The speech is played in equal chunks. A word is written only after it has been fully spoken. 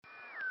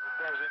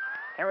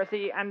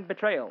heresy, and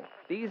betrayal.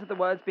 These are the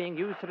words being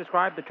used to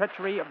describe the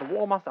treachery of the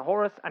War Master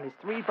Horus and his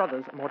three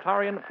brothers,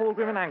 Mortarion,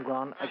 Fulgrim, and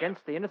Angron,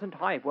 against the innocent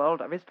hive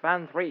world of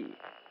Istvan III.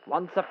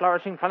 Once a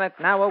flourishing planet,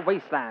 now a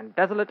wasteland,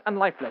 desolate and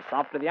lifeless,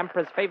 after the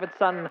Emperor's favored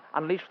son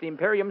unleashed the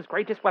Imperium's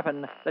greatest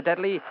weapon, the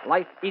deadly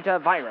Life-Eater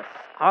virus.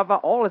 However,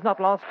 all is not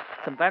lost.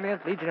 Some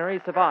valiant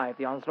legionaries survived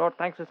the onslaught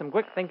thanks to some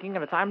quick thinking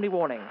and a timely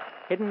warning.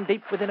 Hidden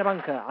deep within a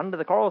bunker under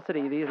the Coral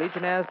City, these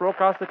legionnaires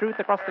broadcast the truth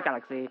across the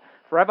galaxy.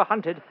 Forever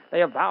hunted, they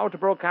have vowed to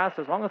broadcast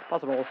as long as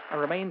possible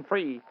and remain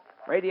free.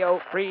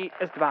 Radio Free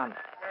Istvan.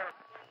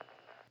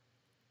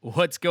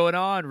 What's going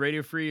on,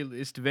 Radio Free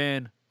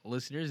Istvan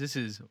listeners? This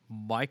is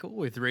Michael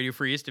with Radio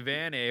Free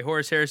Istvan, a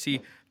Horus Heresy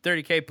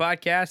 30K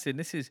podcast, and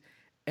this is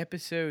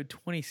episode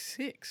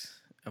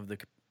 26 of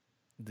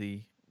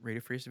the Radio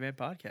Free Istvan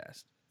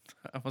podcast.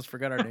 I almost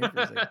forgot our name for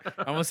a second.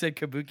 I almost said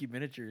Kabuki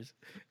Miniatures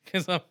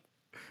because I'm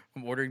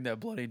ordering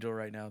that Blood Angel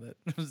right now. That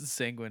was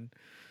Sanguine.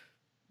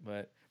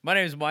 But my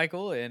name is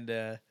Michael, and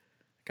I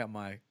got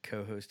my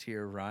co-host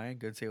here, Ryan.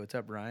 Go say what's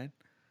up, Ryan.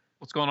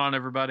 What's going on,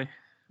 everybody?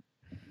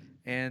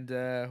 And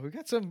we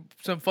got some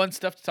fun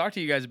stuff to talk to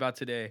you guys about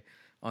today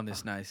on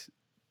this nice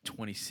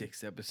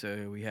 26th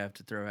episode we have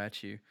to throw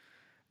at you.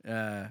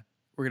 We're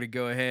going to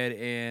go ahead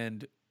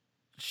and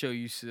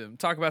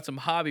talk about some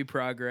hobby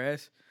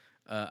progress.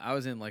 I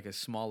was in like a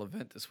small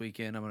event this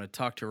weekend. I'm going to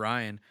talk to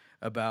Ryan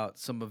about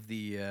some of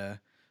the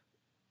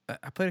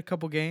I played a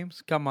couple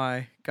games, got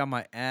my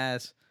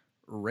ass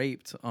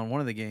raped on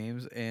one of the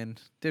games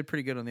and did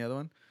pretty good on the other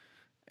one.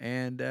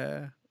 And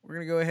we're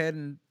going to go ahead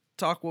and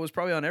talk what was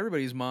probably on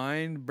everybody's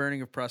mind,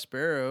 Burning of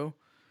Prospero.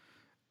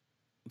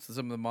 So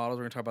some of the models,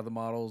 we're going to talk about the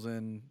models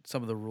and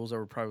some of the rules that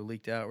were probably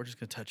leaked out. We're just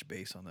going to touch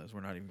base on those.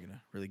 We're not even going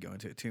to really go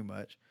into it too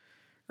much.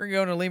 We're going to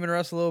go into Leman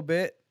Russ a little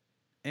bit,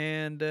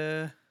 and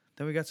then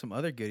we got some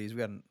other goodies. We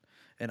got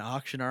an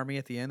auction army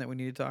at the end that we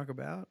need to talk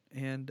about,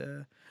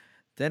 and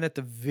then at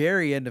the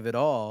very end of it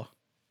all,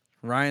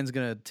 Ryan's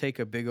going to take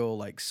a big old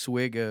like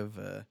swig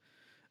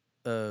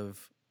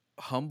of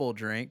humble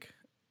drink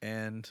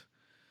and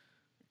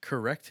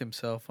correct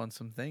himself on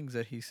some things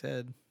that he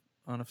said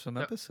on some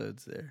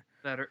episodes there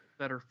that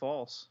are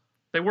false.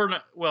 They were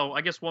not. Well,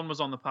 I guess one was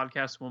on the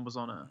podcast, one was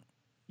on a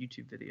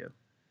YouTube video.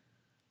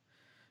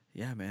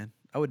 Yeah, man,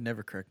 I would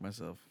never correct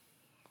myself.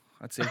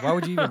 I'd say, why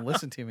would you even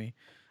listen to me?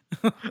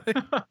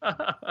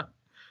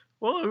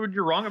 Well, when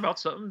you're wrong about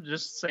something,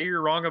 just say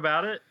you're wrong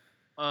about it.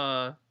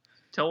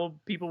 Tell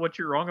people what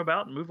you're wrong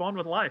about and move on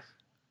with life.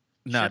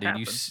 Nah,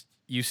 dude,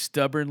 you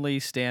stubbornly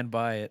stand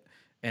by it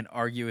and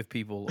argue with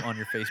people on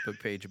your Facebook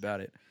page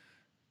about it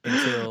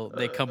until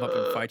they come up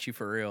and fight you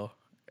for real.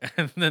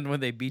 And then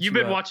when they beat you You've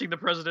been up, watching the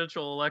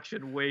presidential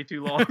election way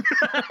too long.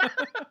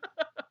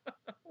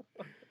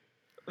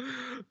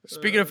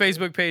 Speaking of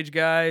Facebook page,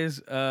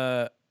 guys,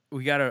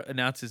 we got to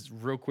announce this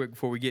real quick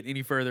before we get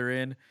any further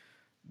in.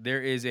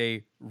 There is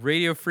a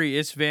Radio Free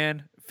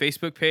Istvan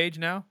Facebook page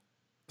now.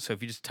 So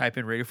if you just type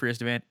in Radio Free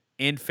Istvan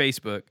in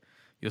Facebook,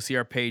 you'll see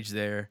our page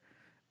there.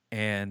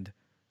 And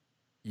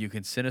you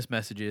can send us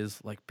messages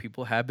like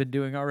people have been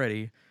doing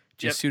already.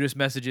 Just shoot us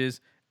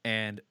messages,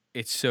 and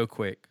it's so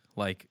quick.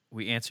 Like,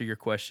 we answer your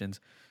questions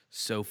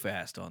so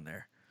fast on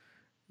there.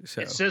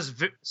 So it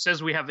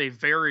says we have a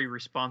very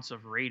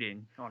responsive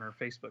rating on our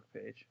Facebook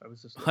page. I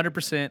was just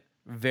 100%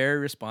 very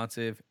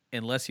responsive,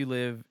 unless you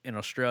live in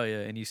Australia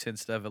and you send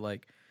stuff at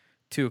like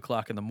 2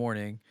 o'clock in the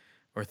morning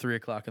or 3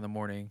 o'clock in the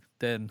morning.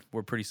 Then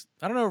we're pretty.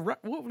 I don't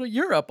know.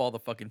 You're up all the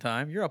fucking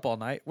time. You're up all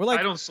night. We're like,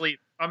 I don't sleep.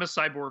 I'm a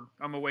cyborg.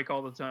 I'm awake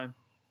all the time.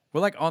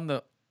 We're like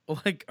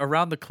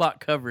around the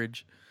clock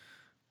coverage.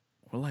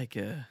 We're like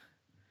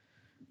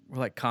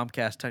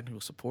Comcast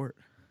technical support.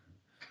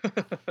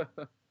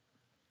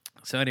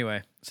 So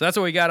anyway, that's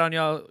what we got on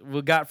y'all.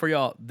 We got for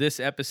y'all this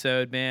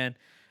episode, man.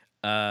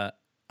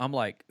 I'm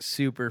like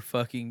super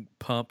fucking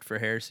pumped for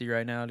Heresy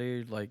right now,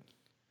 dude. Like,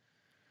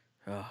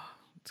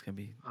 it's gonna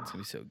be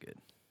so good.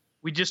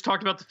 We just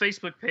talked about the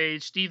Facebook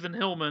page. Stephen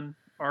Hillman,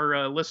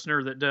 our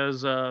listener that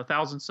does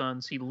Thousand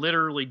Suns, he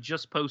literally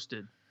just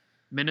posted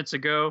minutes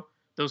ago.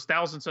 Those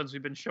Thousand Suns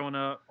we've been showing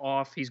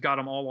off, he's got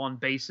them all on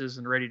bases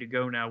and ready to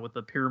go now with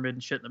the pyramid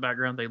and shit in the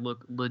background. They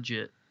look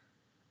legit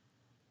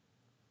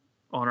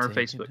on our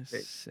Facebook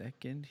page.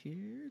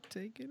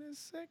 Taking a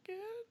second.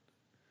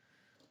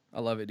 I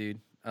love it, dude.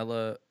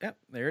 Yep,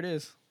 there it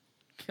is.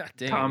 God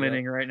damn.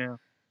 Commenting right now.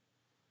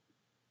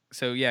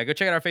 So yeah, go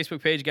check out our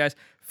Facebook page, guys.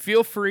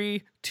 Feel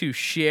free to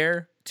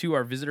share to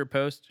our visitor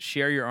post,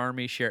 share your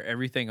army, share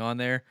everything on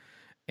there,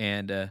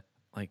 and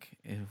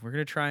we're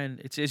gonna try and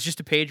it's just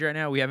a page right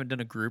now. We haven't done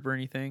a group or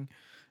anything,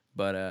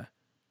 but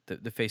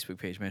the Facebook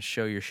page, man,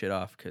 show your shit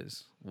off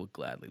because we'll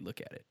gladly look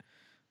at it.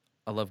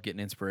 I love getting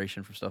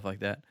inspiration from stuff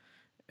like that,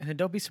 and then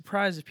don't be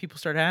surprised if people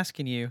start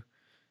asking you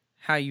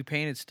how you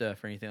painted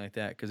stuff or anything like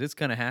that, because it's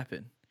gonna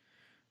happen.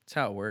 It's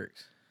how it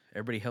works.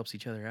 Everybody helps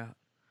each other out.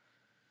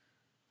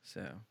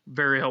 So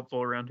very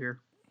helpful around here.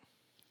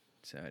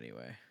 So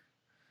anyway,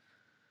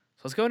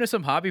 let's go into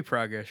some hobby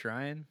progress,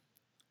 Ryan.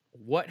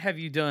 What have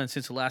you done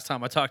since the last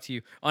time I talked to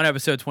you on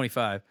episode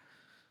 25?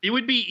 It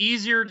would be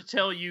easier to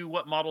tell you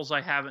what models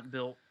I haven't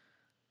built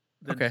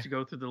than Okay. to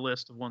go through the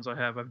list of ones I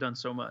have. I've done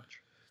so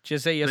much.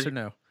 Just say yes But- or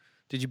no.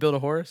 Did you build a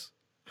Horus?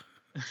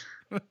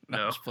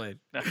 No. Just played.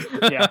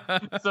 Yeah.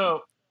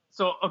 So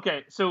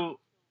okay. So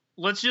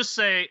let's just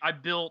say I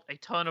built a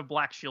ton of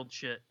Black Shield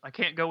shit. I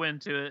can't go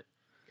into it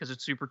because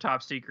it's super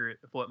top secret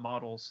of what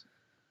models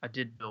I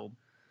did build,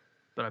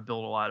 but I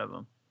built a lot of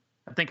them.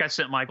 I think I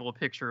sent Michael a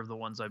picture of the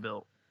ones I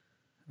built.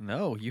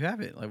 No, you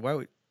haven't. Like, why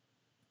would you?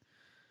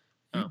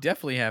 Oh.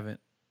 Definitely haven't.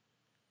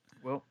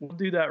 Well, we'll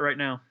do that right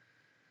now.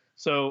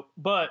 So,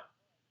 but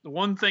the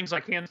one things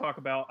I can talk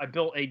about, I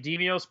built a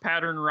Demios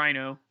pattern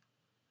Rhino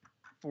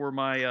for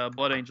my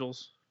Blood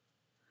Angels.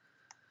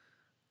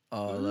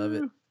 Oh, I love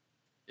it.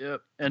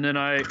 Yep. And then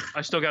I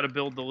still got to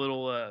build the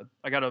little.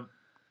 I got to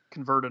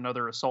convert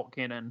another assault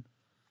cannon,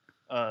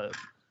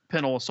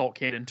 Pinel assault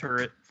cannon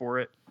turret for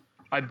it.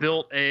 I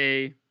built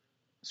another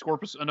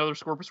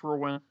Scorpus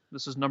Whirlwind.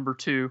 This is number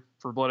 2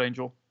 for Blood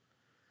Angel.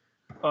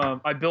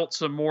 I built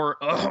some more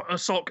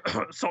assault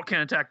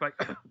cannon attack bike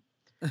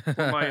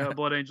for my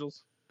Blood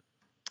Angels.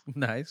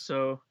 Nice.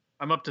 So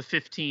I'm up to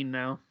 15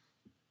 now.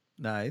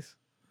 Nice.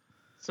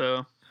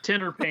 So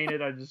 10 are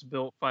painted. I just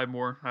built 5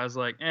 more. I was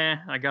like,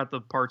 I got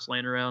the parts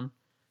laying around.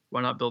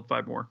 Why not build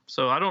 5 more?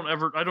 So I don't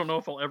know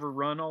if I'll ever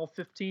run all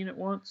 15 at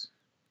once,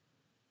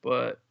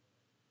 but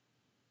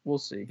we'll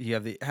see. You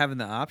have having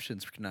the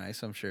options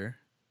nice, I'm sure.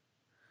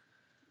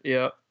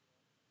 Yeah.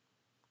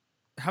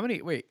 How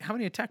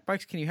many attack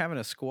bikes can you have in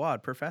a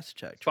squad per fast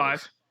check?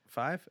 5.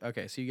 5?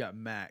 Okay, so you got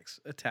max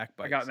attack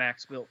bikes. I got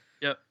max built.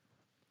 Yep.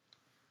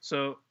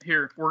 So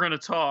here, we're going to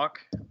talk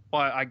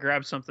while I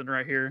grab something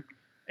right here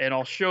and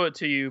I'll show it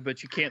to you,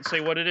 but you can't say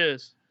what it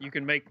is. You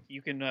can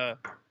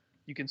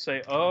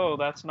say, "Oh,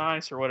 that's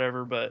nice" or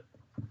whatever, but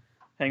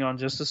hang on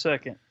just a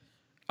second.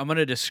 I'm going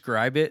to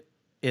describe it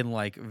in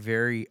like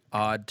very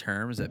odd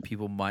terms that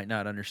people might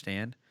not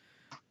understand.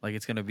 Like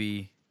it's going to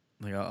be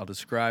like I'll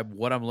describe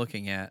what I'm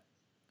looking at,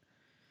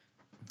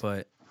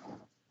 and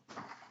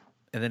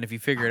then if you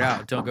figure it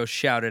out, don't go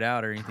shout it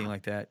out or anything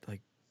like that. Like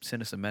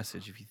send us a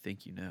message if you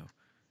think you know,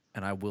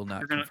 and I will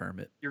not confirm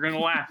it. You're going to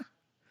laugh.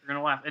 You're going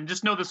to laugh. And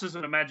just know this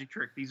isn't a magic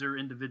trick. These are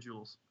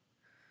individuals.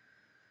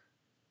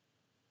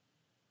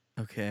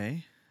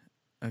 Okay.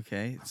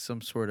 Some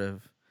sort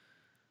of.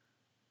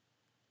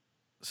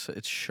 So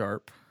it's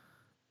sharp.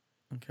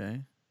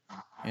 Okay.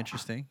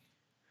 Interesting.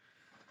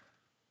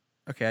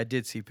 Okay, I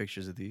did see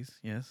pictures of these.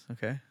 Yes.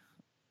 Okay.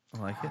 I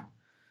like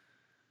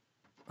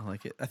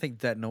it. I think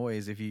that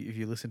noise. If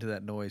you listen to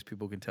that noise,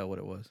 people can tell what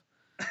it was.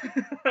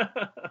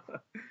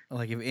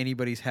 Like if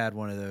anybody's had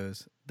one of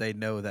those, they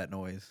know that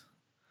noise.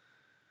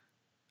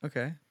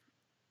 Okay.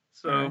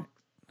 So Alright.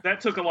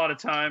 that took a lot of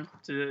time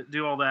to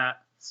do all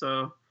that.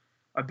 So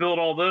I built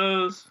all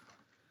those.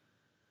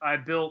 I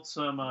built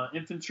some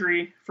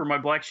infantry for my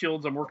Black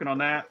Shields. I'm working on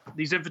that.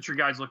 These infantry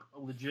guys look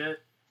legit.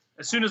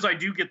 As soon as I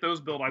do get those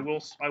built, I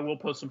will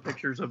post some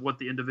pictures of what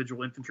the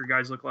individual infantry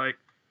guys look like.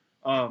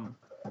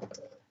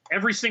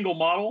 Every single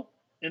model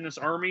in this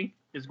army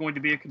is going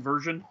to be a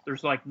conversion.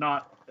 There's like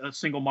not a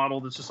single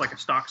model that's just like a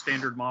stock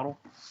standard model.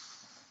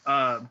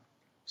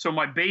 So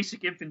my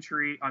basic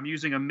infantry, I'm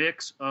using a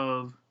mix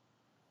of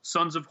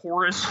Sons of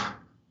Horus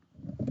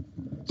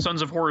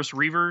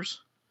Reavers,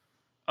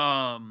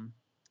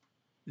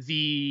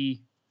 the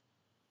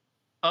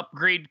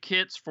upgrade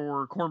kits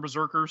for Khorne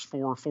Berserkers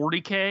for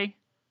 40k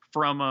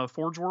from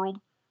Forge World,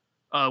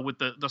 with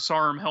the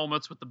Sarum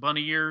helmets with the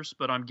bunny ears,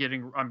 but I'm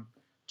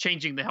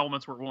changing the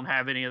helmets where it won't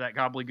have any of that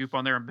gobbledygook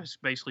on there. I'm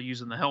basically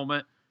using the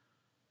helmet.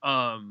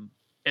 And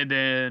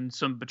then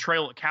some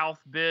Betrayal at Calth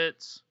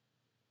bits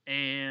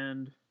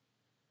and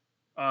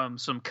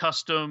some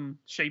custom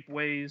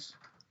shapeways,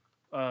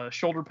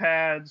 shoulder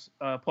pads,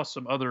 plus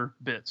some other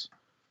bits.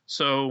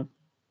 So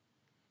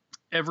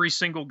every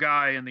single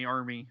guy in the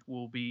army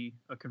will be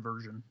a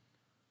conversion.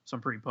 So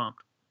I'm pretty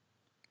pumped.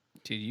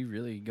 Dude, you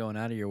really going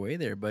out of your way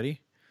there, buddy.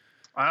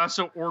 I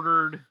also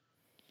ordered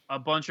a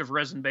bunch of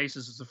resin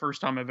bases. It's the first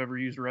time I've ever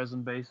used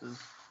resin bases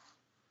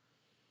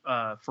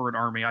for an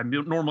army. I'm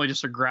normally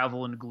just a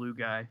gravel and glue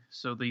guy.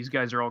 So these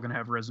guys are all going to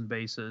have resin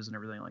bases and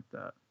everything like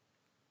that.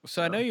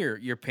 So I know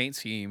your paint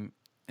scheme,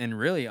 and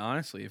really,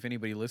 honestly, if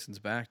anybody listens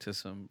back to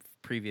some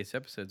previous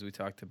episodes we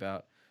talked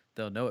about,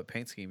 they'll know what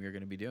paint scheme you're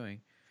going to be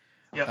doing.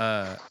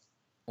 Yeah.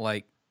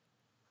 Like,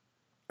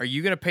 are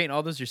you going to paint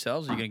all those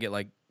yourselves? Or are you going to get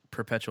like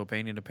Perpetual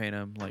Painting to paint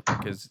them? Like,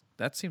 because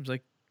that seems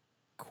like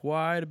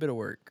quite a bit of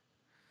work.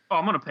 Oh,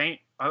 I'm going to paint.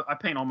 I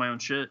paint all my own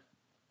shit.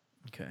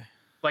 Okay.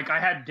 Like I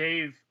had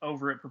Dave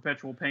over at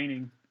Perpetual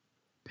Painting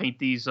paint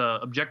these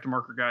objective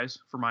marker guys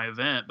for my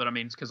event, but I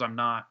mean, it's because I'm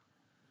not,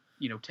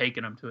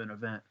 taking them to an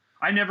event.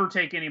 I never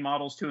take any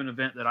models to an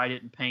event that I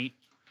didn't paint,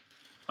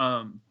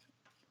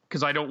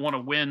 because I don't want to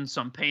win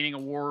some painting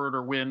award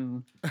or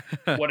win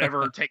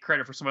whatever, or take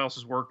credit for somebody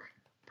else's work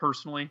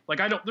personally. Like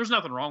there's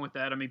nothing wrong with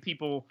that. I mean,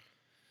 people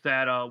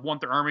that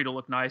want their army to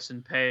look nice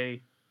and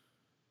pay,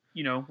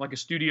 like a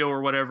studio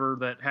or whatever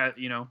that had,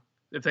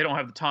 if they don't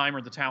have the time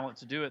or the talent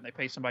to do it and they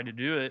pay somebody to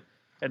do it,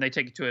 and they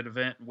take it to an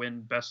event and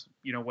win best,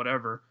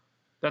 whatever.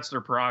 That's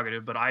their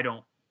prerogative. But I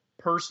don't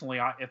personally.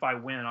 If I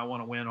win, I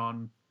want to win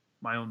on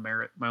my own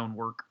merit, my own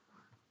work.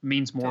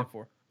 Means more.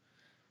 10-4.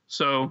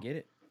 So I get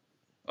it.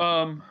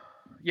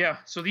 Yeah.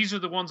 So these are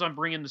the ones I'm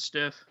bringing to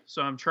Stiff.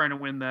 So I'm trying to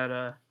win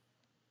that.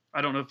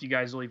 I don't know if you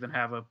guys will even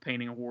have a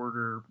painting award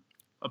or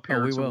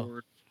appearance will.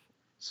 award.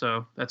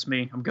 So that's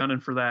me. I'm gunning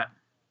for that.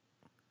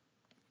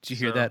 Did you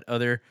hear that?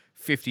 Other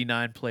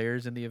 59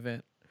 players in the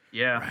event.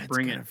 Yeah, Ryan's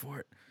bring gunning it. for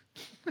it.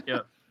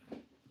 Yep.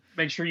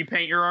 Make sure you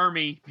paint your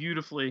army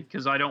beautifully,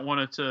 because I don't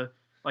want it to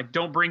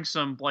don't bring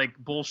some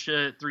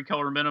bullshit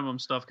 3-color minimum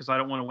stuff, because I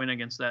don't want to win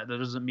against that. That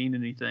doesn't mean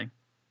anything.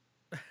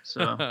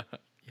 So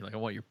you're like, I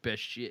want your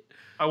best shit.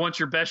 I want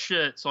your best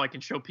shit so I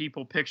can show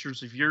people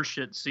pictures of your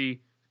shit.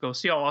 See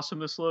how awesome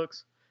this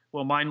looks.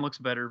 Well, mine looks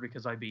better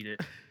because I beat it.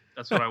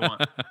 That's what I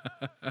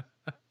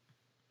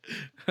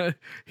want.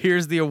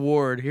 Here's the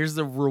award. Here's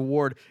the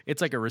reward.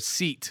 It's like a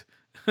receipt.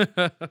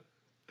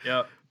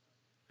 Yep.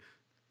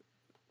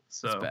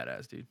 So that's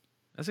badass, dude.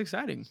 That's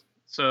exciting.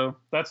 So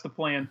that's the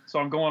plan. So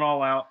I'm going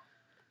all out.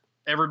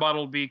 Everybody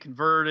will be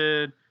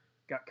converted.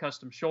 Got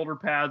custom shoulder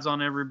pads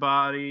on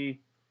everybody.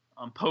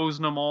 I'm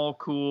posing them all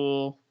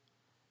cool.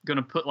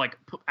 Gonna put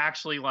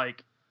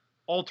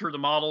alter the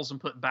models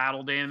and put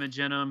battle damage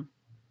in them.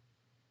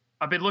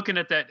 I've been looking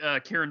at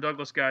that Kieran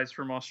Douglas guys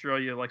from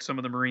Australia, some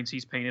of the Marines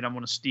he's painted. I'm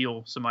going to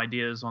steal some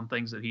ideas on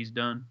things that he's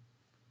done.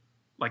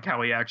 Like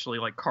how he actually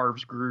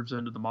carves grooves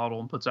into the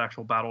model and puts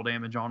actual battle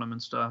damage on them and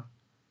stuff.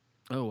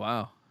 Oh,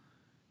 wow.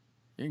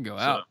 You can go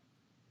out.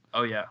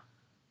 Oh, yeah.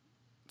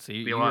 See,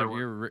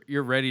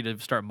 you're ready to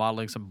start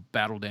modeling some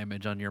battle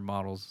damage on your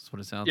models. That's what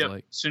it sounds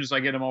like. As soon as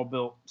I get them all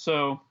built.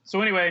 So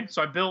anyway,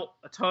 I built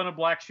a ton of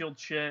Black Shield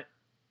shit.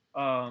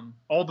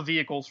 All the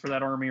vehicles for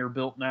that army are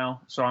built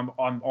now, so I'm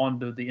on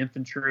to the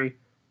infantry.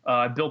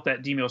 I built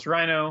that Demios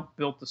Rhino,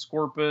 built the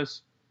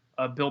Scorpus,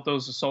 built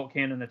those assault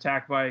cannon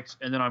attack bikes,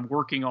 and then I'm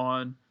working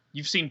on.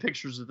 You've seen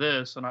pictures of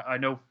this, and I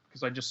know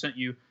because I just sent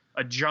you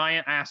a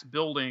giant ass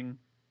building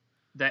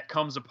that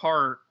comes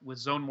apart with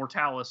Zone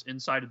Mortalis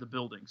inside of the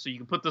building. So you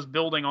can put this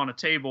building on a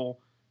table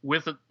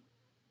with a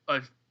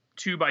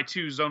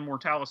 2x2 Zone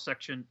Mortalis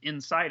section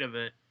inside of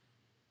it,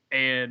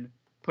 and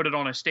put it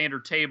on a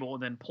standard table,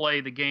 and then play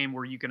the game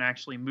where you can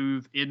actually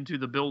move into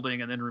the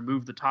building and then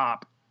remove the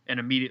top and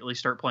immediately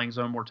start playing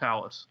Zone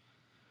Mortalis.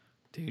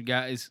 Dude,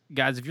 guys,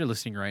 if you're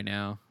listening right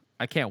now,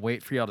 I can't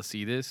wait for y'all to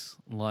see this.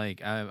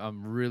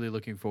 I'm really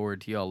looking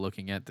forward to y'all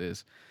looking at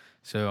this.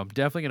 So I'm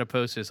definitely going to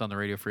post this on the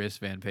Radio Free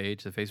fan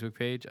page, the Facebook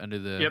page, under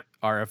the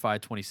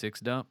RFI 26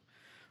 dump.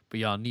 But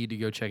y'all need to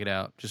go check it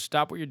out. Just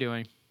stop what you're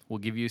doing. We'll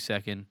give you a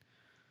second.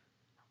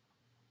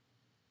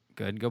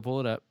 Go ahead and go pull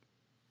it up.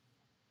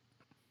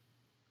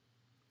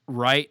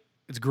 Right?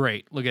 It's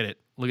great. Look at it.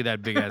 Look at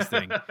that big ass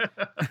thing.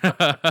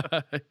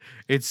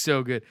 It's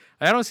so good.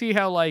 I don't see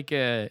how I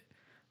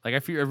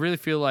really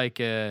feel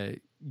like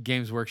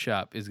Games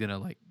Workshop is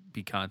gonna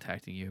be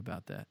contacting you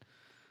about that.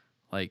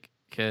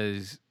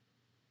 Because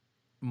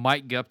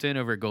Mike Gupton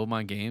over at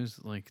Goldmine Games,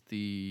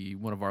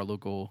 one of our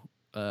local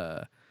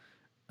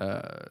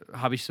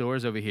hobby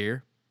stores over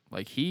here,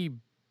 he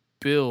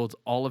builds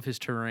all of his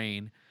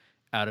terrain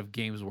out of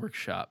Games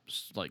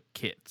Workshop's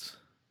kits.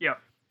 Yeah.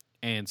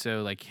 And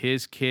so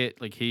his kit,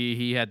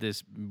 he had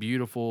this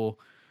beautiful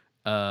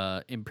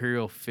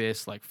Imperial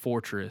Fist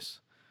fortress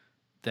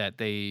that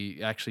they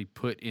actually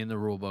put in the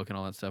rule book and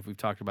all that stuff. We've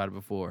talked about it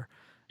before.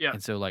 Yeah.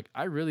 And so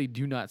I really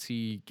do not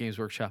see Games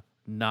Workshop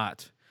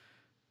not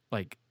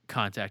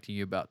contacting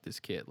you about this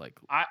kit.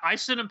 I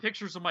sent him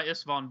pictures of my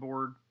Isvan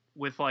board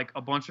with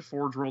a bunch of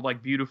Forge World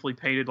beautifully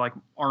painted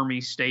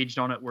armies staged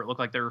on it where it looked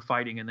like they were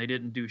fighting, and they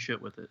didn't do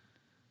shit with it.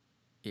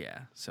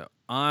 Yeah. So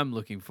I'm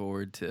looking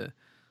forward to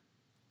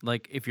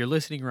if you're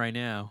listening right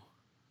now,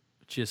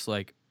 just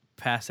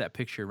pass that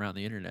picture around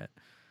the internet,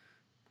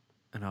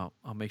 and I'll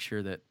make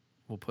sure that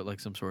we'll put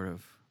some sort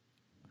of.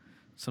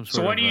 So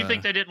why do you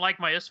think they didn't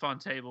like my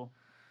Isvan table?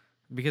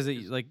 Because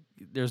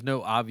there's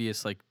no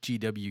obvious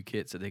GW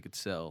kits that they could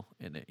sell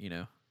in it,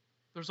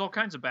 There's all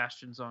kinds of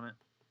bastions on it.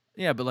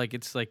 Yeah, but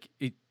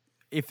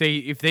if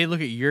they look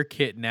at your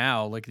kit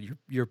now,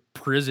 your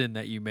prison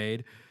that you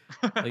made.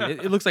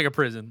 It looks like a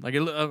prison. I'm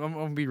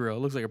gonna be real. It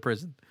looks like a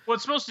prison. Well,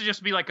 it's supposed to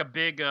just be a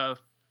big.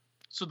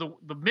 So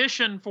the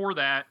mission for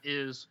that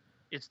is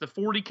it's the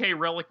 40K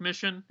relic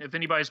mission. If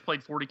anybody's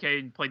played 40K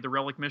and played the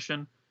relic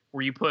mission,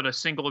 where you put a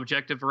single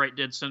objective right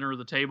dead center of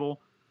the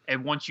table,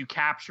 and once you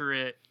capture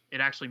it,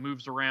 it actually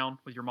moves around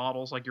with your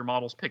models. Your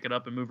models pick it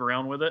up and move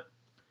around with it.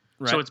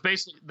 Right. So it's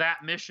basically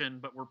that mission,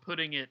 but we're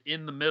putting it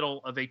in the middle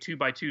of a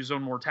 2x2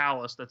 Zone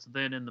Mortalis that's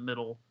then in the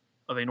middle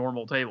of a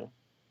normal table.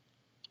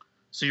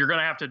 So you're going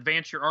to have to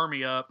advance your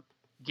army up,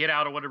 get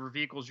out of whatever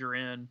vehicles you're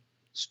in,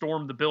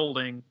 storm the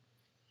building,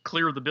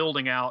 clear the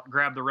building out,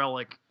 grab the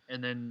relic,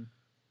 and then,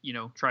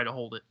 try to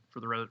hold it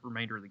for the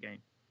remainder of the game.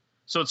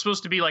 So it's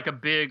supposed to be a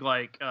big,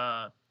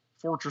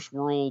 Fortress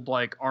World,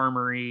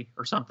 armory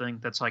or something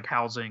that's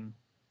housing,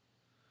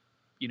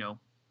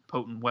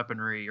 potent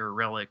weaponry or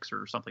relics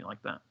or something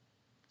like that.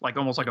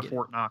 Almost like a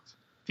Fort Knox.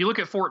 If you look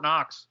at Fort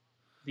Knox,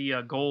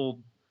 the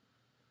gold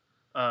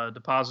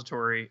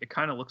depository, it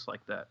kind of looks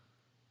like that.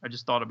 I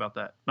just thought about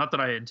that. Not that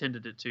I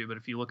intended it to, but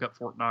if you look up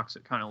Fort Knox,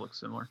 it kind of looks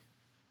similar.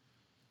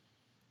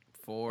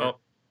 Fort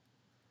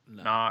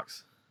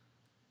Knox.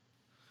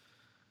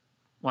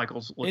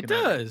 Michael's looking It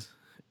at does.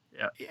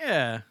 Yeah.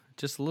 Yeah.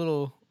 Just a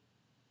little.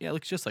 Yeah, it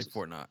looks just like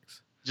Fort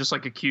Knox. Just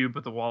like a cube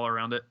with a wall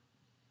around it.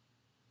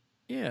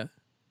 Yeah.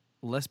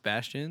 Less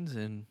bastions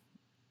and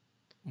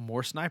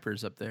more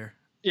snipers up there.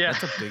 Yeah.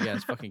 That's a big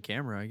ass fucking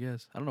camera, I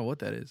guess. I don't know what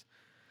that is.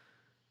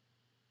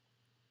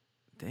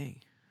 Dang.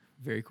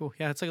 Very cool.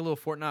 Yeah, it's like a little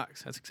Fort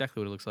Knox. That's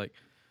exactly what it looks like.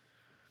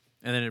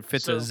 And then it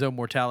fits a Zone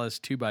Mortalis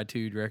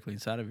 2x2 directly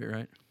inside of it,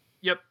 right?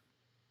 Yep.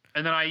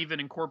 And then I even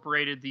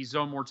incorporated the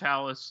Zone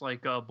Mortalis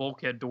like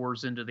bulkhead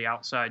doors into the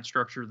outside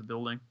structure of the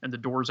building. And the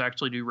doors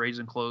actually do raise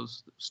and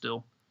close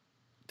still.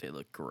 They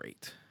look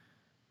great.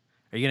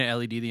 Are you going to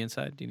LED the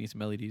inside? Do you need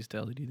some LEDs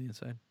to LED the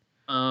inside?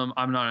 I'm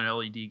not an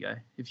LED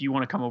guy. If you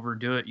want to come over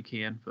and do it, you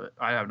can, but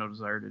I have no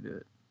desire to do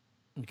it.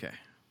 Okay.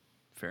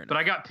 Fair enough. But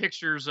I got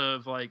pictures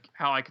of like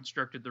how I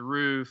constructed the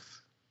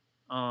roof,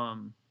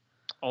 all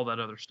that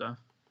other stuff.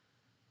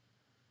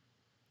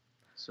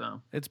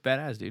 So it's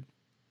badass, dude.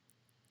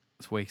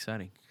 It's way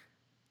exciting.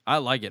 I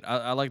like it.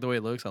 I like the way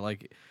it looks. I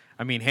like it.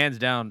 I mean, hands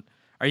down.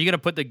 Are you gonna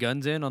put the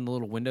guns in on the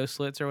little window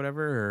slits or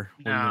whatever, or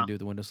what are you gonna do with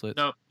the window slits?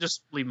 No,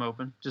 just leave them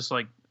open. Just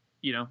like,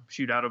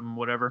 shoot out of them,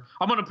 whatever.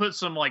 I'm gonna put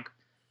some like,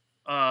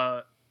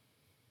 I'll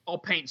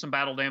paint some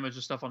battle damage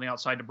and stuff on the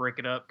outside to break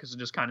it up because it's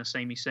just kind of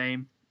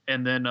same.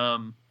 And then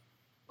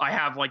I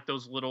have like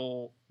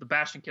the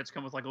Bastion kits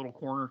come with like little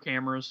corner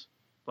cameras,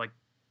 like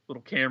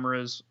little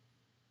cameras,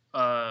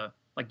 like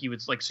you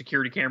would like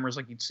security cameras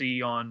like you'd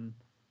see on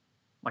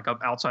like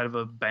outside of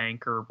a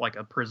bank or like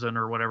a prison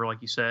or whatever,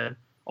 like you said.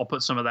 I'll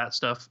put some of that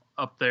stuff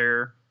up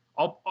there.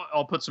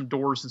 I'll put some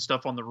doors and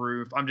stuff on the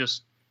roof. I'm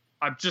just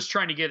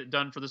trying to get it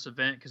done for this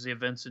event because the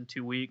event's in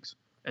 2 weeks,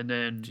 and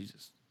then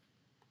Jesus.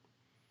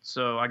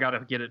 So I got to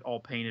get it all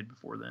painted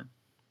before then.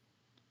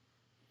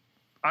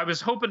 I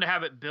was hoping to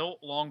have it built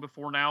long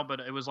before now,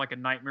 but it was like a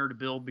nightmare to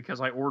build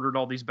because I ordered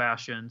all these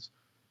Bastions.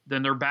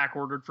 Then they're back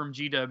ordered from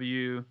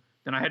GW.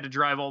 Then I had to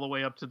drive all the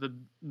way up to the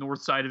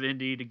north side of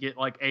Indy to get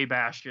like a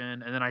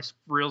Bastion. And then I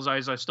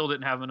realized I still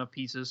didn't have enough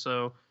pieces.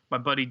 So my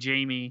buddy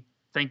Jamie,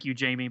 thank you,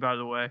 Jamie, by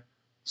the way,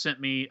 sent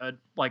me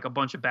a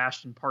bunch of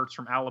Bastion parts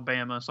from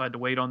Alabama. So I had to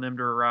wait on them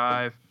to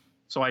arrive.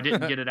 So I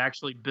didn't get it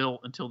actually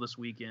built until this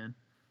weekend.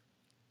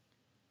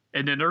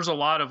 And then there's a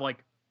lot of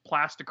like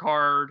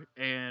plasticard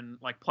and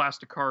like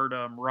plasticard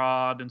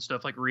rod and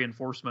stuff like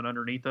reinforcement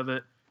underneath of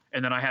it.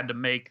 And then I had to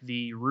make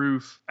the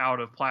roof out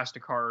of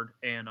plasticard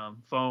and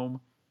foam,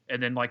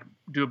 and then like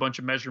do a bunch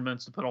of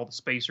measurements to put all the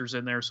spacers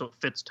in there so it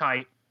fits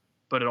tight,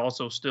 but it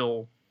also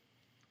still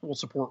will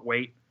support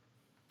weight.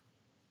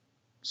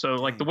 So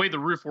like the way the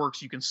roof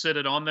works, you can sit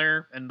it on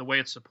there, and the way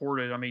it's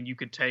supported, I mean, you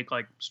could take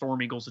like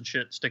Storm Eagles and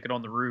shit, stick it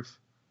on the roof,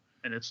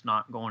 and it's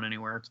not going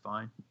anywhere. It's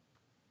fine.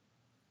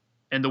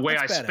 And the way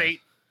I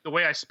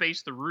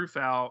space the roof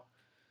out,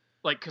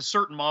 like, because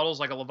certain models,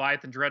 like a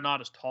Leviathan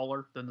Dreadnought, is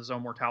taller than the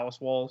Zone Mortalis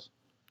walls.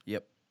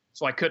 Yep.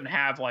 So I couldn't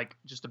have like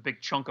just a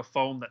big chunk of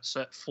foam that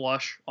set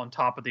flush on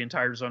top of the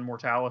entire Zone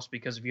Mortalis,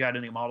 because if you had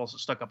any models that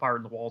stuck up higher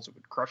in the walls, it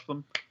would crush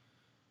them.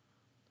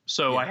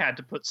 So I had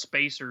to put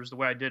spacers. The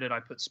way I did it, I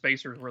put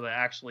spacers where that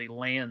actually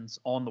lands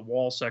on the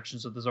wall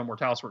sections of the Zone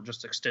Mortalis, where it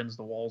just extends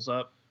the walls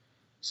up,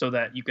 so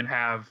that you can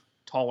have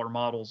taller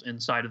models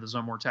inside of the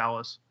Zone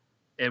Mortalis,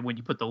 and when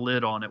you put the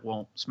lid on, it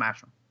won't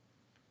smash them.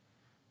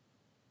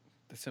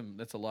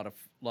 That's a lot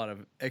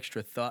of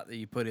extra thought that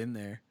you put in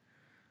there.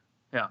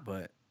 Yeah,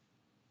 but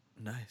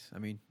nice. I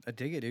mean, I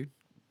dig it, dude.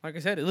 Like I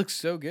said, it looks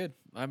so good.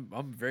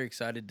 I'm very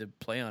excited to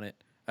play on it.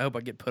 I hope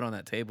I get put on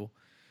that table.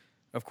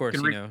 Of course,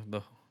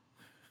 the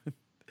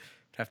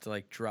have to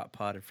like drop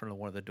pod in front of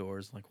one of the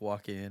doors, and, like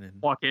walk in.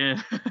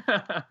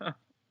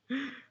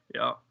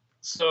 Yeah.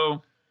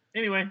 So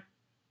anyway,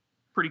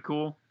 pretty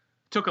cool.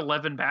 Took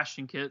 11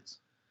 Bastion kits.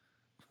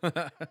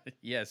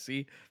 Yeah,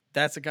 see,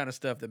 that's the kind of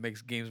stuff that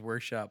makes Games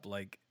Workshop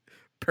like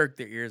perk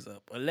their ears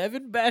up.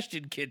 11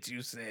 Bastion kits,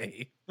 you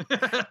say?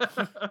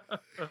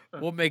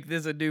 We'll make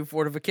this a new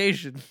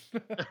fortification.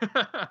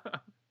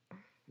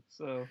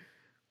 So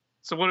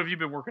what have you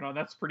been working on?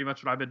 That's pretty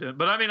much what I've been doing.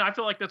 But I mean, I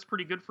feel like that's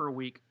pretty good for a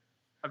week.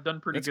 I've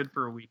done pretty good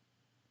for a week.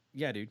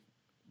 Yeah, dude.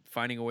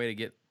 Finding a way to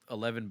get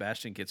 11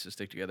 Bastion kits to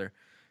stick together.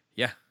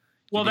 Yeah.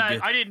 Well,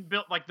 I didn't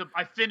build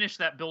I finished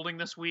that building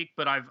this week,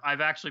 but I've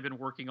actually been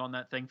working on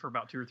that thing for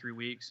about 2 or 3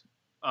 weeks.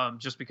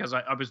 Just because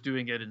I was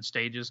doing it in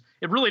stages.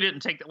 It really didn't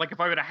take like if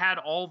I would have had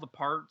all the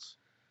parts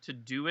to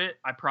do it,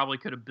 I probably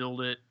could have built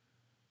it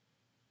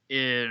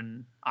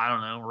in, I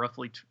don't know,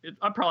 roughly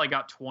I probably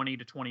got 20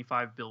 to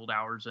 25 build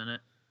hours in it.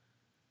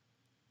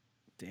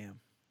 Damn.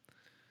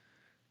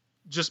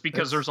 Just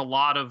because there's a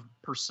lot of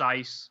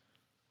precise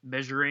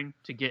measuring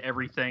to get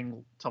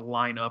everything to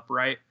line up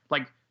right.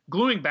 Like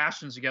gluing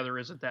Bastions together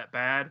isn't that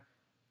bad,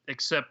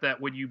 except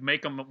that when you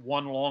make them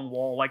one long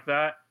wall like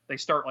that, they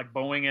start like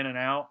bowing in and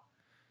out,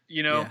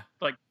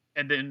 like,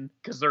 and then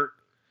because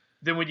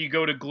then when you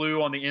go to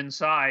glue on the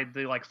inside,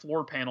 the like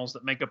floor panels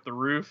that make up the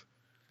roof,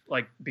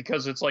 like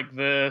because it's like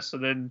this,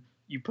 and then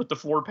you put the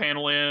floor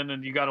panel in,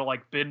 and you got to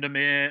like bend them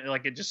in.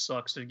 Like it just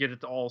sucks to get it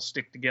to all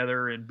stick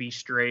together and be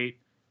straight.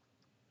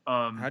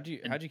 How'd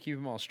you keep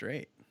them all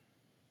straight?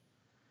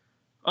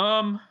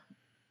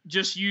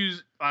 Just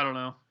use, I don't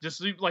know,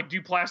 just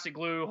do plastic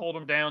glue, hold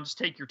them down, just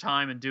take your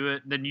time and do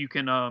it. Then you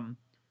can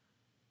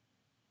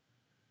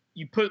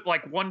you put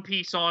like one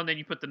piece on, then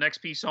you put the next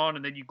piece on,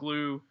 and then you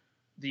glue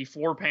the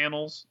floor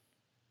panels,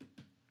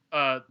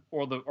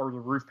 or the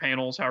roof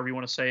panels, however you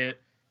want to say it,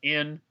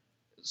 in.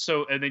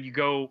 So, and then you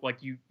go like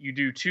you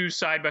do two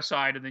side by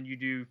side, and then you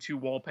do two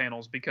wall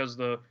panels, because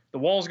the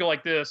walls go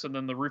like this, and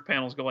then the roof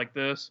panels go like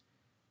this.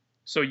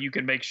 So you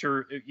can make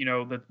sure,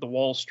 that the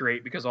wall's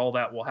straight, because all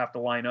that will have to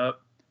line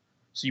up.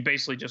 So you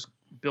basically just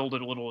build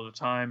it a little at a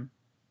time,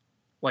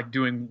 like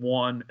doing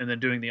one and then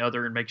doing the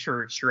other, and make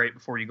sure it's straight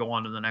before you go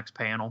on to the next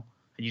panel.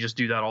 And you just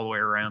do that all the way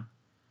around.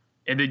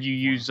 And then you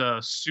use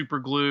super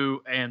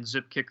glue and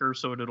zip kicker,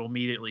 so it'll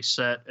immediately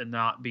set and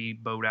not be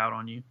bowed out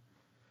on you.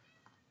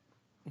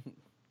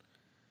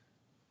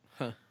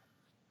 Huh.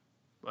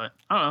 But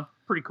I don't know,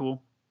 pretty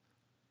cool.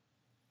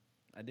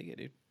 I dig it,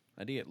 dude.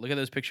 I dig it. Look at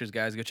those pictures,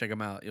 guys. Go check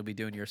them out. You'll be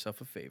doing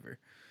yourself a favor,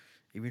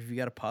 even if you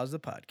got to pause the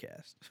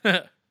podcast.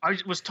 I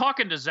was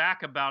talking to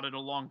Zach about it a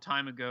long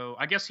time ago.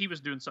 I guess he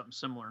was doing something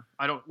similar.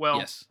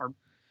 Yes.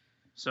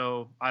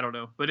 So I don't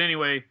know. But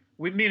anyway,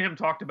 me and him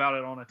talked about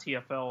it on a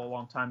TFL a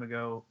long time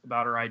ago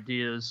about our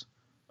ideas.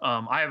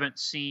 I haven't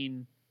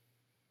seen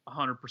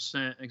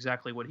 100%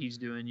 exactly what he's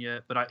doing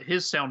yet, but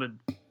his sounded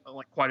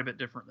like quite a bit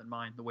different than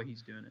mine, the way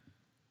he's doing it.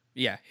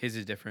 Yeah, his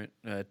is different.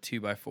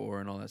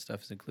 2x4 and all that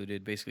stuff is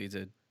included. Basically, it's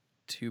a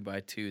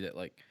 2x2 that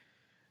like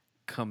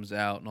comes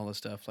out and all this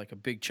stuff. Like a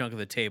big chunk of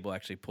the table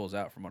actually pulls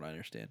out, from what I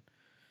understand.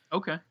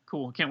 Okay,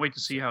 cool. Can't wait to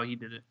see how he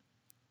did it.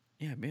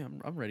 Yeah,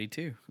 man, I'm ready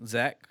too.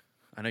 Zach,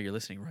 I know you're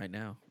listening right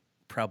now.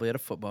 Probably at a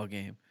football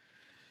game.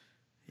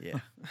 Yeah.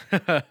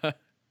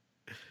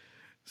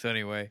 So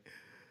anyway.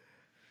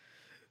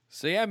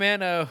 So yeah,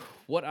 man,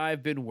 what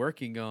I've been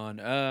working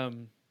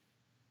on.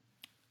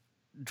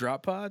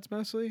 Drop pods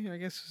mostly, I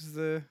guess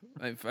is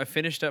I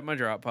finished up my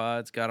drop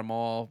pods, got them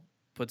all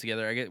put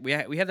together. We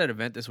had that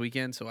event this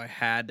weekend, so I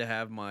had to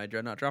have my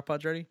Dreadnought drop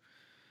pods ready.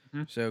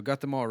 Mm-hmm. So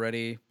got them all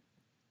ready.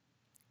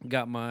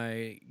 Got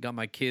my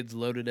kids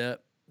loaded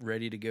up,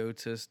 ready to go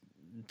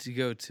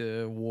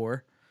to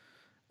war.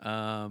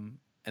 And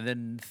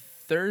then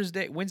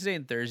Wednesday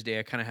and Thursday,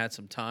 I kind of had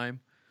some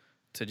time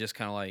to just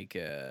kind of like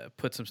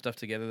put some stuff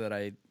together that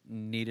I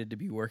needed to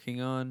be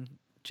working on.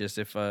 Just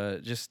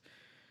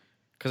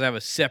because I have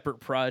a separate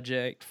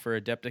project for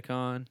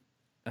Adepticon,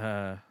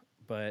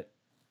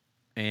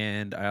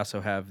 and I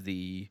also have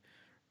the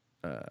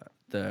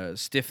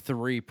Stiff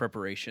 3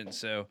 preparation.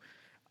 So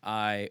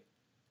I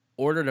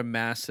ordered a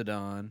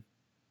Mastodon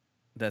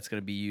that's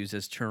going to be used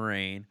as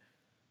terrain.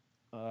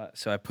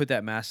 So I put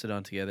that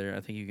Mastodon together.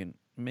 I think you can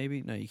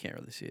you can't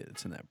really see it.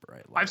 It's in that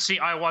bright light.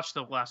 I watched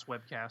the last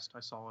webcast. I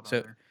saw it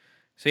on there.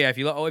 So yeah, if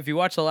you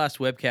watch the last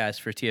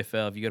webcast for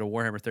TFL, if you go to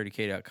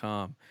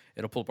warhammer30k.com,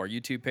 it'll pull up our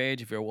YouTube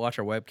page. If you watch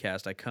our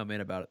webcast, I come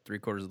in about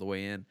 3/4 of the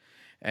way in,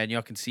 and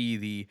y'all can see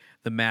the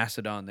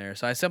Mastodon there.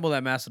 So I assembled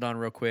that Mastodon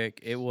real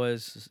quick.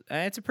 It's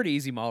a pretty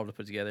easy model to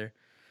put together.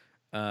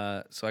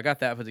 So I got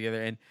that put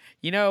together, and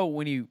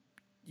when you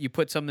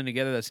put something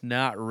together that's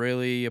not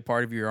really a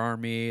part of your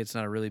army, it's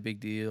not a really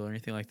big deal or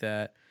anything like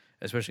that,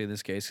 especially in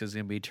this case because it's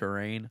gonna be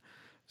terrain.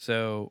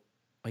 So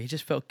it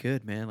just felt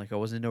good, man. Like I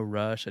wasn't in no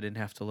rush. I didn't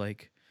have to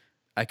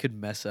I could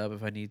mess up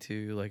if I need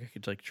to. Like I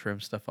could trim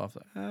stuff off.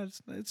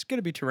 It's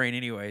gonna be terrain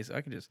anyway, so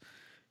I can just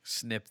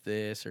snip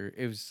this. Or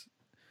it was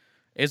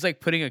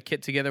like putting a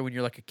kit together when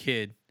you're like a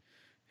kid,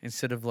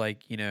 instead of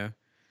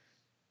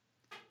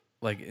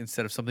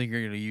instead of something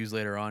you're gonna use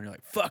later on. You're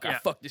like, fuck, I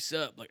fucked this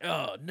up. Like,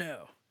 oh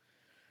no.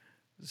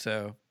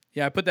 So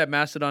yeah, I put that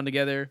Mastodon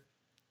together,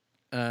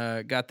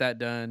 got that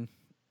done,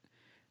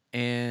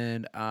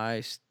 and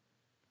I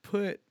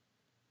put,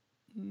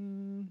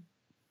 I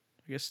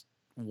guess,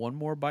 one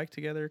more bike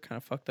together. Kind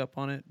of fucked up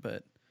on it,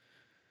 but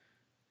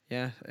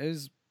yeah, it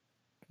was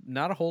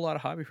not a whole lot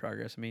of hobby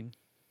progress. I mean,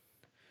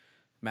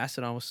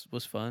 Mastodon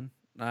was fun.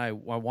 I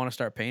want to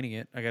start painting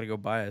it. I got to go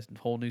buy a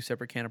whole new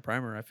separate can of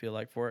primer, I feel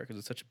like, for it because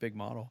it's such a big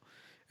model.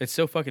 It's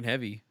so fucking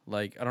heavy.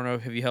 Like, I don't know,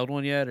 have you held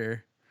one yet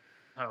or?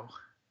 Oh.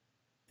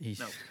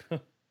 No.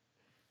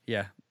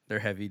 Yeah, they're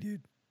heavy,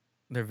 dude.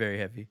 They're very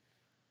heavy.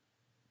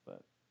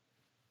 But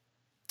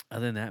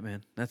other than that,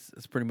 man, that's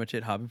pretty much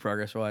it. Hobby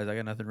progress wise, I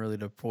got nothing really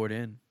to report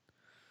in.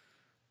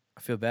 I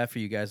feel bad for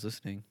you guys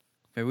listening.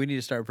 Maybe we need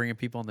to start bringing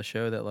people on the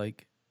show that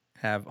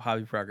have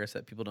hobby progress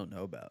that people don't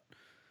know about.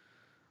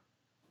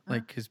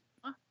 Because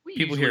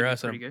people hear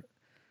us, pretty good.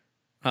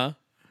 Huh?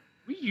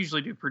 We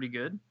usually do pretty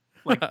good.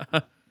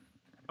 I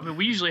mean,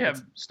 we usually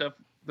have stuff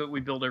that we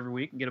build every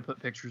week and get to put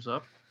pictures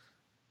up.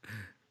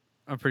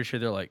 I'm pretty sure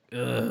they're like,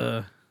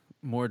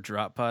 more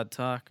drop pod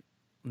talk.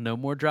 No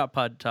more drop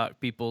pod talk,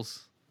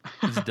 peoples.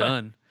 It's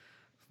done.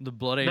 The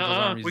Blood Angels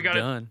army is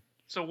done.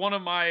 So one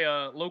of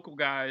my local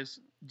guys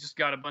just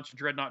got a bunch of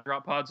Dreadnought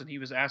drop pods, and he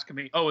was asking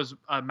me. Oh, is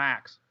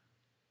Max?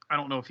 I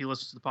don't know if he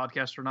listens to the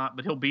podcast or not,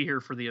 but he'll be here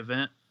for the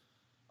event.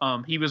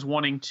 He was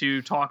wanting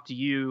to talk to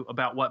you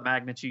about what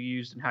magnets you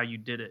used and how you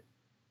did it.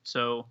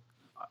 So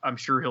I'm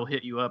sure he'll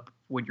hit you up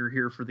when you're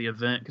here for the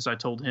event, because I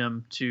told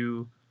him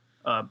to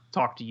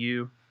talk to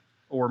you,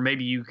 or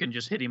maybe you can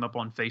just hit him up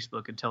on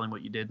Facebook and tell him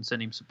what you did and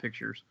send him some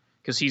pictures,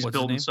 because he's What's his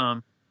building name?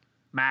 some.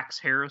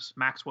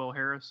 Maxwell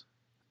Harris.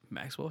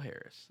 Maxwell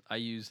Harris. I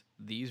use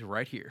these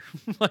right here.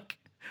 Like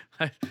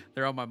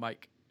they're on my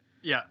mic.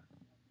 Yeah.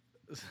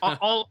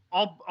 I'll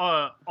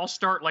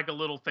start like a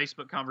little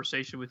Facebook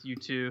conversation with you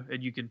too,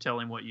 and you can tell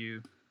him what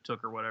you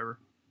took or whatever.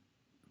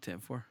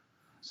 10-4.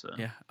 So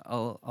Yeah,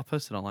 I'll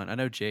post it online. I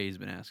know Jay's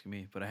been asking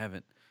me, but I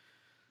haven't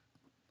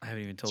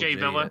even told Jay Jay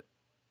Villa? yet.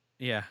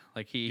 Yeah,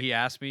 like he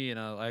asked me, and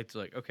I was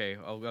like, okay,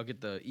 I'll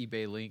get the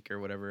eBay link or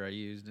whatever I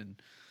used, and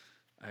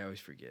I always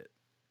forget.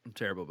 I'm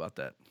terrible about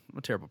that. I'm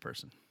a terrible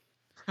person.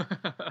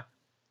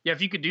 Yeah,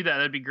 if you could do that,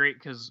 that'd be great,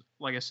 because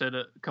like I said,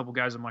 a couple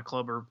guys in my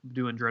club are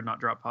doing Dreadnought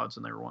drop pods,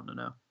 and they were wanting to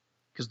know,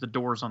 because the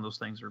doors on those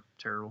things are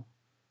terrible.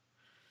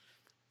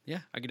 Yeah,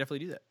 I could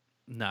definitely do that.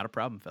 Not a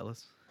problem,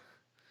 fellas.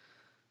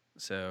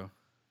 So,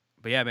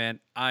 but yeah, man,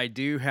 I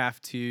do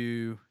have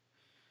to.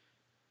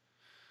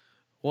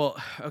 Well,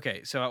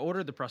 okay, so I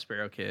ordered the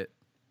Prospero kit,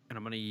 and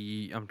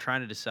I'm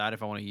trying to decide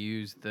if I want to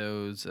use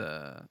those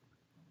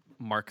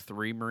Mark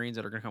III Marines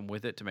that are going to come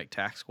with it to make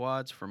tac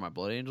squads for my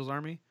Blood Angels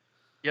army.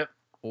 Yep.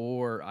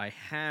 Or I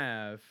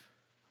have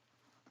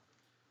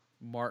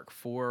Mark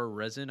IV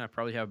resin. I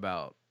probably have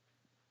about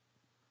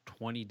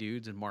 20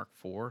 dudes in Mark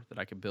IV that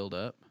I could build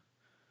up.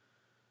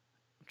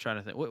 I'm trying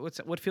to think.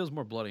 What feels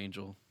more Blood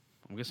Angel?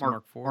 I'm guessing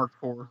Mark IV. Mark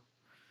IV.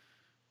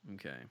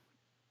 Okay.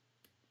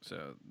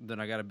 So then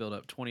I got to build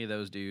up 20 of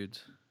those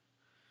dudes.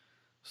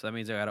 So that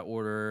means I got to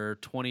order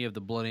 20 of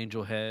the Blood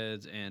Angel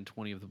heads and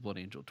 20 of the Blood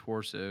Angel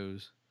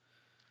torsos.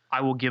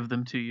 I will give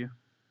them to you.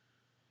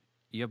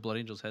 You have Blood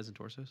Angels heads and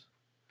torsos?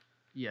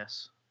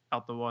 Yes.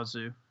 Out the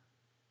wazoo.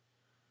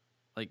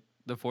 Like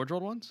the Forge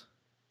World ones?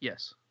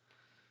 Yes.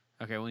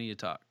 Okay, we need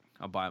to talk.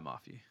 I'll buy them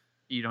off you.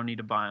 You don't need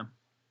to buy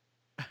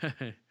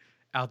them.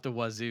 Out the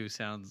wazoo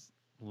sounds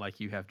like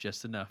you have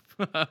just enough.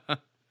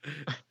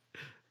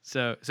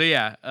 So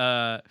yeah,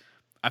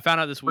 I found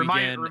out this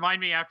weekend.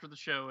 Remind me after the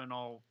show, and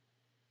We'll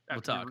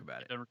talk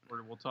about it. Done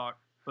recorded, we'll talk.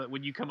 But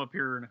when you come up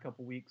here in a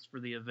couple weeks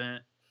for the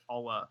event,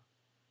 I'll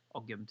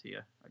give them to you.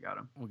 I got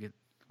them. We'll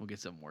get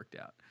something worked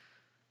out.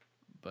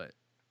 But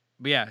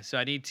yeah, so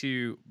I need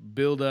to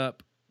build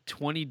up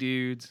 20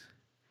 dudes,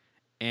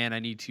 and I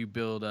need to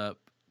build up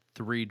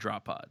 3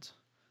 drop pods.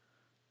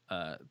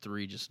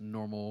 3 just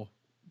normal,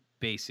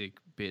 basic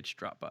bitch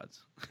drop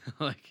pods.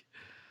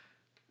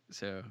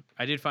 So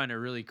I did find a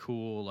really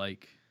cool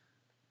like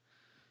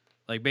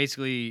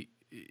basically,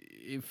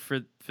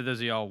 for those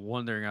of y'all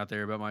wondering out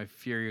there about my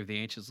Fury of the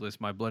Ancients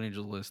list, my Blood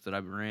Angel list that I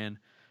ran,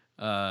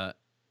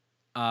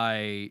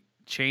 I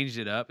changed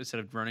it up. Instead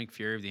of running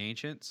Fury of the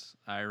Ancients,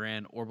 I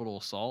ran Orbital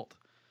Assault.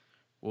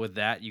 With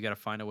that, you got to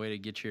find a way to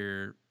get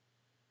your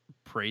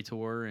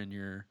Praetor and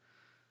your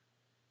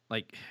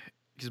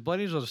because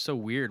Blood Angels are so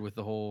weird with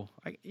the whole.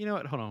 You know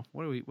what? Hold on.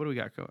 What do we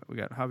got going? We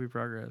got Hobby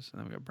Progress, and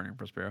then we got Burning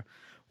Prospero.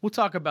 We'll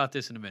talk about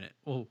this in a minute.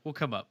 We'll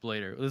come up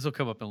later. This will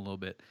come up in a little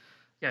bit.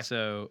 Yeah.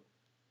 So,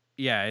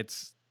 yeah,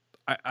 it's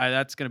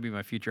that's gonna be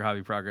my future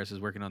Hobby Progress, is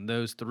working on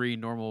those 3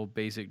 normal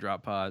basic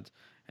drop pods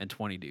and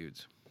 20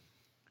 dudes,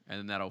 and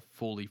then that'll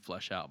fully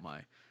flesh out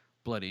my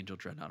Blood Angel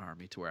Dreadnought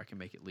army to where I can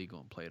make it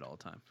legal and play it all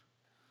the time.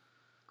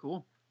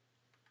 Cool.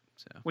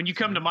 So When you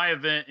come to my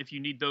event, if you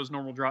need those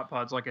normal drop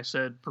pods, like I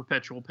said,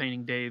 Perpetual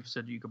Painting Dave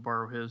said you could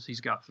borrow his.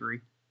 He's got 3.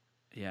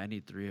 yeah, I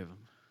need 3 of them.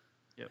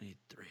 Yep. I need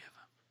 3 of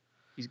them.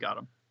 He's got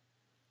them.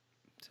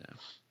 So,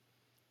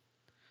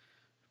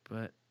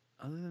 but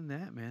other than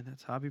that, man,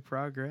 that's Hobby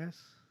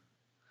Progress.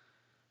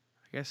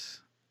 I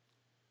guess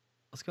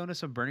let's go into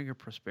some Burning of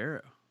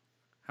Prospero.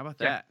 How about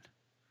Yeah. that?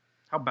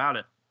 How about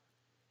it?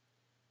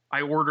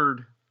 I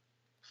ordered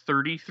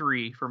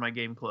 33 for my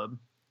game club.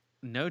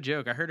 No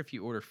joke. I heard if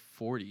you order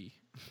 40,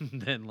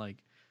 then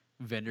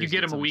vendors You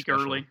get them a something week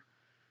special. early.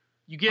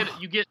 You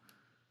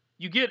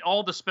get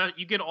all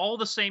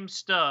the same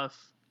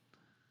stuff.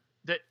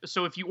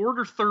 So if you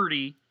order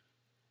 30,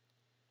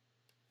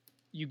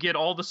 you get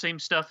all the same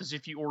stuff as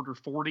if you order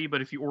 40,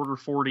 but if you order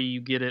 40,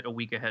 you get it a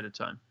week ahead of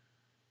time.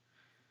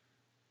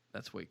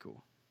 That's way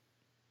cool.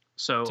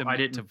 So I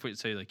didn't.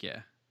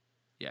 Yeah,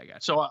 I got you.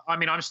 So I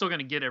mean, I'm still going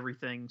to get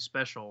everything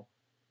special,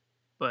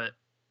 but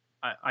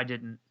I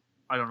didn't.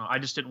 I don't know. I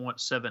just didn't want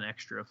 7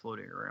 extra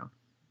floating around.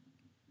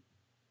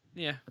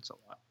 Yeah, That's a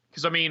lot.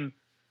 Because I mean,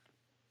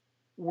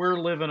 we're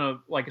living a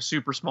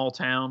super small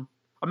town.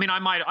 I mean,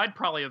 I'd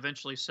probably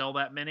eventually sell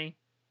that many,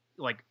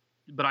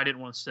 but I didn't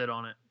want to sit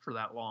on it for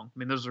that long. I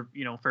mean, those are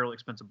fairly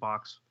expensive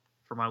box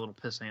for my little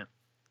pissant.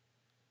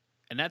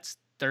 and that's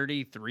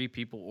 33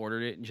 people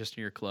ordered it just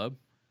in your club.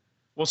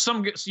 Well,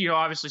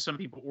 obviously some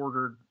people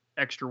ordered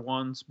extra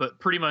ones, but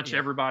pretty much Yeah.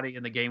 everybody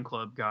in the game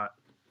club got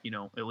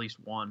at least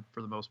one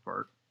for the most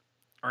part.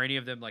 Are any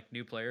of them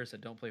new players that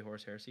don't play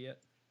Horus Heresy yet?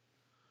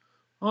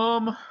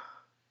 Um,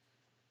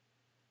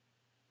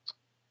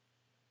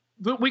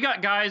 we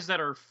got guys that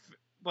are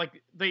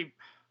like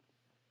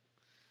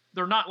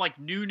they're not like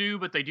new,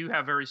 but they do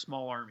have very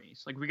small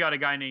armies. Like we got a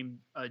guy named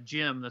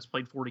Jim that's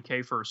played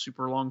 40K for a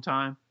super long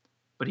time,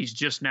 but he's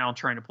just now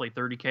trying to play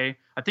 30K.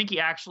 I think he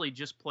actually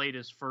just played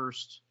his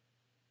first.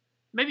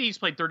 Maybe he's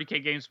played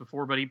 30K games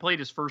before, but he played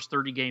his first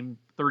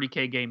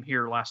 30K game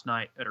here last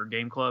night at our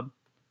game club.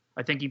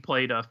 I think he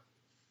played I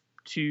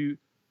think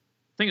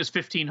it was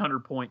 1,500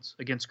 points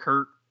against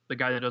Kurt, the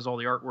guy that does all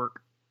the artwork.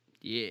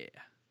 Yeah.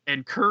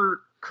 And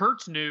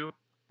Kurt's new.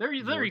 There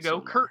you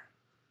go.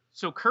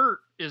 Solar. Kurt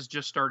is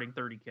just starting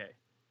 30K.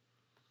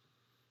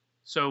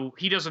 So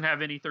he doesn't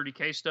have any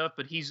 30K stuff,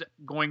 but he's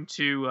going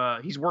to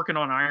he's working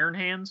on Iron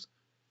Hands,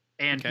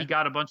 and Okay.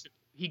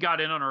 he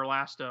got in on our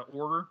last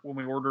order when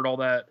we ordered all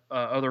that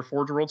other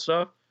Forge World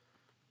stuff.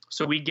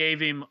 So we gave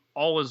him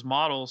all his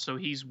models, so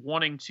he's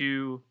wanting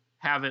to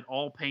have it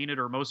all painted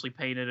or mostly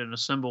painted and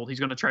assembled. He's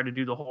going to try to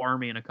do the whole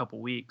army in a couple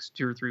weeks,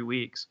 2 or 3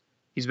 weeks.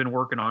 He's been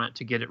working on it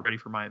to get it ready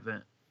for my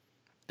event.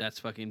 That's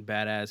fucking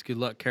badass. Good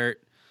luck,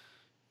 Kurt.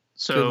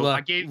 So Good luck,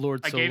 I gave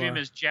Lord him Solar.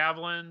 his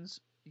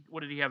javelins. What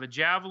did he have? A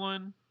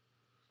javelin.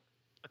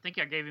 I think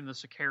I gave him the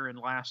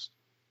Sakaran last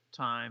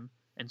time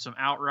and some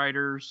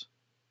Outriders,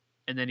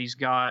 and then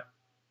I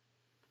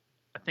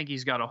think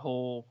he's got a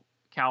whole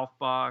Calth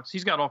box.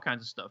 He's got all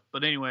kinds of stuff.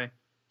 But anyway,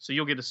 so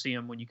you'll get to see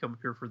him when you come up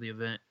here for the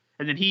event.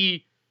 And then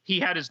he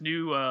had his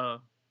new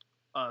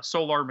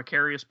Solar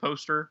Macarius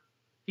poster.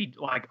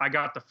 I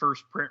got the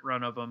first print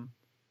run of him.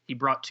 He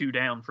brought 2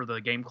 down for the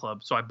game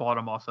club, so I bought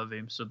them off of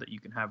him so that you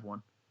can have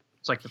one.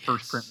 It's like the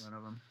first print run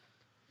of him.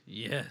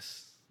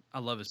 Yes. I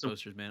love his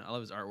posters, man. I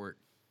love his artwork,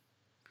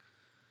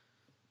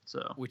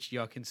 So which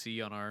y'all can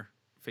see on our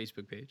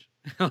Facebook page.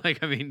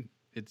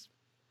 It's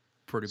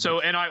pretty So,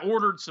 much. and I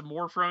ordered some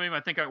more from him. I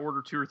think I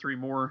ordered 2 or 3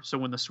 more. So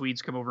when the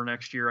Swedes come over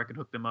next year, I can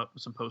hook them up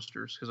with some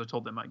posters because I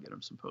told them I'd get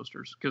them some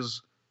posters.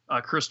 Because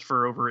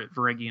Christopher over at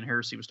Varengi and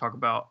Heresy was talking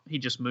about he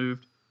just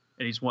moved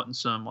and he's wanting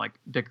some like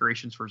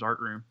decorations for his art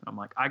room. I'm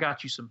like, I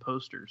got you some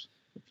posters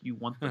if you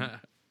want them.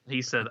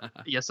 He said,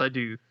 yes, I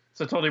do.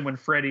 So I told him when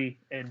Freddie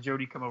and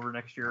Jody come over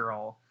next year,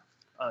 I'll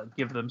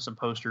give them some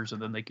posters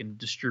and then they can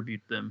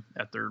distribute them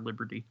at their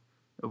Liberty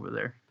over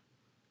there.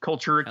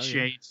 Culture yeah.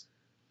 exchange.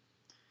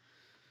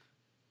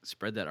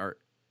 Spread that art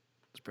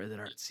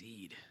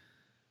seed.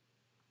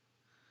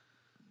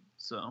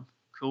 So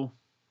cool.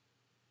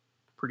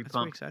 Pretty That's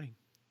pretty pumped. exciting.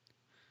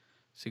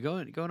 So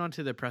going on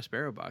to the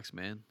Prospero box,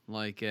 man.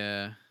 Like,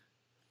 I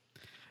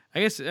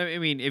guess I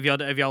mean if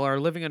y'all are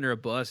living under a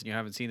bus and you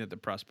haven't seen that the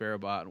Prospero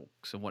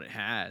box and what it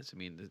has, I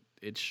mean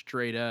it's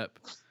straight up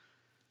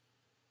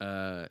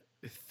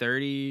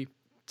 30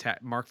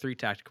 Mark III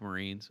tactical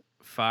Marines,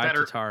 5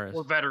 Tataras,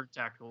 Or veteran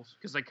tacticals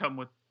because they come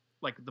with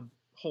like the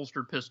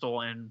holstered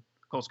pistol and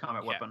close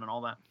combat weapon and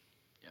all that.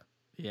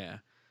 Yeah.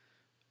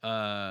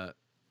 5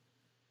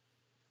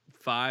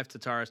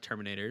 Tataras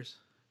Terminators,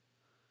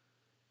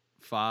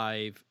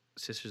 5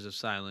 Sisters of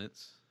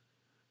Silence,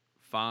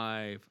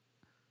 5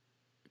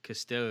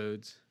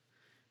 Custodes,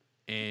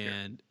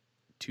 and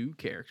 2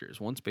 characters,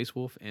 1 Space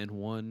Wolf and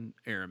 1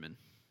 Airman.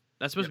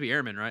 That's supposed to be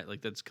Airman, right?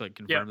 Like that's like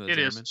Yeah, confirmed that it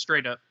it's is Airman?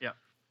 straight up. Yeah.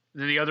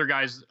 And then the other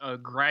guy's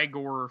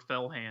Grigor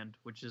Fellhand,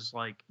 which is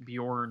like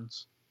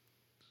Bjorn's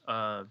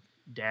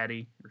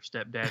daddy or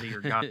stepdaddy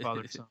or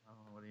godfather son. I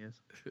don't know what he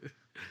is.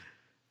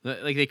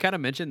 Like they kind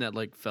of mentioned that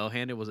like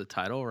Fellhanded was a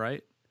title,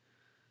 right?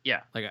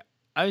 Yeah. Like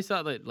I always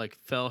thought that like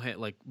Fellhand,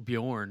 like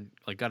Bjorn,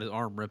 like got his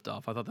arm ripped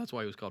off. I thought that's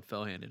why he was called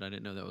Fellhanded. I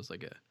didn't know that was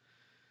like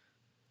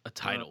a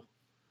title.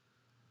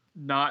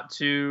 Not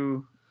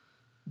to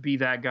be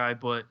that guy,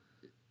 but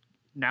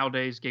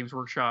nowadays Games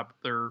Workshop,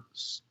 their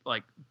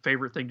like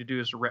favorite thing to do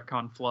is to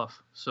retcon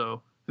fluff.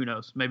 So who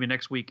knows? Maybe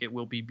next week it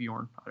will be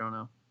Bjorn. I don't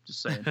know.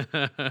 Just saying.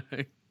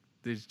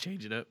 They just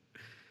change it up.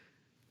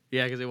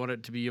 Yeah, because they want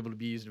it to be able to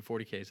be used in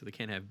 40K, so they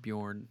can't have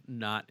Bjorn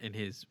not in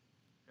his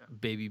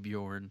baby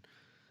Bjorn.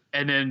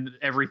 And then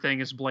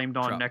everything is blamed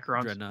on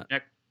Necrons. Dreadnought.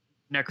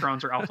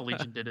 Necrons or Alpha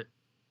Legion did it.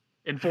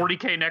 In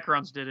 40K,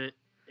 Necrons did it.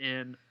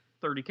 In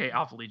 30K,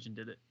 Alpha Legion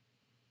did it.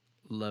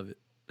 Love it.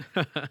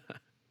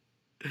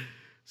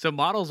 So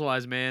models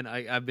wise, man,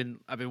 I've been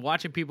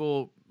watching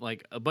people,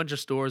 like a bunch of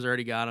stores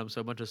already got them.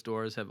 So a bunch of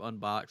stores have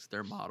unboxed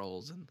their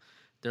models and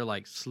they're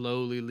like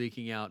slowly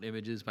leaking out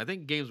images. But I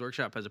think Games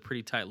Workshop has a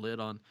pretty tight lid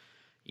on,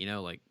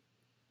 like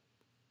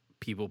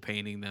people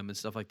painting them and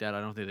stuff like that.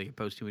 I don't think they can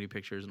post too many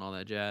pictures and all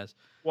that jazz.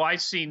 Well,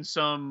 I've seen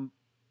some.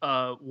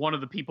 One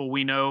of the people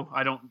we know.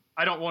 I don't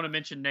want to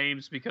mention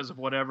names because of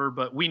whatever,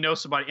 but we know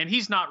somebody, and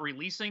he's not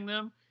releasing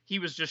them. He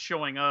was just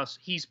showing us.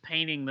 He's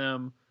painting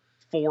them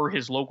for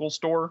his local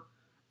store.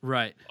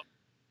 Right.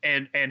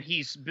 And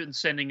he's been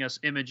sending us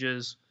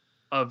images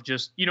of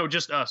just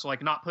us,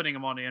 like not putting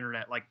them on the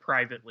internet, like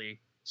privately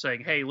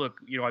saying, hey, look,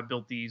 I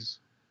built these,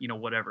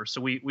 whatever.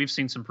 So we've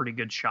seen some pretty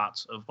good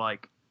shots of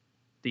like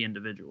the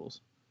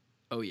individuals.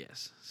 Oh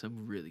yes,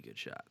 some really good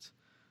shots,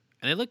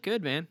 and they look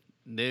good, man.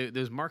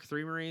 Those Mark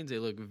III Marines, they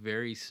look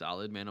very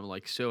solid, man. I'm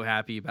like so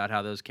happy about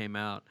how those came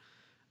out.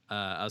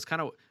 I was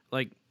kind of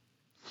like,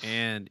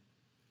 and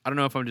I don't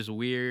know if I'm just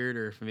weird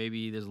or if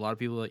maybe there's a lot of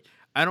people like.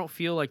 I don't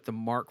feel like the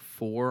Mark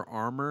IV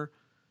armor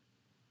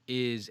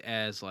is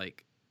as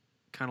like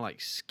kind of like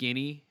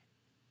skinny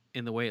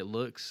in the way it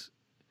looks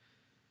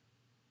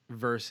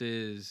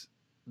versus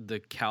the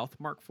Calth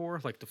Mark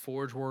IV, like the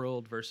Forge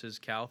World versus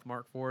Calth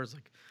Mark IV is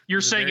like. You're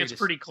there's a saying very it's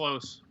pretty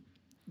close.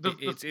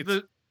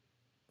 The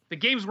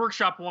Games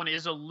Workshop one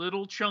is a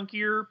little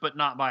chunkier, but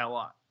not by a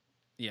lot.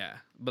 Yeah,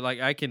 but like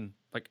I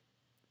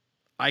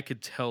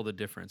could tell the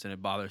difference, and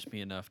it bothers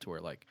me enough to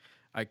where like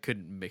I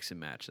couldn't mix and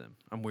match them.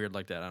 I'm weird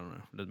like that. I don't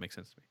know. It doesn't make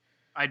sense to me.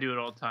 I do it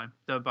all the time.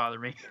 Doesn't bother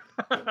me.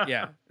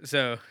 Yeah.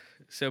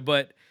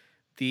 But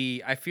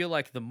I feel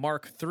like the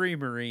Mark III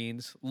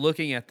Marines,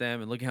 looking at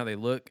them and looking how they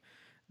look,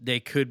 they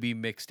could be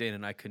mixed in,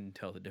 and I couldn't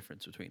tell the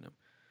difference between them.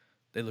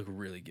 They look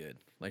really good.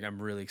 Like,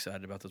 I'm really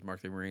excited about those Mark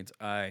III Marines.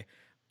 I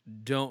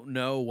don't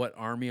know what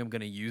army I'm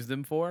going to use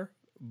them for,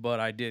 but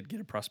I did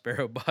get a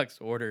Prospero box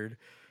ordered,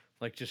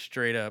 like, just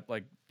straight up,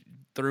 like,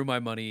 threw my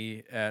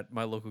money at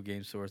my local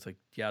game store. It's like,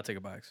 yeah, I'll take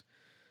a box.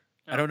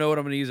 I don't know what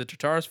I'm going to use a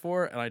Tartaros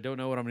for, and I don't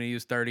know what I'm going to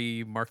use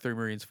 30 Mark III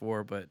Marines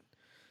for, but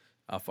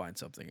I'll find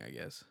something, I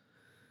guess.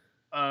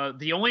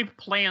 The only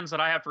plans that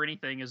I have for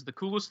anything is the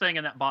coolest thing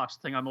in that box,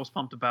 the thing I'm most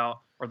pumped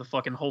about, are the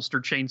fucking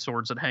holstered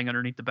chainswords that hang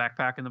underneath the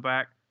backpack in the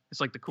back. It's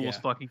like the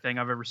coolest fucking thing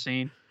I've ever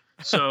seen.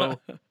 So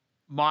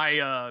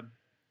my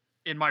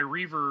in my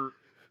Reaver,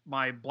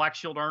 my Black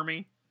Shield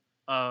army,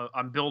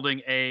 I'm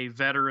building a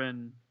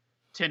veteran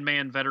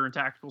 10-man veteran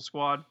tactical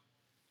squad.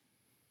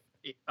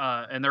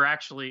 And they're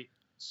actually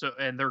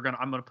I'm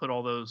gonna put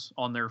all those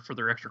on there for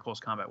their extra close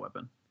combat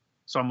weapon.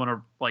 So I'm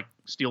gonna like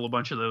steal a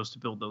bunch of those to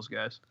build those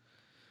guys.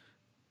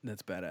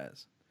 That's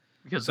badass.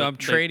 Because so I'm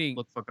trading.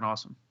 Look fucking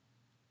awesome.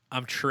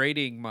 I'm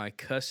trading my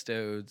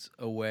custodes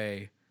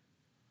away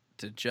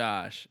to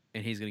Josh,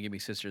 and he's gonna give me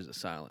Sisters of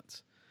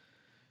Silence.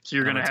 So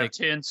you're gonna have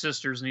 10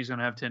 sisters, and he's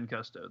gonna have 10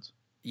 custodes.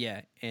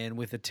 Yeah, and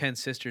with the 10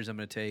 sisters, I'm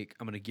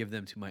gonna give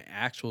them to my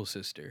actual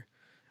sister,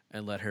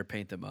 and let her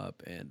paint them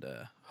up, and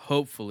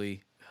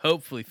hopefully,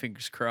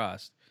 fingers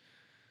crossed,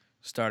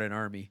 start an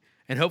army.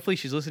 And hopefully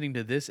she's listening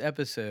to this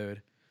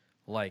episode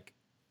like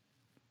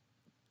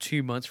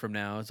 2 months from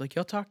now. It's like,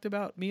 y'all talked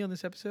about me on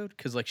this episode?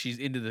 Because like she's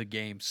into the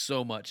game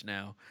so much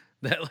now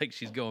that like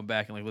she's going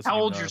back and like listening.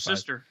 How old's your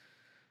sister?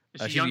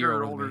 Is she younger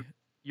or older?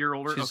 Year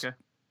older? Okay.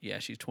 Yeah,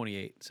 she's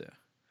 28, so.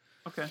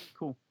 Okay,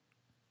 cool.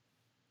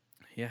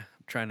 Yeah,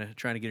 I'm trying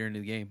to get her into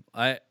the game.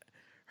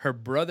 Her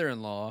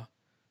brother-in-law,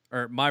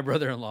 or my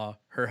brother-in-law,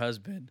 her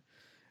husband,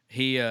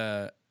 he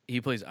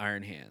plays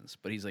Iron Hands,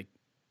 but he's like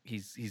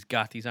he's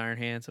got these Iron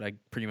Hands that I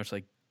pretty much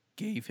like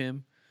gave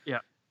him. Yeah.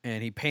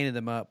 And he painted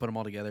them up, put them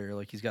all together.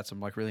 Like he's got some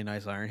like really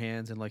nice Iron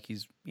Hands, and like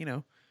he's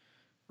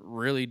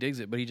really digs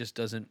it, but he just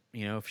doesn't.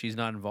 If she's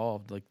not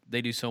involved, like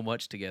they do so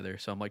much together.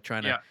 So I'm like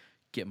trying to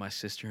get my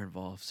sister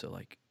involved. So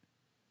like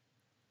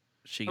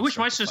she. I wish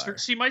my sister.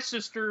 See, my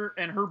sister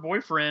and her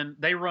boyfriend,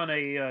 they run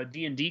a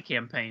D&D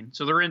campaign.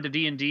 So they're into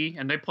D&D,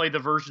 and they play the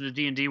version of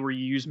D&D where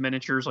you use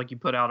miniatures. Like you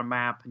put out a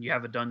map and you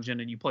have a dungeon,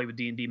 and you play with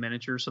D&D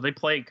miniatures. So they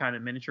play kind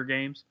of miniature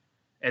games.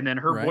 And then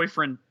her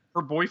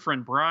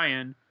boyfriend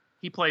Brian,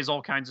 he plays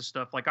all kinds of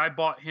stuff. Like I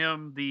bought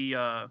him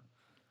the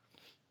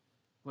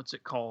what's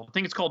it called? I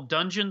think it's called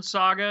Dungeon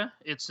Saga.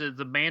 It's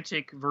the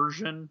Mantic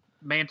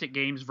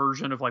Games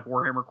version of like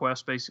Warhammer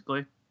Quest,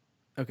 basically.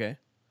 Okay.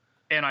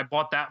 And I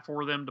bought that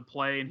for them to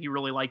play, and he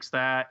really likes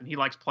that, and he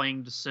likes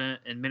playing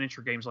Descent and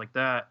miniature games like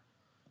that.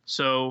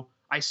 So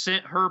I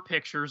sent her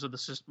pictures of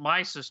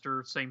my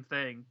sister, same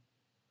thing,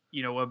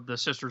 of the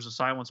Sisters of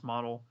Silence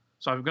model.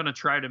 So I'm going to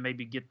try to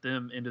maybe get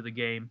them into the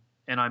game,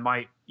 and I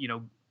might,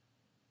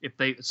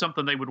 if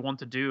something they would want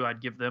to do,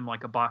 I'd give them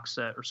like a box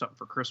set or something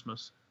for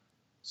Christmas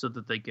so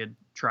that they could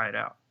try it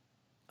out.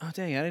 Oh,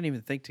 dang. I didn't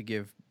even think to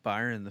give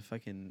Byron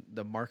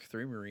the Mark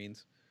III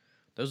Marines.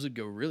 Those would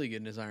go really good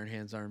in his Iron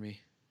Hands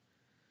army.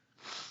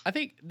 I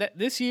think that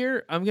this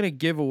year I'm going to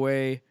give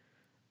away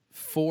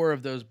 4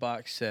 of those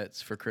box sets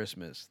for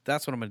Christmas.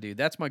 That's what I'm going to do.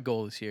 That's my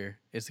goal this year,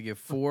 is to give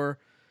 4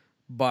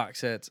 box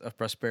sets of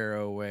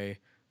Prospero away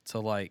to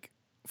like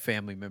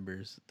family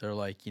members. They're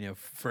like,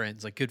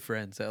 friends, like good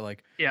friends that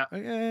like,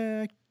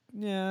 I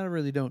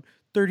really don't.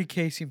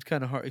 30K seems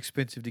kind of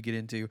expensive to get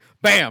into.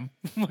 Bam!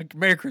 Like,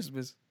 Merry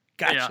Christmas.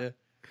 Gotcha.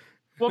 Yeah.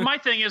 Well, my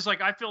thing is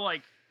like, I feel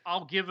like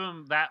I'll give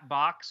them that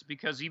box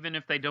because even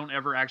if they don't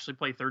ever actually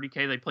play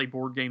 30K, they play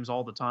board games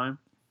all the time.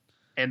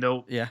 And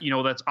they'll,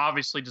 that's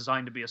obviously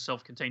designed to be a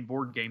self-contained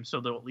board game,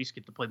 so they'll at least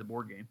get to play the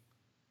board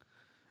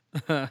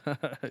game.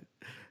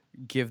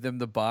 Give them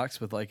the box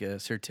with like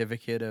a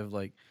certificate of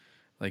like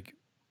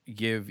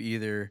give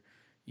either,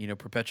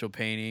 perpetual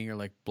painting or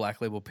like Black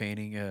Label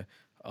painting,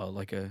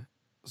 like a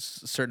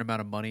certain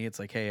amount of money. It's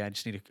like, hey, I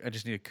just need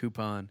a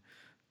coupon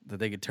that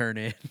they could turn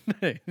in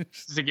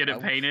to get it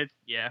painted.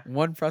 Yeah.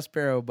 1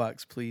 Prospero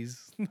box,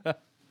 please.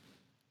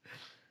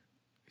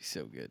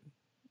 So good.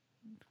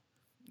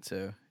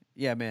 So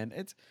yeah, man,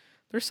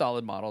 they're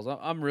solid models.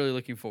 I'm really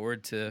looking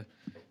forward to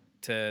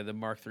the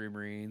Mark III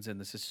Marines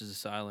and the Sisters of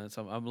Silence.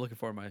 I'm looking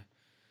forward to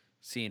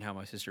seeing how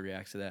my sister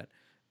reacts to that.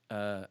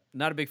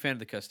 Not a big fan of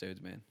the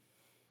Custodes, man.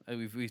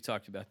 We've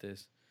talked about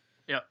this.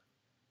 Yep.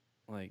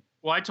 Like,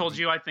 well, I told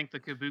you I think the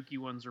Kabuki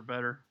ones are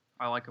better.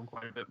 I like them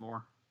quite a bit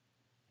more.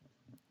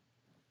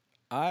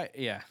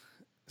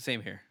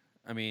 Same here.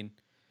 I mean,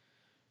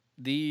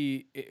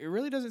 it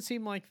really doesn't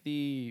seem like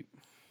I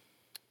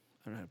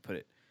don't know how to put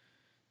it.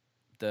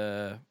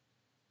 I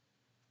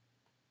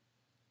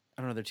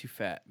don't know. They're too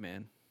fat,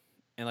 man.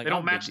 And like they I'm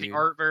don't a big match the dude.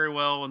 art very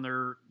well, and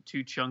they're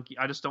too chunky.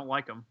 I just don't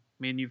like them.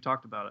 Me and you've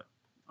talked about it.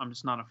 I'm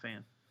just not a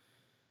fan.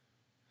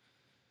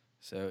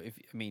 So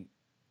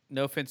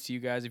no offense to you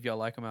guys if y'all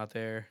like them out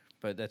there,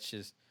 but that's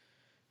just,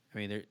 I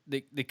mean,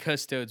 the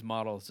Custodes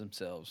models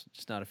themselves,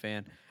 just not a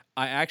fan.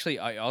 I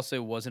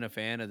also wasn't a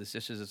fan of the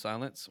Sisters of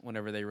Silence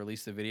whenever they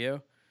released the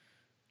video.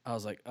 I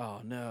was like,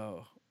 oh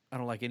no, I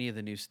don't like any of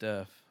the new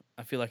stuff.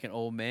 I feel like an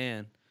old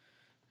man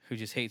who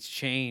just hates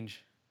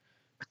change.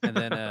 And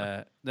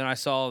then then I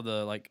saw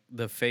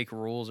the fake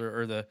rules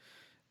or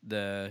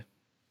the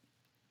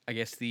I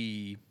guess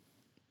the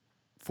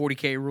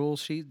 40K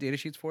rules data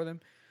sheets for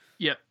them.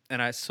 Yep.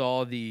 And I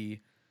saw the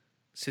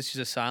Sisters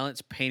of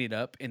Silence painted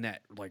up in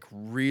that like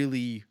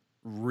really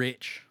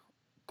rich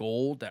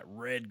gold, that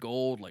red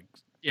gold, like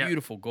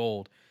beautiful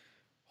gold.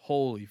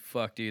 Holy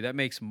fuck, dude. That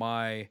makes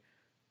my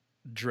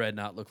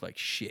Dreadnought look like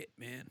shit,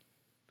 man.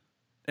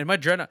 And my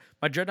Dreadnought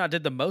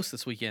did the most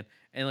this weekend.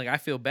 And like I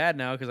feel bad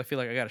now because I feel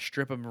like I got to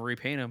strip them and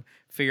repaint them,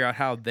 figure out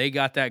how they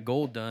got that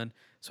gold done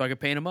so I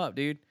could paint them up,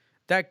 dude.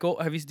 That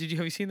gold, have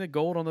you seen the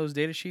gold on those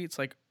data sheets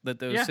like that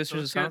those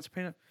Sisters of Silence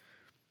paint up?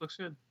 Looks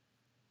good.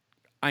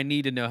 I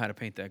need to know how to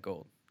paint that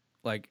gold.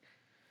 Like,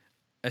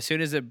 as soon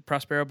as the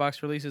Prospero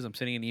box releases, I'm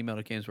sending an email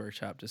to Games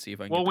Workshop to see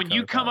if I can. Well, get when the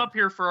you color come palette. up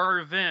here for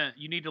our event,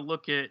 you need to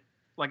look at,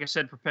 like I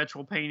said,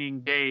 Perpetual Painting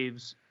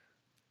Dave's,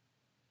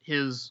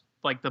 his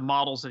like the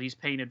models that he's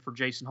painted for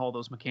Jason Hall,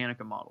 those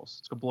Mechanica models.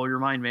 It's gonna blow your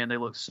mind, man. They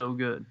look so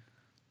good.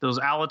 Those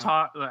the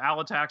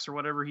Alatacs or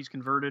whatever he's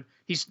converted.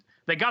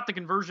 They got the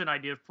conversion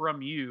idea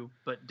from you,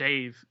 but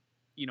Dave,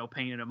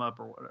 painted them up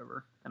or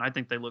whatever. And I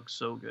think they look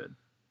so good.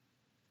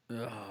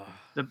 Ugh.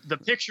 The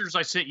pictures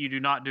I sent you do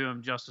not do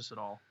them justice at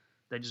all.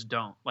 They just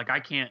don't. Like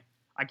I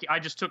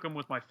just took them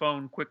with my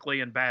phone quickly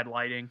in bad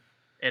lighting,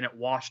 and it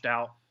washed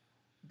out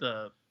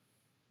the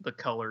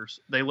colors.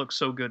 They look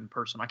so good in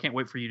person. I can't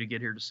wait for you to get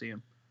here to see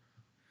them.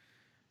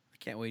 I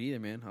can't wait either,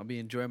 man. I'll be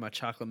enjoying my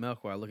chocolate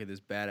milk while I look at this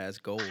badass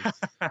gold.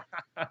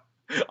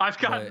 I've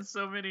gotten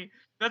so many.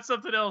 That's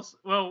something else.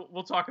 Well,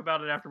 we'll talk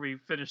about it after we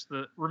finish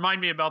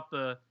remind me about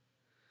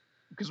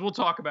because we'll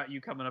talk about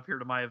you coming up here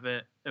to my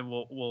event, and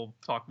we'll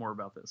talk more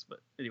about this.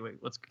 But anyway,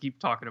 let's keep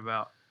talking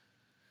about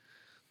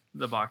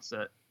the box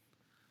set.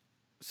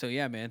 So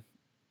yeah, man.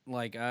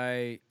 Like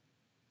fuck,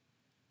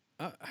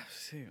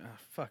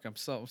 I'm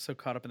so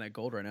caught up in that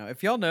gold right now.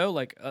 If y'all know,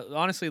 like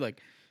honestly,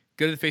 like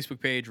go to the Facebook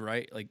page,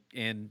 right? Like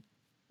and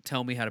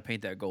tell me how to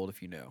paint that gold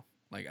if you know.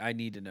 Like I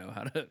need to know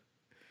how to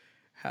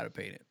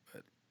paint it.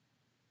 But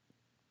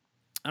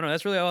I don't know.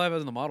 That's really all I have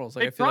on the models.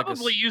 Like They I feel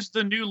probably used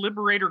the new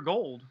Liberator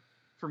Gold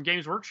from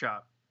Games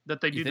Workshop that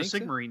they do the think so?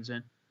 Sigmarines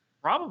in.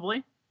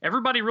 Probably.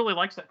 Everybody really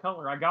likes that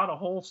color. I got a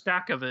whole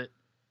stack of it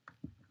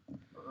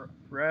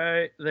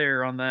right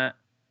there on that.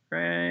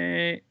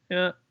 Right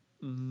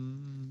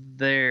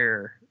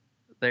there.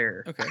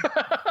 Okay.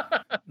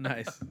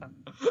 Nice.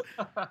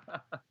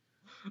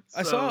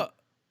 I So,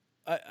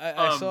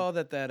 saw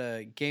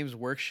that Games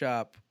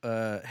Workshop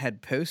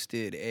had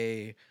posted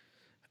a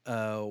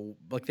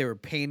like they were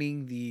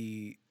painting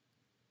the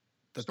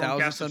Thousand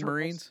Stormcast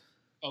Submarines.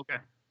 okay.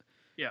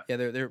 Yeah,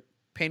 they're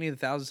painting the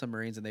Thousand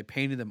Submarines, and they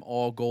painted them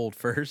all gold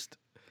first,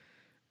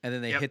 and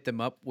then they hit them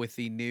up with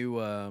the new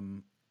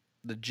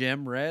the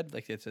gem red,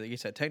 like it's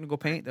that technical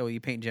paint that you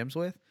paint gems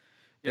with.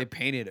 They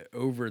painted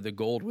over the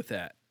gold with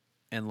that,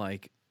 and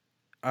like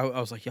I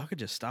was like, y'all could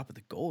just stop at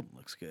the gold and it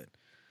looks good.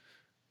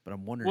 But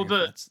I'm wondering.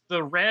 Well, if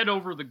the red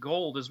over the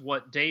gold is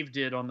what Dave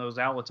did on those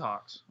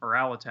Alatacs.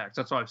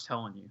 That's what I was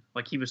telling you.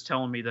 Like he was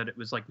telling me that it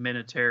was like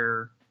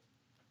Minotaur,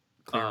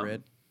 clear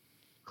red,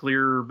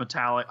 clear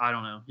metallic. I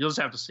don't know. You'll just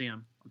have to see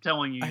them. I'm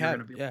telling you, you're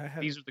gonna be.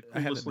 These are the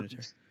coolest looking.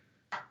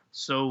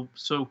 So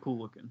cool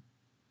looking.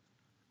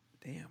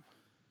 Damn,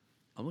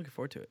 I'm looking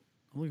forward to it.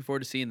 I'm looking forward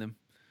to seeing them.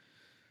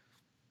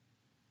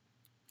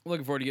 I'm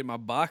looking forward to getting my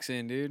box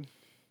in, dude.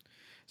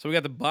 So we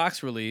got the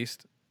box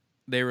released.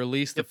 They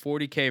released the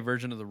 40K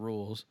version of the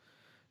rules.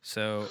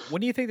 So when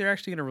do you think they're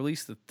actually going to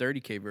release the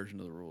 30K version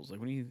of the rules? Like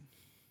when do you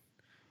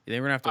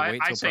think we're going to have to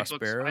wait till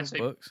Prospero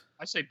books?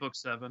 I say book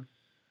 7.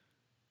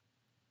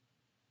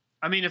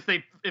 I mean, if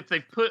they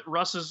put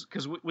Russ's,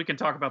 because we can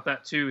talk about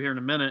that too here in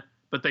a minute,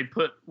 but they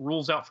put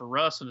rules out for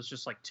Russ and it's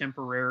just like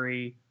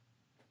temporary.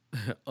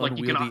 Like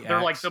you can,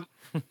 they're like the,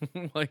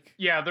 like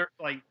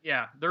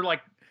they're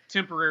like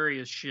temporary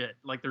as shit.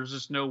 Like there's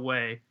just no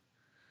way,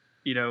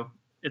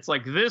 It's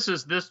like this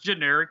is this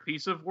generic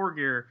piece of war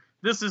gear.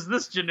 This is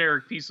this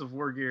generic piece of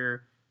war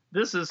gear.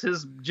 This is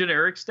his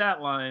generic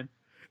stat line.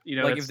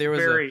 Like if there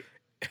was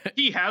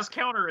he has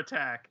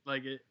counterattack.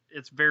 Like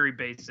it's very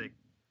basic.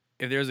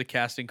 if there's a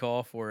casting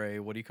call for a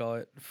what do you call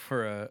it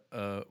for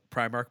a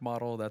Primarch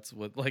model, that's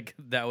what like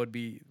that would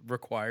be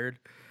required.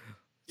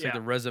 It's like Yeah.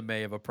 the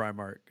resume of a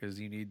Primarch because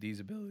you need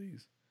these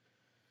abilities.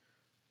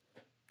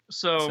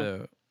 So,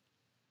 So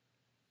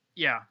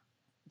yeah.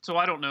 So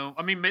I don't know.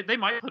 I mean, they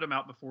might put him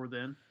out before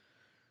then,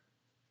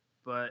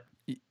 but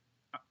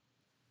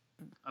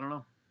I don't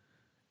know.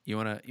 you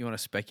wanna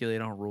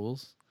speculate on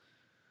rules?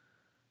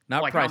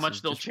 Not Like prices, how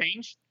much they'll just-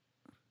 change?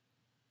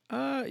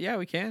 Yeah,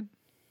 we can.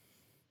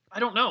 I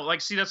don't know.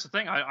 Like, see, that's the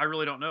thing. I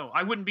really don't know.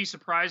 I wouldn't be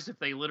surprised if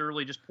they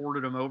literally just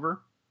ported him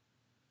over,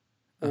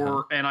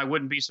 and I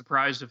wouldn't be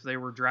surprised if they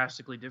were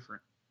drastically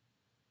different.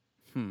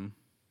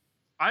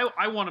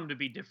 I want them to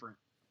be different.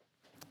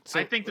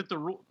 So, I think that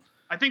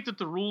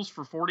the rules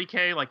for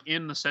 40K, like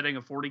in the setting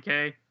of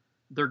 40K,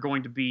 they're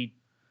going to be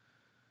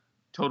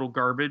total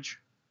garbage.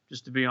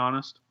 Just to be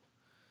honest,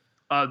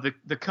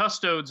 the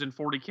custodes in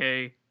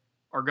 40K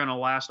are going to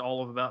last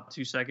all of about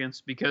 2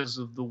 seconds because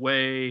of the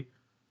way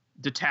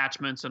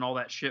detachments and all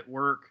that shit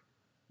work.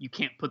 You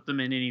can't put them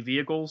in any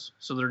vehicles,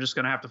 so they're just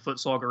going to have to foot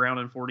slog around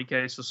in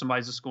 40K. So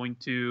somebody's just going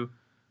to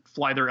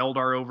fly their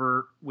Eldar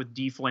over with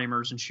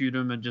deflamers and shoot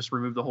them and just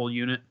remove the whole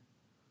unit.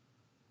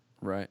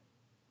 right.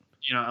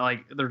 You know,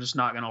 like they're just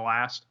not going to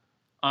last.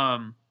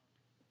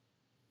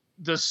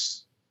 The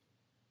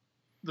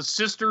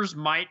sisters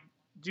might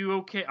do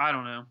okay. I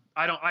don't know.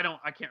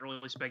 I can't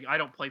really speculate. I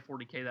don't play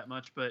 40K that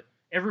much, but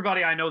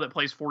everybody I know that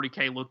plays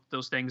 40K looked at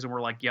those things and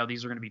were like, yeah,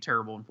 these are going to be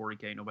terrible in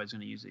 40K. Nobody's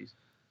going to use these.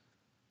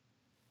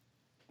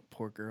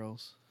 Poor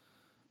girls.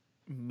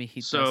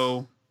 Mijitas.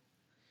 So,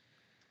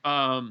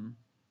 in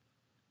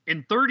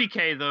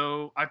 30K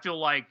though, I feel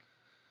like,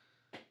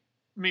 I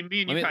mean,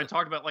 me and you kind of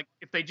talked about like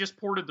if they just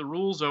ported the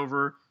rules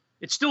over,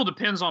 it still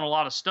depends on a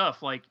lot of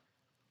stuff. Like,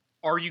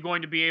 are you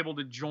going to be able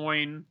to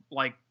join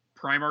like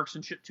Primarchs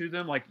and shit to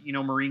them, like, you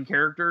know, Marine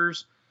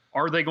characters?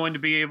 Are they going to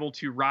be able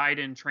to ride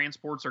in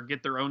transports or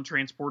get their own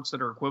transports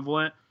that are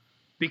equivalent?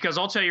 Because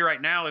I'll tell you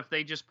right now, if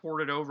they just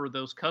ported over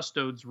those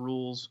custodes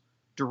rules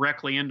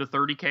directly into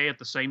 30K at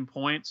the same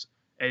points,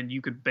 and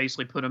you could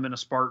basically put them in a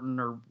Spartan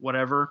or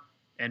whatever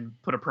and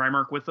put a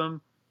Primarch with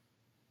them,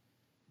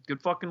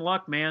 good fucking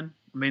luck, man.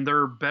 I mean,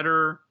 they're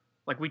better.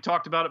 Like we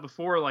talked about it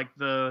before, like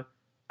I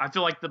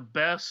feel like the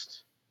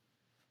best,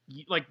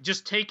 like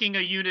just taking a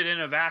unit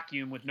in a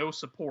vacuum with no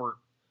support,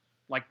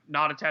 like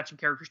not attaching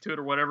characters to it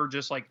or whatever,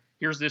 just like,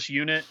 here's this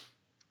unit.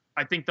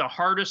 I think the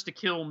hardest to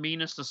kill,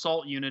 meanest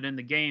assault unit in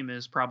the game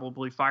is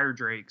probably Fire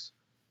Drakes.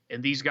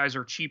 And these guys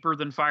are cheaper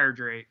than Fire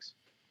Drakes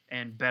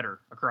and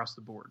better across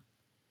the board.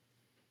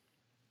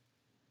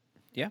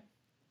 Yeah.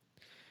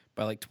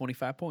 By like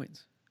 25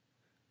 points.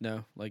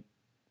 No, like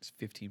it's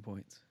 15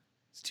 points.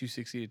 It's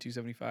 260 to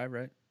 275,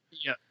 right?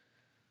 Yeah.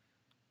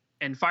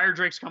 And Fire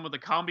Drakes come with a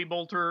combi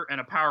bolter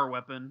and a power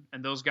weapon,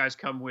 and those guys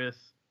come with,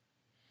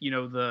 you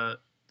know, the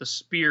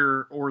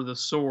spear or the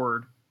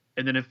sword,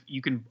 and then if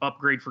you can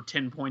upgrade for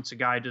 10 points a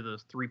guy to the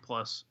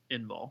 3+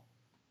 invul.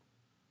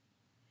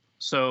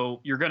 So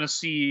you're going to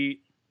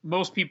see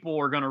most people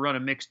are going to run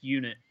a mixed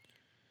unit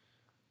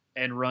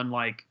and run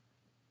like,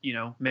 you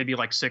know, maybe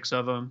like 6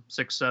 of them,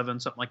 6, 7,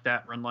 something like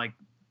that. Run like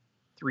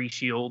 3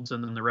 shields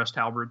and then the rest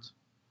halberds.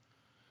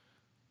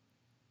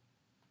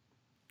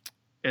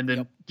 And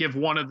then give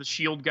one of the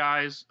shield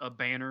guys a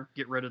banner,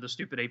 get rid of the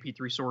stupid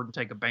AP3 sword and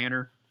take a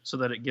banner so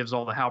that it gives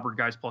all the halberd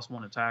guys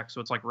 +1 attack. So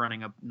it's like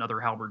running another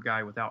halberd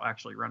guy without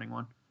actually running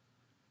one.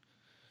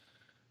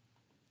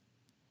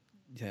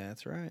 Yeah,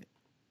 that's right.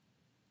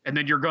 And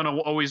then you're going to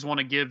always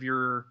want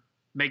to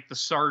make the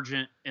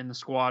sergeant in the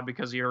squad,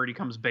 because he already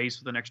comes base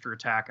with an extra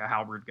attack, a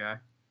halberd guy.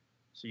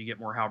 So you get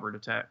more halberd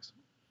attacks.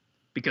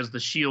 Because the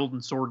shield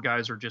and sword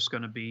guys are just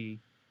going to be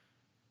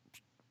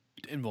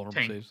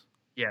Invulnerable saves.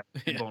 Yeah,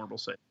 invulnerable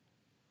save.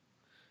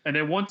 And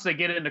then once they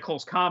get into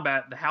close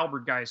combat, the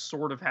halberd guys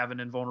sort of have an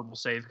invulnerable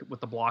save with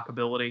the block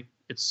ability.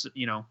 It's,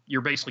 you know,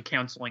 you're basically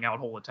canceling out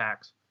whole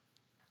attacks.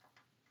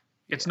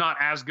 It's not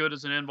as good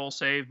as an invul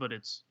save, but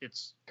it's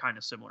kind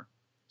of similar.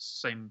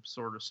 Same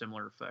sort of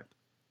similar effect.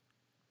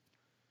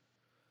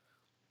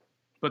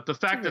 But the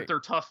fact that they're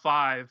tough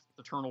 5,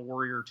 Eternal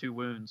Warrior, 2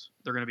 wounds,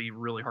 they're going to be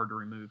really hard to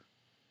remove.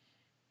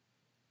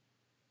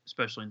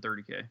 Especially in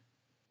 30K.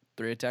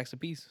 3 attacks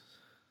apiece.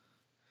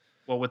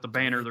 Well, with the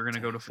banner, they're going to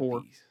go to 4.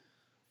 Apiece.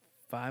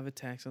 5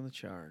 attacks on the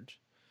charge.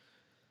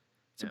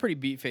 It's a pretty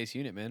beat-face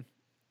unit, man.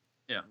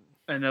 Yeah.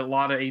 And a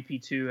lot of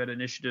AP2 at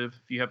initiative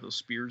if you have those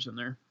spears in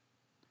there.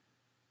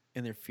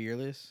 And they're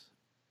fearless.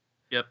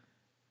 Yep.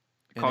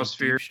 And Cause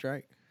they fear. deep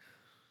strike.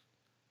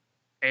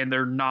 And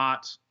they're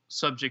not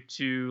subject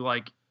to,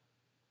 like,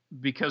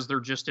 because they're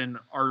just in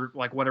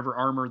like whatever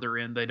armor they're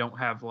in, they don't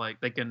have like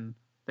they can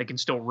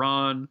still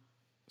run.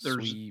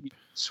 There's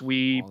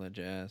sweep, all that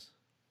jazz.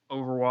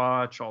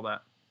 Overwatch, all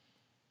that.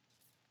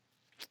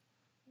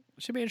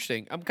 Should be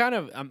interesting.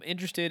 I'm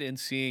interested in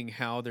seeing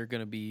how they're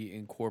going to be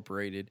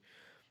incorporated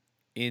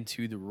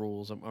into the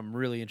rules. I'm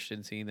really interested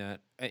in seeing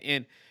that.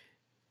 And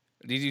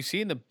did you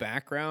see in the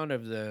background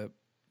of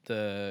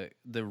the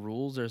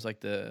rules? There's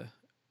like the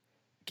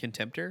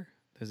Contemptor.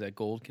 There's that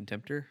gold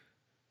Contemptor.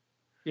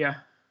 Yeah.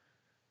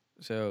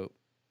 So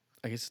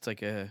I guess it's like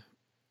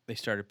they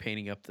started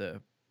painting up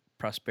the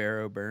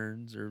Prospero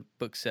Burns or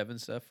Book 7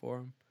 stuff for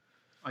him.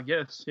 I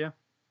guess, yeah.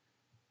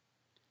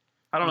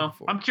 I don't know.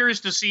 I'm curious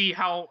to see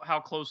how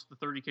close the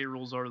 30K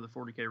rules are to the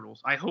 40K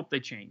rules. I hope they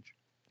change.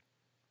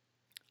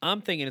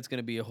 I'm thinking it's going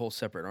to be a whole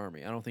separate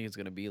army. I don't think it's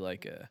going to be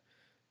like a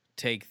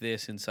take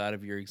this inside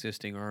of your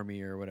existing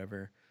army or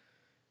whatever.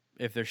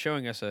 If they're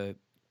showing us a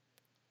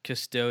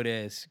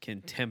Custodes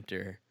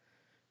Contemptor,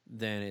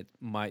 then it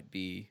might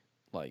be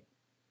like,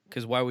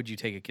 because why would you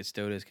take a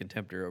Custodes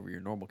Contemptor over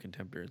your normal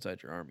Contemptor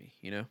inside your army,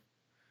 you know?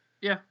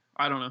 Yeah,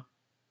 I don't know.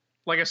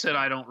 Like I said,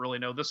 I don't really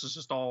know. This is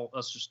just all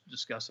us just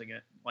discussing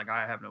it. Like,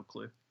 I have no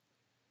clue.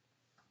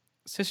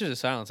 Sisters of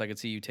Silence, I could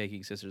see you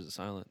taking Sisters of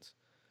Silence.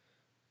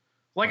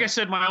 Like I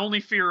said, my only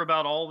fear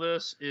about all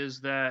this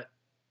is that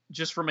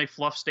just from a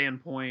fluff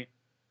standpoint,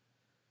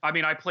 I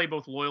mean, I play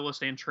both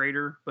Loyalist and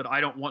Traitor, but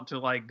I don't want to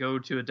like go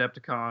to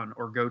Adepticon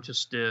or go to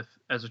Stiff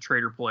as a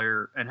Traitor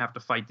player and have to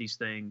fight these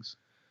things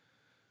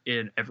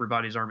in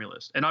everybody's army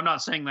list. And I'm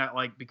not saying that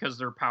like because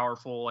they're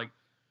powerful. Like,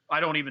 I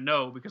don't even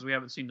know because we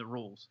haven't seen the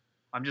rules.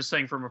 I'm just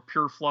saying from a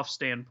pure fluff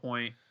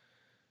standpoint,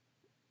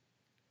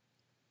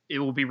 it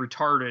will be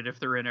retarded if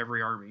they're in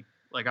every army.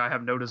 Like, I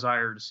have no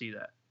desire to see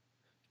that.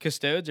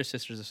 Custodes or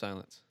Sisters of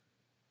Silence?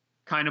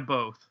 Kind of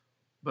both,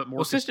 but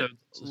more Custodes.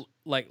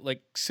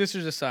 Like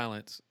Sisters of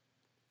Silence,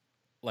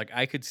 like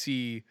I could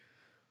see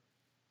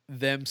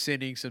them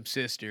sending some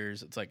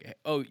sisters. It's like,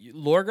 oh,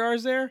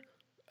 Lorgar's there?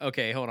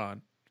 Okay, hold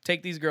on.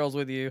 Take these girls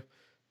with you.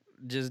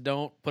 Just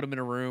don't put them in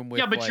a room with.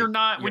 Yeah, but like, you're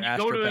not. When you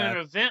go to astropath. an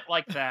event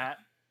like that,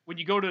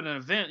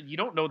 you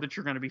don't know that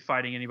you're going to be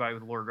fighting anybody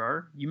with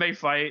Lorgar. You may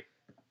fight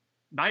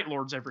Night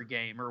Lords every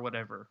game or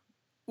whatever.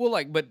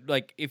 Well, but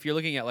if you're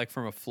looking at like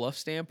from a fluff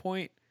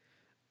standpoint,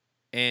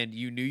 and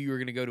you knew you were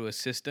going to go to a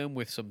system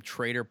with some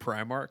Traitor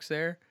Primarchs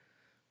there,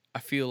 I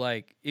feel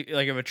like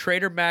if a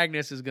Traitor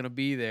Magnus is going to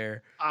be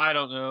there, I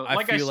don't know.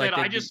 Like I said,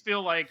 I just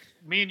feel like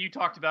me and you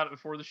talked about it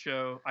before the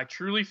show. I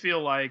truly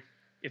feel like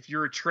if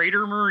you're a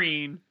Traitor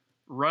Marine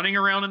running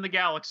around in the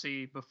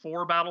galaxy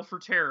before Battle for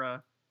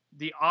Terra,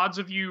 the odds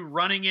of you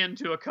running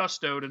into a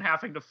Custode and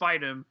having to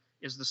fight him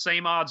is the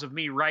same odds of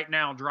me right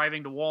now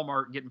driving to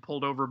Walmart getting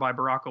pulled over by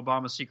Barack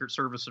Obama's Secret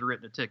Service and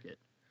written a ticket.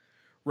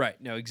 Right.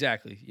 No,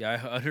 exactly. Yeah,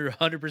 I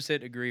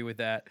 100% agree with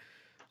that.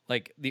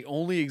 Like, the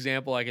only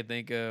example I could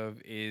think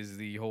of is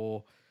the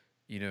whole,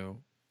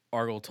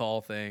 Argyle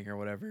Tall thing or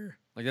whatever.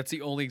 Like, that's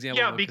the only example.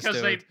 Yeah,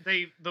 because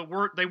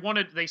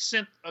they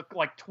sent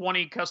like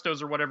 20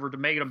 Custodes or whatever to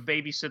make them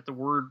babysit the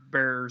word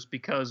bearers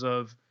because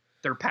of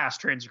their past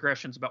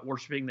transgressions about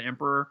worshiping the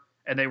Emperor,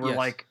 and they were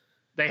like,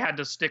 they had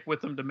to stick with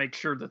them to make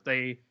sure that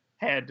they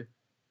had,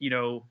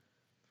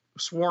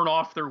 sworn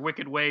off their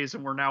wicked ways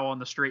and were now on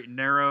the straight and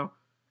narrow.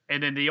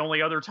 And then the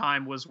only other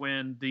time was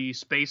when the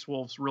Space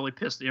Wolves really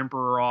pissed the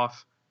Emperor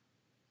off.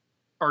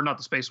 Or not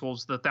the Space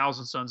Wolves, the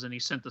Thousand Sons, and he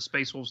sent the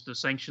Space Wolves to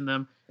sanction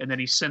them, and then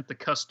he sent the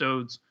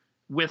Custodes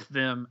with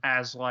them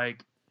as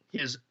like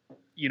his,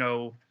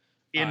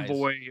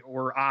 envoy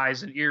or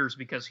eyes and ears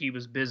because he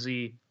was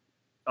busy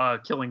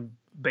killing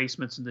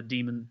demons in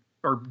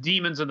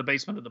the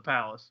basement of the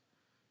palace.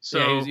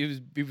 So yeah,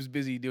 he was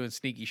busy doing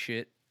sneaky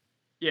shit.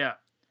 Yeah.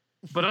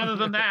 But other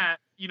than that,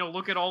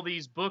 look at all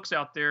these books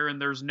out there, and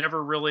there's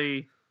never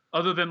really,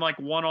 other than like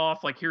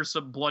one-off, like here's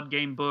some Blood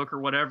Game book or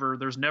whatever,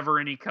 there's never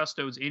any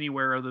Custodes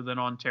anywhere other than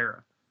on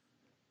Terra.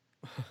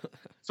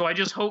 So I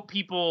just hope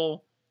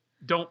people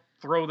don't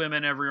throw them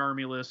in every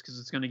army list because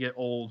it's going to get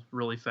old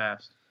really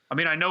fast. I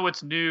mean, I know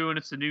it's new and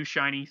it's the new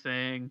shiny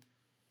thing,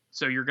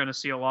 so you're going to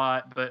see a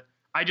lot, but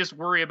I just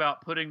worry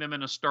about putting them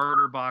in a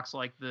starter box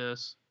like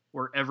this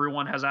where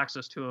everyone has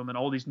access to them and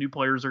all these new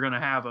players are going to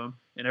have them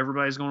and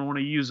everybody's going to want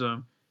to use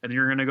them. And then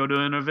you're going to go to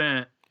an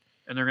event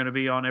and they're going to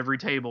be on every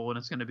table and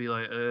it's going to be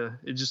like,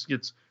 it just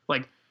gets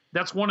like,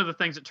 that's one of the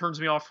things that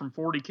turns me off from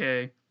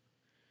 40K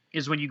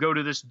is when you go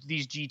to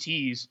these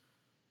GTs,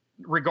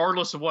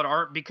 regardless of what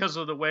aren't, because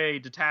of the way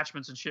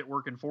detachments and shit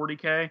work in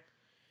 40K,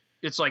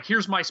 it's like,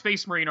 here's my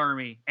Space Marine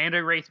army and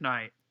a Wraith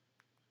Knight.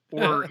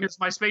 Or here's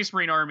my Space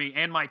Marine army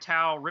and my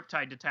Tau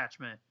Riptide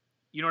detachment.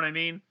 You know what I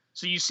mean?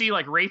 So you see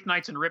like Wraith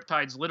Knights and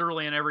Riptides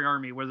literally in every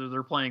army, whether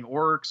they're playing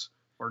Orcs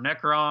or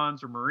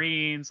Necrons or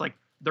Marines, like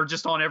they're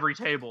just on every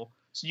table.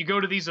 So you go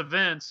to these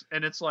events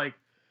and it's like,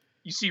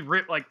 you see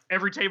like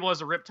every table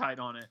has a Riptide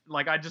on it.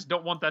 Like, I just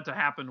don't want that to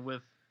happen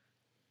with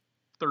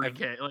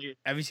 30K.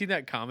 Have you seen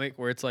that comic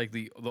where it's like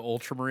the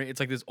Ultramarine? It's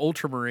like this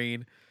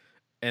Ultramarine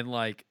and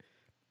like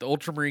the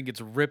Ultramarine gets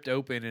ripped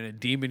open and a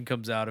demon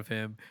comes out of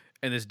him.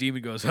 And this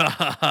demon goes, ha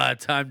ha ha,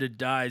 time to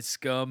die,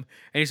 scum.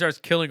 And he starts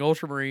killing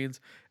Ultramarines.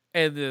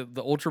 And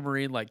the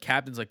Ultramarine like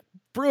captain's like,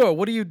 bro,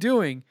 what are you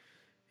doing?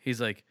 He's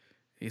like,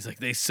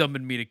 they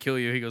summoned me to kill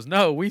you. He goes,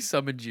 no, we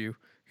summoned you.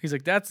 He's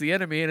like, that's the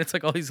enemy. And it's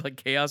like all these like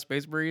Chaos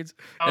Space Marines.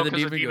 Oh, and the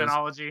demon demon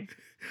demonology.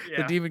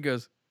 The demon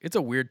goes, it's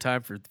a weird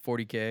time for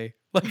 40K.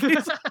 Like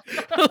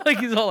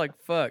he's all like,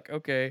 fuck,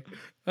 okay.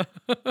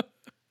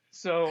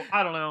 So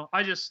I don't know.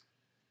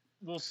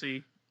 We'll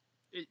see.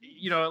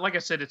 like I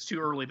said, it's too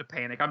early to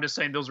panic. I'm just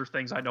saying those are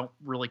things I don't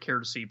really care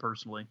to see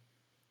personally.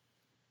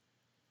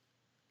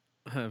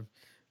 I'm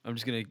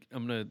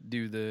gonna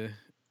do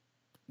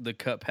the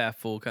cup half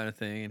full kind of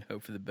thing and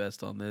hope for the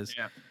best on this.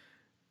 Yeah.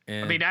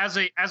 And I mean, as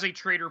a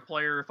trader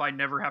player, if I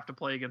never have to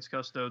play against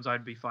Custodes,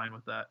 I'd be fine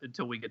with that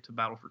until we get to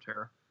Battle for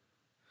Terra.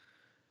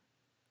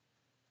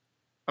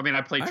 I mean,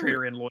 I play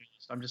trader and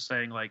loyalist. I'm just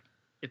saying, like,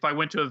 if I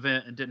went to an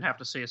event and didn't have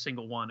to say a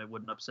single one, it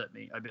wouldn't upset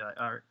me. I'd be like,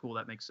 all right, cool,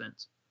 that makes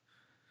sense.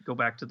 Go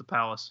back to the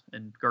palace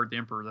and guard the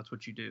emperor. That's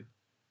what you do.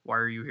 Why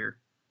are you here?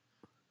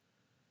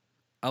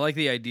 I like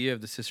the idea of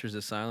the Sisters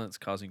of Silence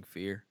causing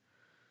fear.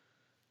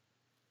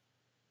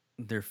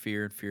 They're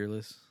fear and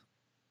fearless.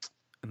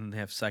 And then they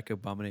have Psycho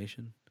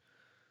Abomination.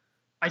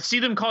 I see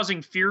them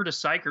causing fear to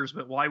Psychers,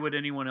 but why would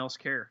anyone else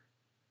care?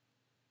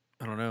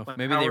 I don't know. Like,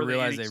 maybe how they are they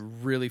realize any- they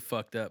really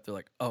fucked up. They're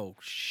like, oh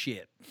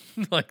shit.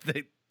 Like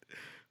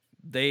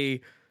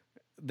they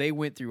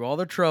went through all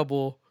the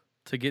trouble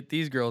to get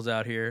these girls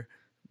out here.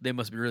 They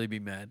must really be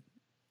mad.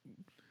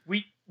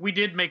 We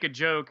did make a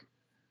joke.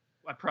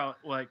 I probably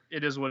like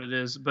it is what it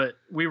is, but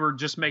we were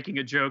just making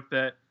a joke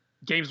that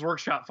Games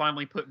Workshop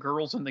finally put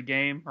girls in the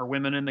game or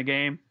women in the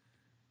game,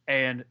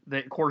 and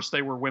of course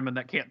they were women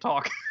that can't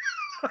talk.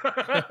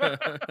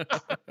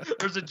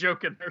 There's a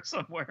joke in there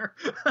somewhere.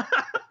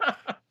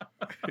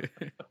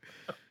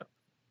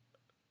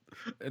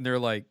 And they're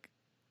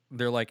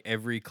like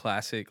every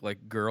classic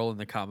like girl in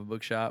the comic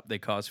book shop. They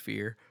cause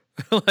fear.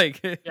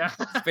 Like Yeah.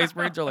 Space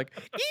Marines are like,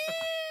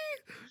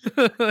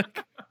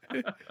 like,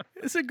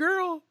 it's a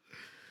girl.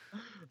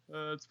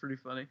 That's pretty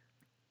funny.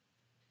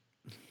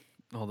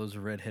 All those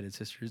redheaded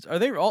sisters. Are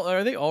they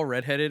all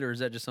redheaded, or is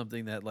that just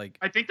something that like?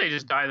 I think they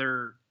just dye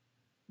their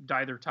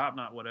top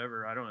knot,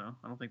 whatever. I don't know.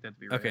 I don't think that'd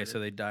be right. Okay, so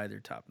they dye their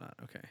top knot.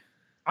 Okay.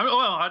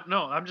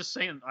 No, I'm just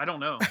saying. I don't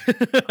know.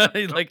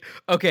 Like,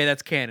 okay,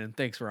 that's canon.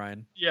 Thanks,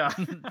 Ryan. Yeah.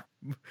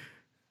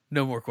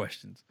 No more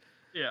questions.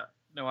 Yeah.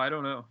 No, I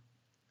don't know.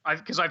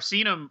 Because I've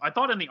seen them. I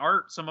thought in the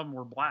art some of them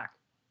were black,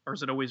 or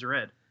is it always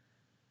red?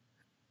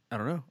 I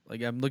don't know.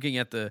 Like, I'm looking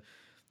at the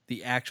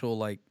actual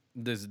like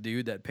this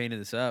dude that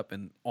painted this up,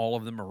 and all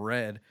of them are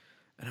red.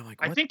 And I'm like,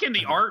 I think in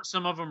the art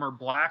some of them are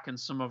black and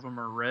some of them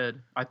are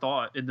red. I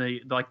thought in the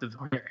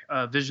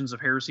Visions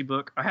of Heresy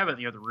book. I have it in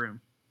the other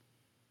room.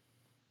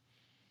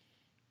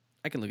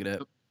 I can look it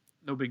up.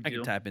 No big I deal.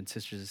 can type in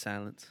Sisters of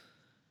Silence.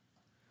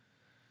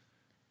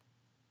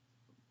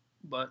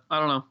 But I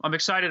don't know. I'm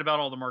excited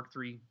about all the Mark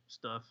III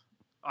stuff.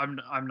 I'm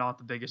not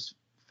the biggest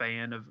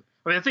fan of.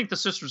 I mean, I think the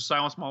Sisters of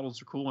Silence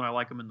models are cool, and I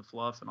like them in the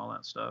fluff and all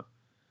that stuff.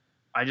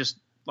 I just,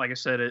 like I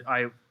said,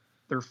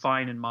 they're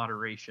fine in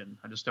moderation.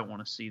 I just don't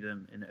want to see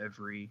them in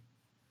every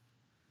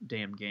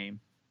damn game.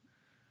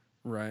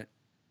 Right.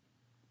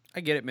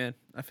 I get it, man.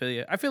 I feel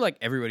you. I feel like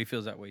everybody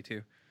feels that way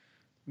too.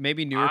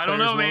 Maybe newer I don't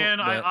players know, man.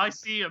 won't, but I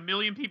see a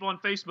million people on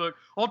Facebook.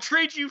 I'll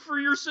trade you for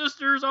your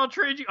sisters. I'll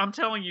trade you. I'm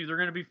telling you, they're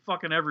going to be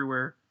fucking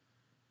everywhere.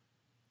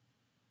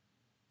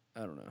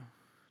 I don't know.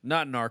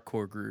 Not in our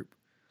core group.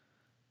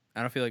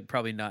 I don't feel like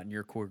probably not in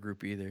your core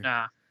group either.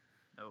 Nah.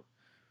 Nope.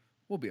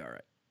 We'll be all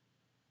right.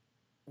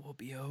 We'll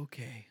be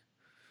okay.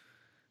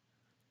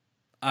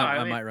 I I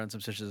mean- might run some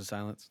Sisters of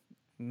Silence.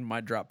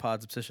 Might drop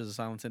pods of Sisters of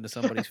Silence into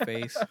somebody's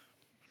face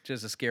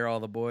just to scare all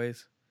the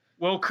boys.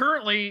 Well,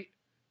 currently,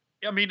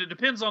 I mean, it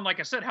depends on, like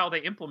I said, how they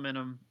implement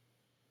them.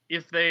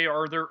 If they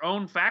are their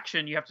own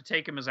faction, you have to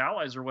take them as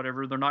allies or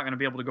whatever. They're not going to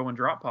be able to go in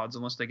drop pods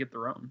unless they get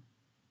their own.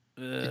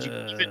 Did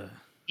you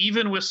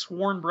even with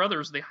Sworn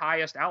Brothers, the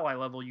highest ally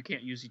level, you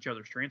can't use each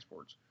other's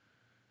transports.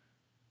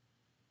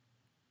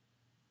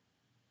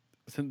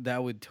 So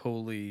that would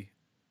totally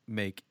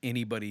make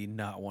anybody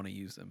not want to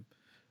use them.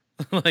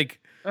 Like,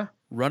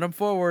 run them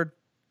forward.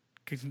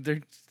 'Cause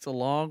it's a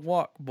long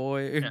walk,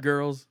 boy and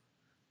girls.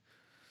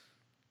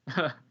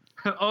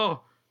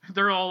 Oh,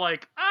 they're all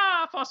like,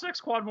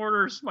 Fossex quad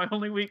mortars, my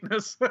only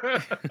weakness.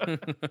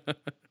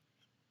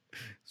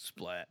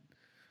 Splat.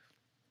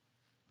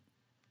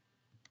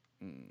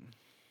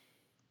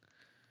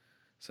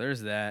 So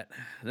there's that.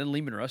 Then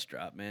Lehman Russ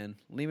dropped, man.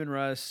 Lehman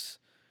Russ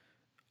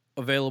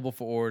available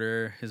for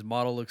order. His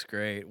model looks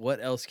great.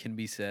 What else can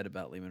be said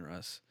about Lehman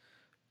Russ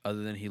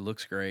other than he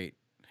looks great?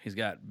 He's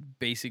got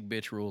basic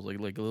bitch rules, like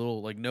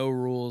little like no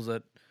rules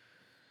that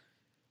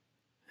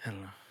I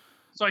don't know.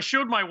 So I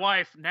showed my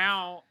wife.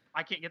 Now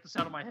I can't get this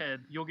out of my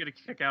head. You'll get a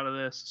kick out of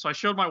this. So I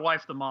showed my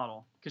wife the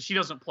model because she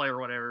doesn't play or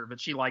whatever, but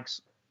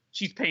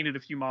she's painted a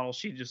few models.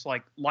 She just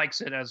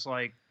likes it as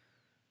like,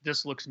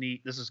 this looks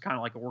neat. This is kind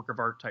of like a work of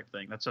art type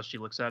thing. That's how she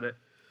looks at it.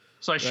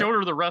 So I showed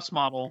her the Russ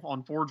model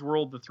on Forge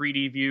World, the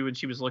 3D view, and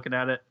she was looking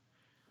at it.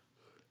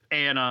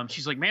 And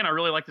she's like, man, I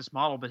really like this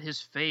model, but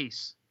his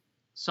face,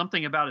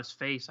 something about his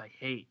face I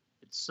hate.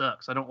 It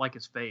sucks. I don't like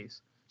his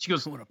face. She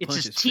goes, it's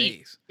his teeth.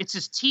 Face. It's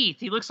his teeth.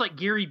 He looks like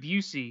Gary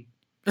Busey.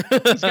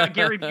 He's got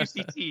Gary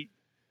Busey teeth.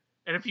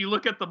 And if you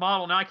look at the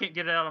model, now I can't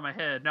get it out of my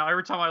head. Now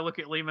every time I look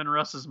at Lehman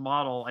Russ's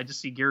model, I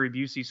just see Gary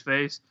Busey's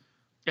face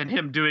and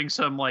him doing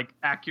some like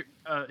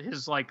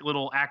his like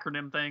little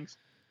acronym things.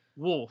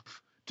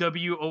 Wolf,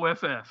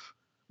 WOFF,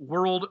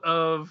 World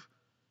of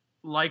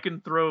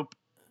lycanthrope.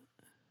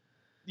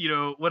 You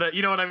know what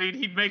I mean?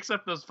 He makes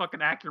up those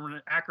fucking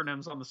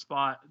acronyms on the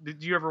spot.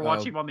 Did you ever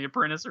watch him on The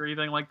Apprentice or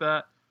anything like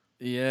that?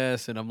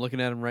 Yes, and I'm looking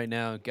at him right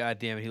now. God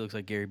damn it, he looks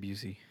like Gary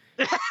Busey.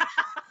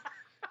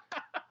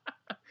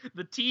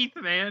 The teeth,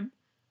 man.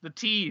 The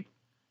teeth.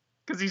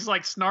 Because he's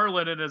like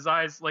snarling in his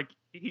eyes, like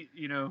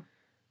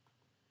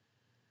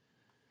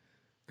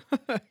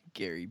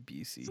Gary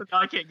Busey. So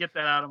now I can't get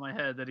that out of my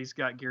head that he's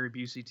got Gary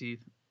Busey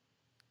teeth.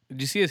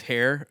 Did you see his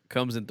hair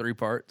comes in 3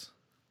 parts?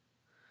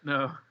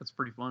 No, that's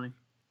pretty funny.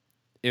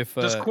 If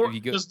Does you go,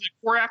 the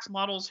Korax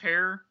model's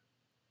hair?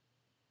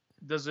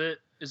 Is it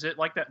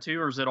like that too,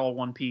 or is it all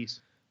one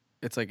piece?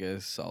 it's like a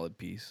solid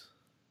piece.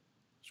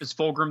 Is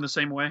Fulgrim the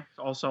same way?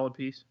 All solid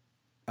piece?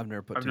 I've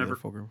never put together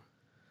Fulgrim.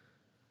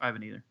 I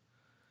haven't either.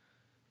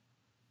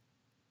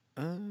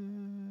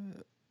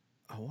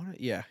 I want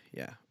to. Yeah.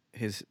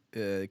 His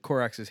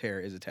Korax's hair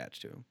is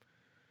attached to him.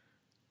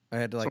 I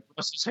had to like. So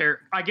Russ's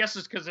hair. I guess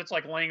it's because it's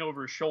like laying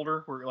over his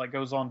shoulder, where it like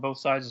goes on both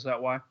sides. Is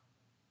that why?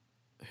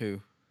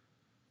 Who?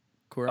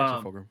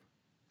 Korax or Fulgrim?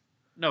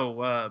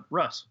 No,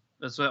 Russ.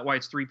 That's why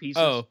it's 3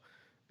 pieces. Oh,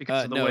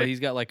 because of the no, way he's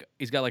got like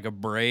a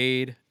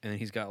braid, and then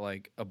he's got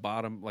like a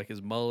bottom, like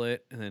his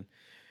mullet, and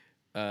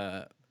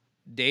then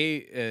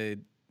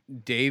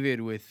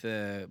David with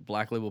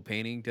Black Label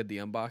Painting did the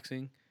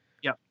unboxing.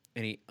 Yep.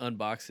 And he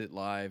unboxed it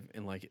live,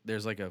 and like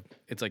there's like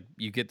it's like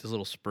you get this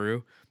little sprue,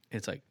 and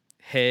it's like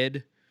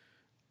head,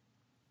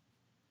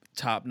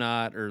 top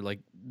knot, or like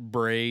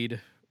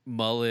braid,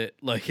 mullet,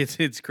 like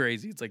it's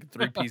crazy. It's like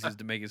 3 pieces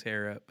to make his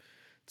hair up,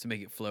 to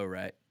make it flow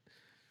right.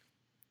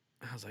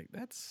 I was like,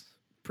 that's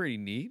pretty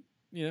neat,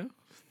 you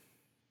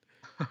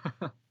know.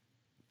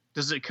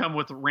 Does it come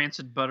with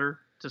rancid butter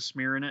to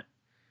smear in it?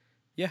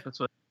 Yeah, that's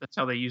what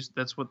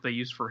they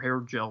used for hair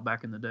gel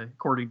back in the day,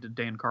 according to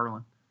Dan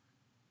Carlin.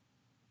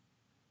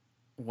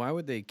 Why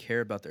would they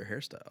care about their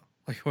hairstyle?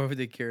 Like, why would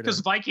they care?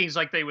 Because Vikings,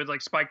 like, they would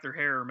like spike their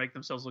hair or make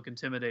themselves look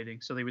intimidating,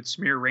 so they would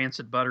smear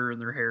rancid butter in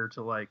their hair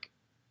to like,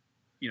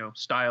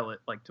 style it,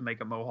 like to make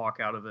a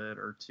mohawk out of it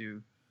or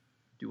to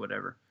do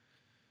whatever.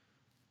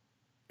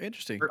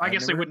 Interesting. Or I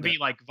guess they wouldn't be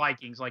like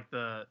Vikings, like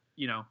the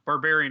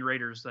barbarian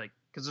raiders, like,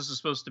 because this is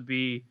supposed to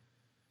be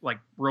like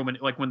Roman,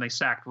 like when they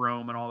sacked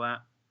Rome and all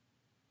that.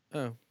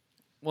 Oh,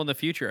 well, in the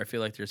future, I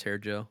feel like there's hair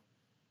gel,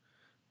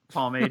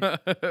 pomade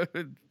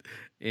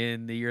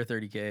in the year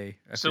 30K.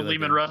 So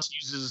Lehman Russ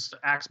uses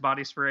Axe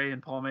body spray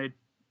and pomade.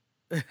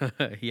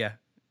 Yeah,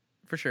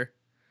 for sure,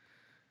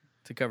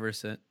 to cover a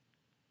scent.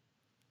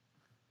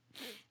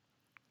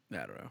 I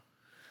don't know.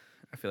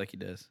 I feel like he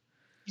does.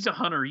 He's a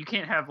hunter. You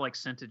can't have like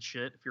scented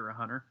shit if you're a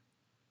hunter.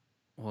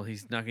 Well,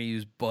 he's not going to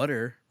use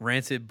butter,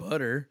 rancid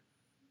butter.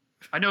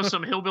 I know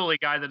some hillbilly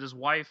guy that his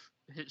wife,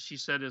 she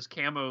said his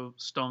camo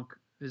stunk,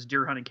 his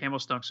deer hunting camo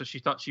stunk, so she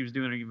thought she was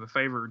doing him a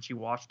favor and she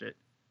washed it.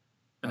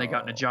 And they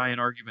got in a giant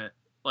argument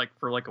like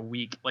for like a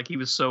week. Like he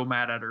was so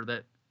mad at her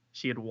that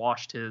she had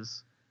washed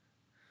his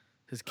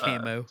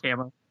camo.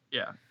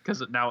 Yeah,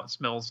 because now it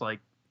smells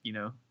like,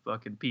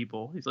 fucking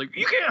people. He's like,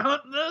 you can't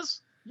hunt in this.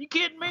 You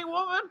kidding me,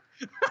 woman?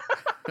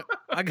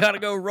 I gotta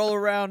go roll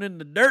around in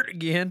the dirt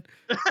again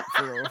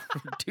for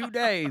 2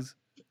 days.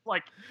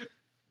 Like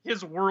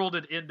his world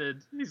had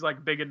ended. He's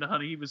like big into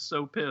hunting. He was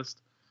so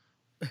pissed.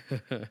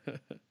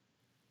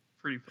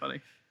 Pretty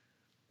funny.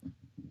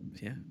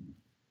 Yeah.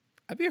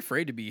 I'd be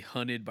afraid to be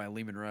hunted by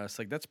Lehman Russ.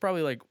 Like that's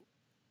probably like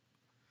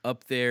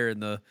up there in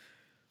the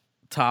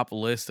top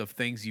list of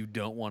things you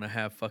don't want to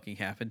have fucking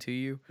happen to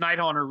you. Night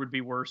Hunter would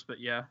be worse, but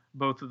yeah,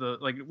 both of the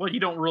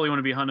you don't really want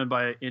to be hunted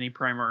by any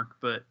Primarch,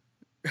 but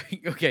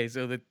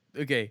So the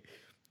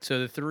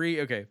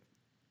 3. Okay,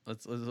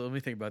 let me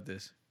think about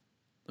this.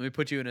 Let me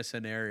put you in a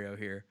scenario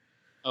here.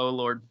 Oh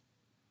Lord.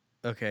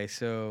 Okay,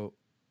 so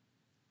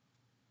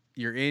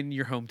you're in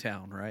your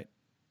hometown, right?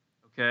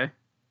 Okay.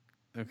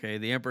 Okay.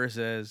 The Emperor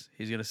says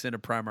he's gonna send a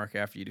Primarch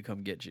after you to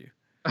come get you.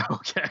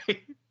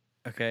 Okay.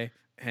 Okay.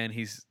 And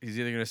he's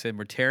either going to send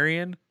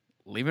Mortarion,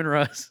 Lehman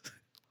Russ,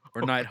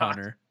 or Night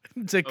Hunter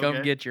to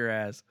come get your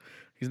ass.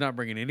 He's not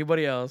bringing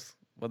anybody else.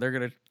 Well, they're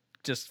going to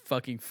just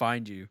fucking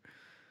find you.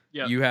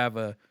 Yep. You have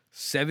a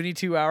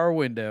 72-hour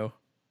window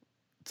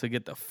to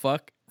get the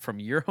fuck from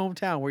your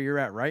hometown where you're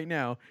at right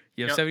now.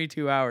 You have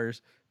 72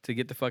 hours to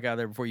get the fuck out of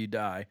there before you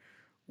die.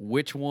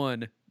 Which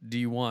one do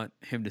you want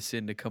him to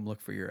send to come look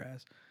for your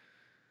ass?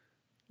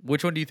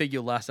 Which one do you think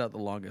you'll last out the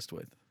longest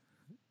with?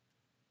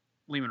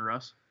 Lehman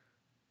Russ.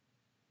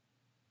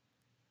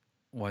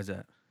 Why is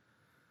that?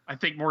 I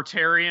think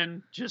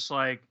Mortarion just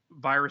like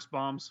virus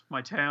bombs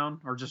my town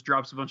or just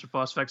drops a bunch of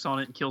phosphex on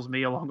it and kills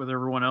me along with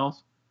everyone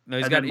else. No,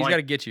 he's got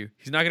to get you.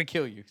 He's not going to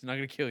kill you. He's not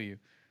going to kill you.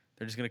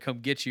 They're just going to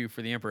come get you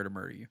for the Emperor to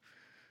murder you.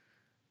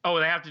 Oh,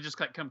 they have to just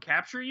come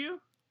capture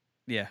you?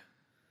 Yeah.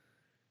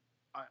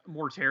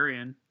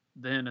 Mortarion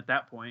then at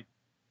that point.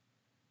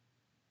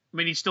 I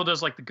mean, he still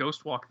does like the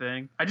ghost walk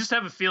thing. I just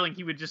have a feeling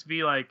he would just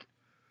be like,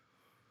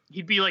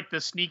 he'd be like the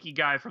sneaky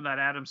guy from that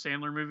Adam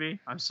Sandler movie.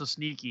 I'm so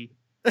sneaky.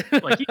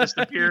 Like he just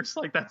appears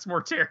like that's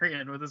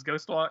Mortarion with his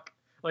ghost walk.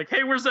 Like,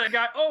 hey, where's that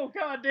guy? Oh,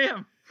 god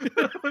damn.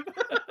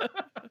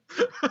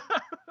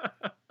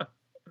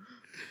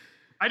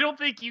 I don't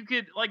think you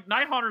could like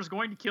Nighthawker's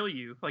going to kill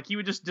you. Like he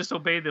would just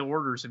disobey the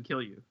orders and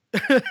kill you.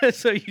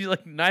 So you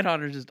like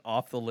Nighthawker's just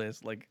off the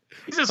list. Like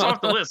He's just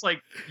off the list.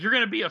 Like you're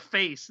gonna be a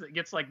face that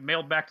gets like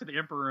mailed back to the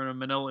Emperor in a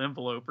manila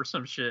envelope or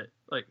some shit.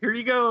 Like here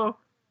you go.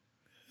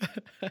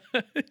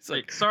 It's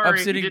like sorry,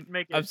 you didn't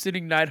make it. I'm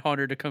sending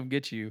Nighthawker to come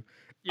get you.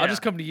 Yeah. I'll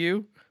just come to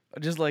you.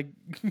 Just like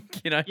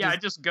can I? Yeah,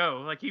 just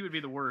go. Like he would be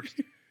the worst.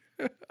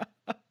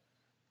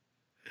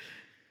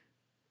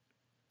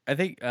 I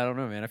don't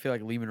know, man. I feel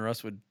like Lehman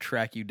Russ would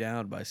track you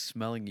down by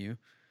smelling you.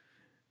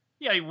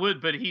 Yeah, he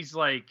would, but he's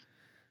like,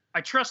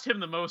 I trust him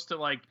the most to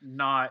like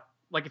not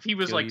like if he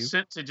was Kill like you?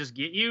 sent to just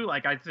get you.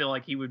 Like I feel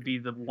like he would be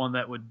the one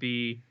that would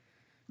be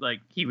like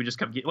he would just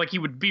come get. Like he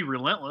would be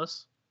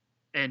relentless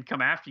and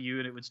come after you,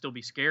 and it would still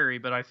be scary.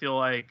 But I feel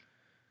like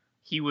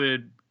he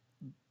would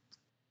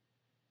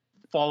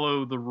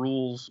follow the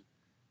rules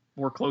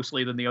more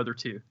closely than the other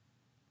two.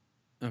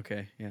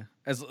 Okay, yeah.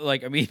 As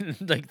like I mean,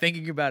 like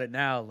thinking about it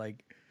now,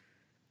 like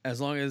as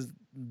long as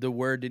the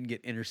word didn't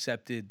get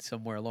intercepted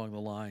somewhere along the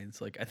lines,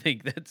 like I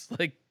think that's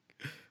like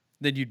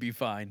then you'd be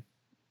fine.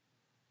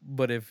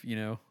 But if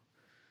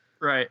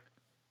Right.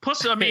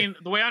 Plus, I mean,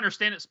 the way I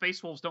understand it,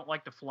 Space Wolves don't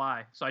like to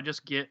fly, so I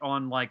just get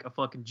on like a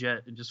fucking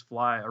jet and just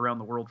fly around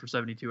the world for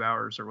 72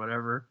 hours or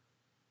whatever,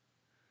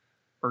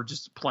 or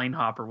just plane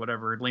hop or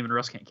whatever. Lehman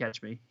Russ can't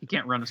catch me. He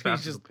can't run as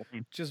fast as a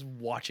plane. just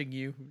watching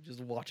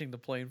the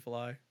plane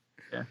fly.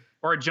 Yeah.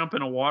 Or I jump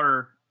in a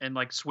water and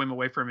like swim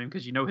away from him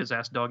because you know his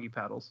ass doggy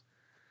paddles.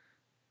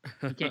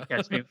 He can't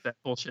catch me with that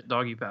bullshit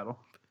doggy paddle.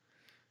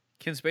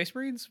 Can Space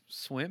Marines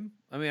swim?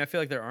 I mean, I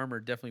feel like their armor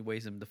definitely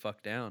weighs them the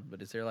fuck down,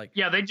 but is there like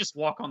Yeah, they just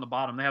walk on the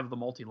bottom. They have the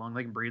multi-lung.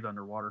 They can breathe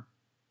underwater.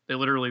 They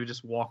literally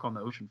just walk on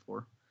the ocean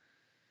floor.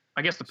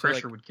 I guess the So, like,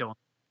 pressure would kill them.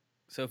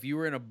 so if you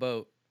were in a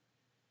boat,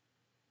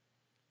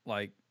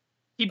 like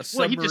He'd a just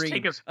submarine,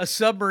 take us. a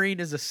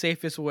submarine is the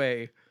safest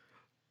way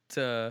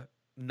to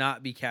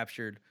not be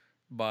captured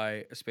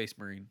by a Space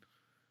Marine.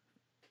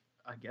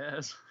 I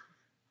guess.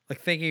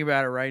 Like thinking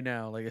about it right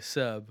now, like a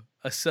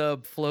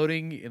sub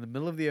floating in the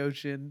middle of the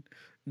ocean,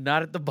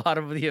 not at the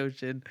bottom of the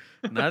ocean,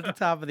 not at the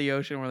top of the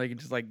ocean, where they can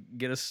just like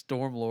get a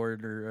Storm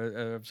Lord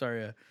or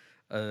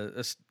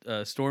a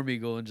Storm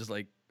Eagle and just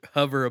like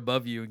hover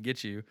above you and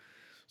get you.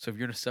 So if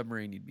you're in a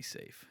submarine, you'd be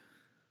safe.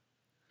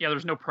 Yeah,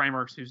 there's no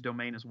Primarchs whose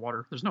domain is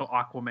water. There's no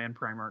Aquaman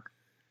Primarch.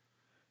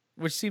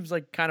 Which seems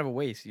like kind of a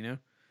waste, you know?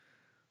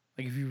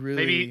 Like if you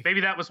really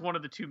Maybe that was one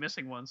of the two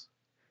missing ones.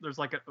 There's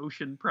like an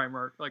ocean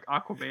Primarch, like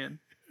Aquaman,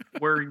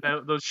 wearing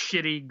those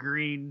shitty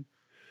green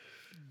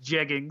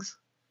jeggings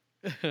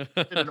and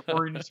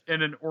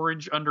an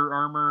orange Under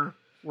Armour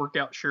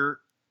workout shirt.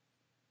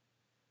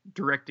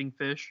 Directing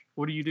fish.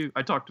 What do you do?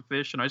 I talk to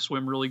fish and I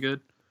swim really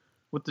good.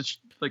 With the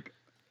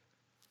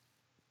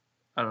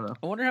I don't know.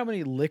 I wonder how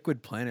many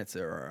liquid planets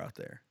there are out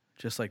there,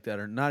 just like that,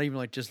 or not even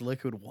like just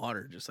liquid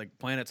water, just like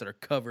planets that are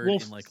covered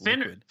in like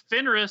liquid.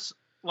 Fenris,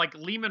 like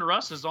Lehman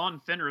Russ is on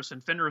Fenris,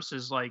 and Fenris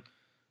is like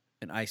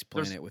An ice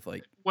planet with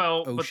like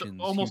oceans,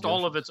 but almost huge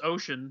all of oceans. it's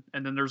ocean,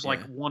 and then there's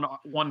like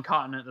one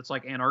continent that's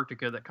like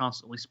Antarctica that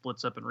constantly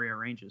splits up and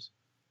rearranges.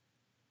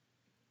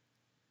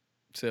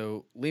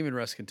 So Lehman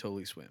Russ can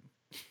totally swim.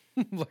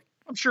 Like,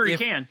 I'm sure he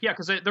can, yeah,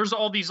 because there's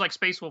all these like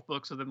Space Wolf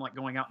books of them like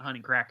going out and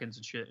hunting krakens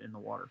and shit in the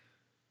water.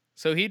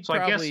 so he'd So I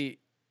guess- probably,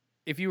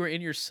 if you were in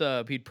your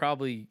sub, he'd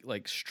probably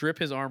like strip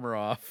his armor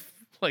off,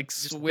 like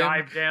Just swim,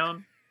 dive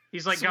down.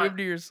 He's like swim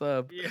to your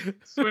sub. yeah,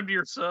 swim to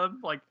your sub.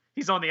 Like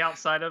he's on the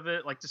outside of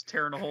it, like just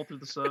tearing a hole through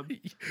the sub.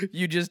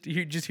 You just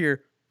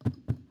hear,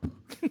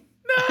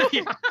 no,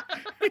 Yeah.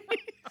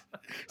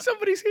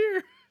 somebody's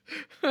here.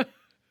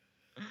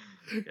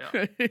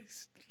 Yeah.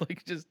 It's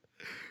like just,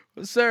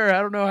 sir, I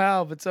don't know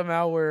how, but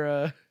somehow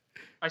we're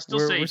I still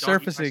We're say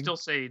surfacing. I still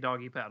say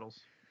doggy paddles.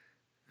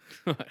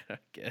 I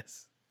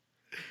guess.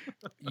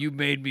 You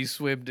made me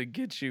swim to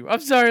get you. I'm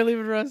sorry,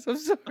 Lehman Russ. I'm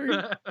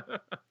sorry.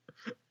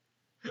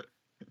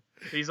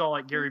 He's all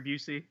like Gary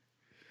Busey.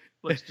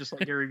 Looks just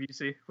like Gary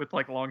Busey with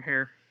like long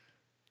hair.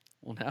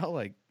 Well,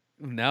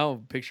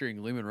 now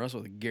picturing Lehman Russ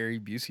with a Gary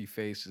Busey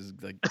face is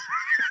like,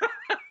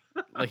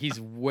 like he's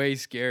way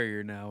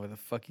scarier now with a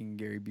fucking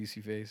Gary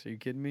Busey face. Are you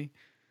kidding me?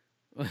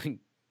 Like,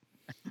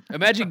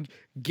 imagine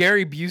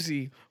Gary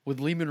Busey with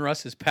Lehman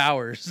Russ's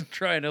powers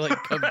trying to like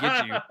come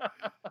get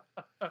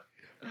you.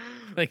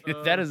 Like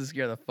that doesn't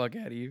scare the fuck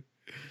out of you.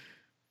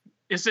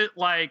 Is it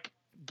like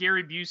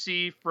Gary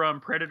Busey from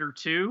Predator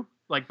 2,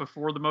 like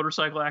before the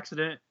motorcycle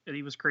accident and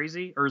he was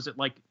crazy? Or is it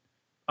like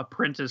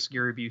apprentice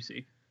Gary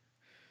Busey?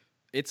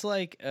 It's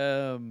like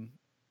Gary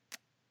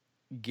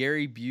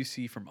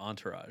Busey from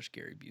Entourage.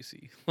 Gary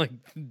Busey, like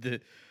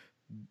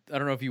I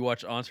don't know if you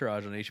watch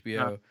Entourage on HBO.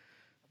 No.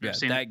 Yeah,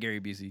 seen that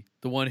Gary Busey,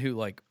 the one who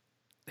like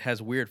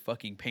has weird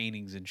fucking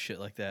paintings and shit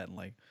like that, and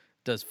like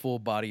does full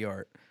body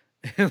art.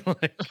 And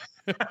like,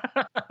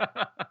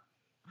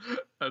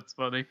 That's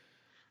funny.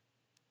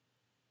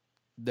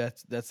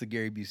 that's the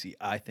Gary Busey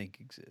I think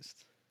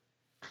exists.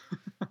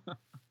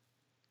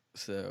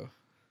 So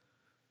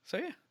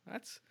yeah,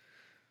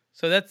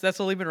 So that's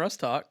a Leaving Russ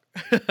talk.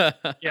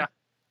 Yeah.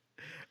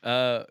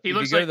 He you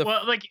looks could go like to the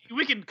well, like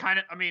we can kind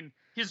of. I mean,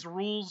 his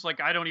rules.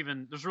 Like I don't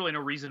even. There's really no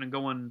reason in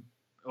going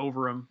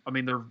over them. I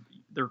mean,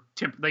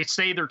 they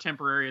say they're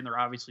temporary, and they're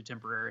obviously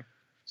temporary.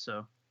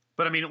 So,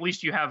 but I mean, at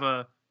least you have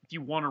a. If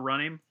you want to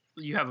run him,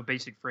 you have a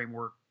basic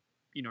framework,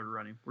 to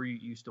run him where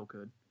you still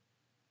could.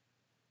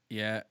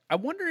 Yeah,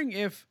 I'm wondering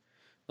if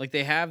like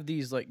they have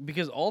these like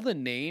because all the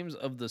names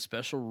of the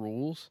special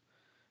rules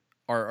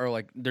are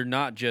like they're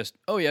not just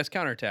oh yes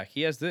counterattack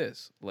he has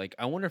this like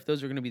I wonder if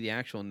those are going to be the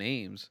actual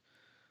names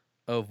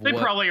of They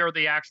what probably are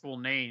the actual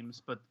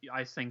names, but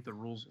I think the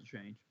rules will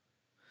change.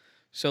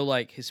 so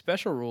like his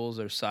special rules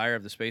are Sire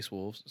of the Space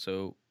Wolves,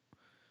 so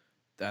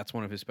that's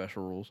one of his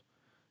special rules,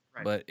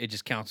 Right. but it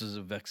just counts as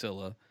a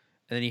Vexilla, and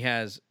then he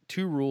has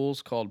two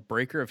rules called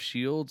Breaker of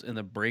Shields and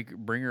the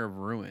Bringer of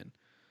Ruin.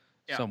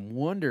 Yeah. So I'm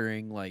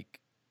wondering like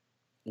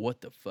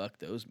what the fuck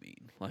those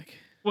mean like.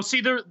 Well,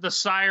 see, they're the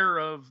Sire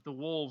of the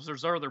Wolves.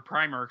 There's other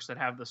Primarchs that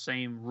have the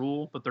same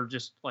rule, but they're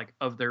just like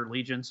of their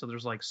legion. So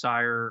there's like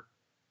Sire,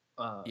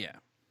 Yeah.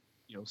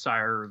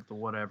 Sire of the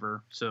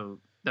whatever. So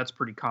that's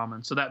pretty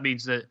common. So that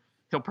means that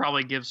he'll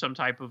probably give some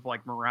type of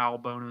like morale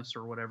bonus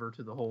or whatever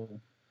to the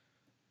whole,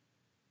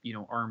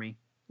 army.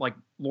 Like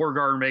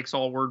Lorgar makes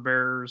all word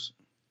bearers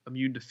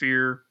immune to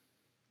fear,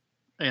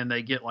 and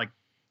they get like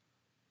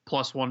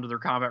 +1 to their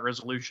combat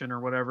resolution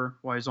or whatever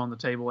while he's on the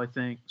table. I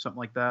think something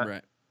like that.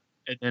 Right.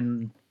 And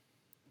then,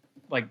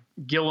 like,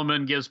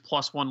 Gilliman gives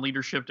 +1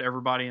 leadership to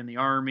everybody in the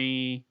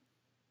army.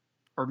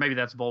 Or maybe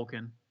that's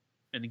Vulcan.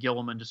 And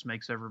Gilliman just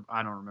makes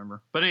I don't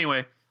remember. But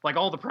anyway, like,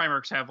 all the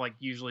Primarchs have, like,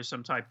 usually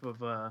some type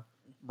of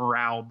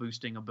morale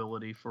boosting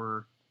ability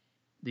for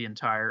the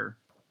entire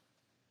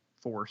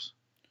force.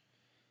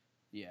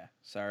 Yeah.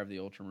 Sire of the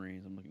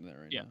Ultramarines. I'm looking at that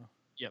right now.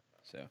 Yep.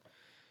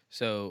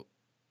 So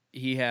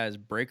he has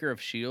Breaker of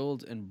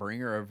Shields and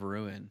Bringer of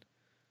Ruin.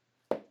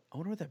 I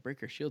wonder what that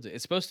Breaker of Shields is.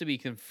 It's supposed to be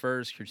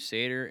confers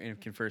Crusader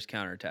and confers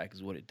counterattack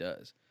is what it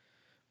does.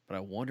 But I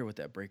wonder what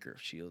that Breaker of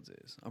Shields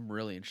is. I'm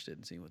really interested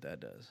in seeing what that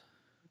does.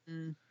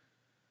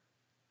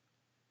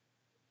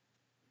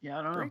 Yeah,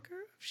 I don't know.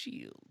 Breaker of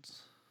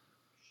Shields.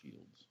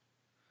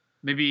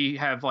 Maybe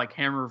have, like,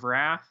 Hammer of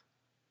Wrath.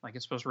 Like,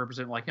 it's supposed to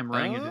represent, like, him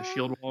running into a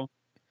shield wall.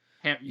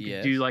 You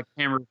could do, like,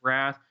 Hammer of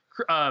Wrath.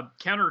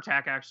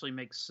 Counterattack actually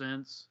makes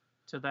sense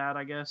to that,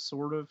 I guess,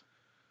 sort of.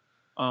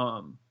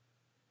 I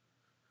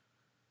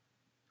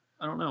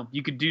don't know.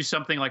 You could do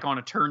something like on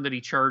a turn that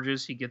he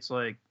charges, he gets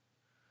like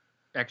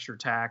extra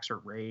attacks or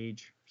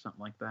rage or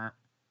something like that.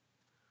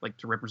 Like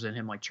to represent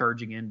him like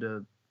charging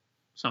into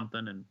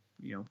something and,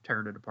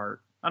 tearing it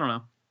apart. I don't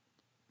know.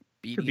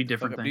 Could be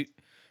different things.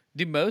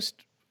 Do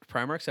most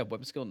Primarchs have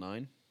weapon skill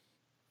 9?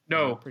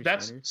 No,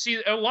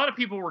 see, a lot of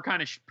people were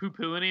kind of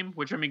poo-pooing him,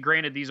 which I mean,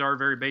 granted, these are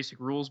very basic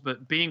rules,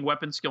 but being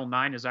weapon skill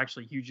 9 is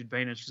actually a huge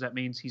advantage because that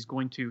means he's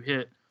going to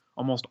hit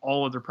almost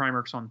all other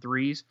Primarchs on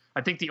 3s.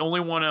 I think the only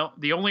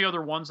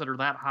other ones that are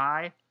that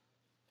high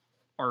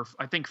are,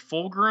 I think,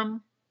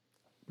 Fulgrim,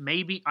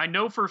 maybe. I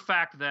know for a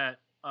fact that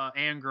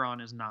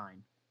Angron is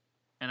 9,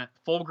 and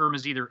Fulgrim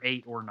is either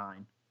 8 or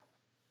 9.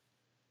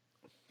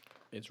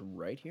 It's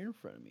right here in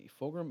front of me.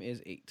 Fulgrim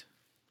is 8.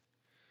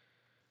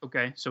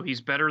 Okay, so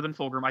he's better than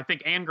Fulgrim. I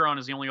think Angron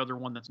is the only other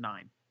one that's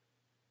 9.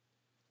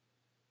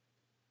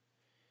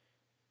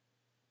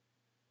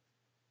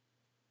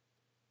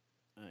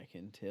 I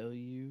can tell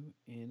you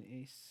in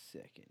a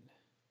second.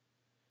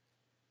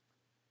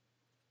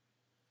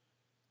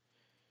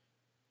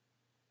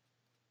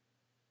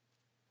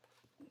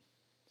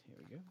 Here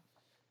we go.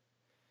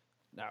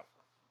 Now,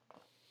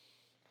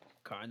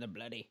 Karn the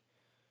Bloody.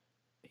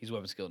 He's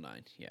weapon skill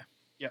 9. Yeah.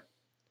 Yep.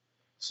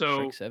 So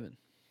Strike 7.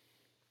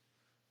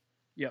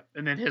 Yep,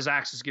 and then his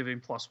axes give him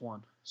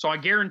 +1. So I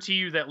guarantee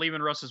you that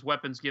Leaving Russ's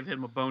weapons give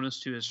him a bonus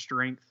to his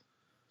strength.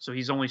 So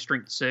he's only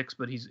strength 6,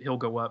 but he'll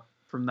go up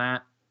from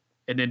that.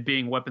 And then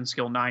being weapon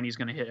skill 9, he's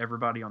going to hit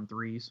everybody on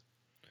 3s.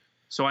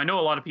 So I know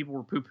a lot of people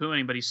were poo-pooing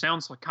him, but he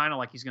sounds kind of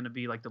like he's going to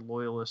be like the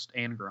loyalist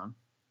Angron.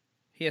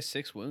 He has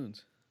 6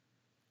 wounds.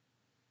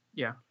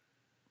 Yeah.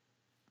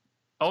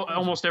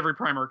 Almost every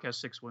Primarch has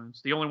 6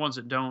 wounds. The only ones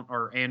that don't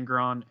are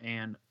Angron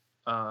and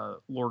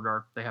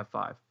Lorgar. They have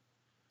 5.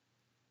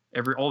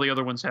 All the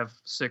other ones have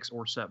 6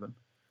 or 7.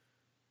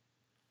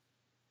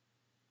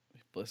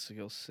 Bless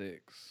skill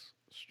 6,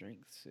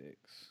 strength 6,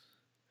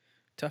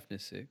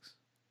 toughness 6,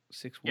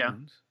 6 Yeah.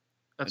 wounds.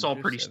 That's all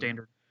pretty 7.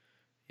 standard.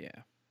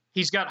 Yeah.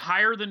 He's got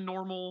higher than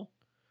normal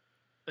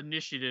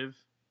initiative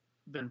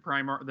than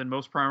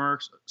most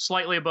Primarchs,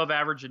 slightly above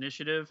average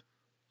initiative,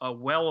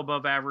 well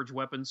above average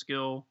weapon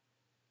skill.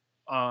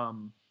 How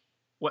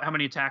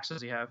many attacks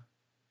does he have?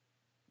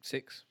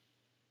 6.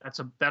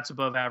 That's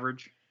above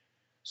average.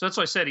 So that's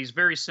why I said he's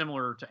very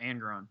similar to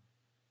Angron.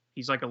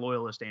 He's like a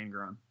loyalist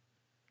Angron,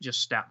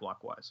 just stat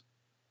block wise.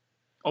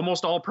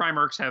 Almost all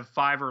Primarchs have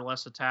 5 or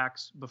less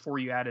attacks before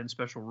you add in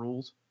special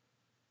rules,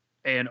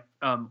 and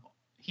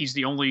he's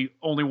the only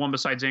one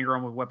besides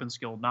Angron with weapon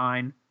skill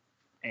 9,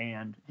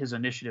 and his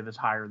initiative is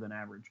higher than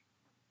average.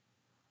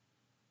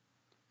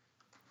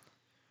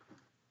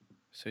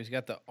 So he's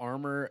got the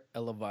armor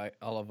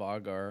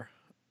Elevagar.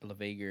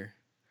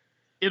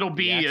 It'll The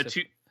be a axe of-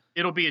 two.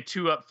 It'll be a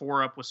 2-up,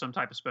 4-up with some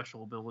type of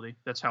special ability.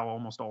 That's how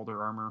almost all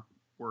their armor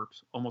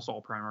works. Almost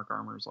all Primarch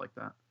armor is like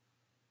that.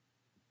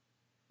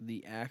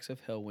 The Axe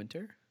of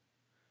Hellwinter,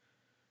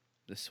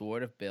 the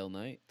Sword of Bale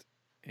Knight,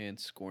 and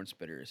Scorn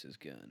Spitter is his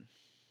gun.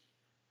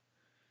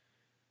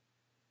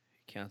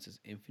 He counts as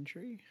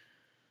infantry.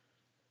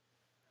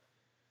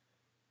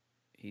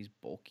 He's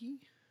bulky.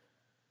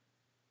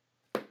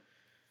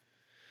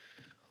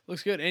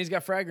 Looks good, and he's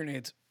got frag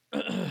grenades.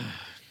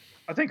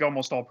 I think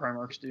almost all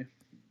Primarchs do.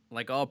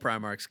 Like all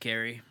Primarchs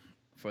carry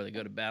before they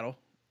go to battle.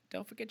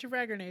 Don't forget your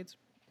frag grenades.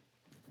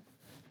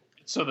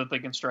 So that they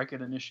can strike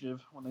at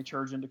initiative when they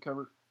charge into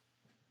cover.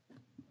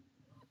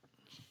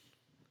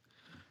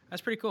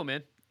 That's pretty cool,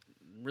 man.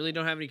 Really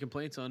don't have any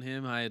complaints on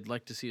him. I'd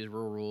like to see his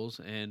rule rules.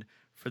 And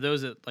for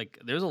those that, like,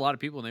 there's a lot of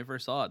people when they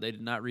first saw it, they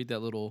did not read that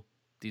little,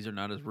 these are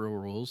not his real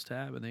rules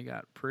tab, and they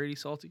got pretty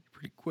salty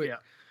pretty quick. Yeah.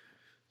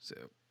 So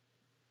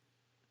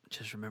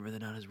just remember they're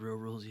not his real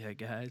rules yet,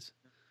 guys.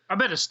 I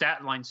bet his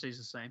stat line stays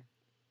the same.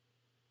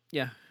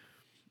 Yeah.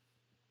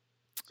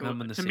 So I'm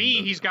in the to same me,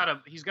 boat. he's got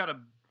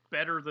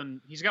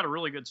a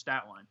really good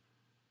stat line.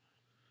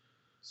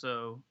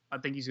 So I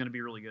think he's going to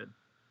be really good.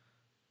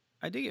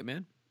 I dig it,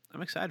 man.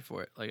 I'm excited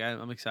for it. Like,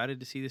 I'm excited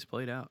to see this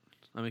played out.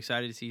 I'm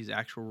excited to see his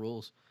actual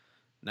rules.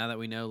 Now that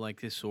we know, like,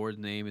 his sword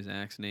name, his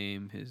axe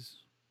name, his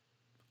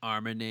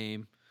armor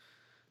name,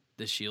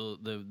 the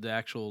shield, the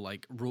actual,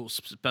 like, rules,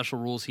 special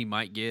rules he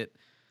might get,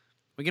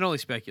 we can only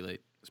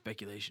speculate.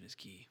 Speculation is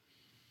key.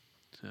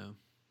 So,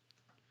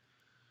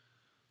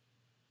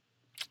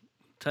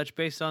 touch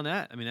based on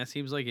that. I mean, that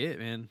seems like it,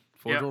 man.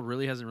 Forge Yeah. World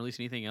really hasn't released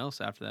anything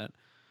else after that.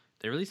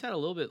 They released that a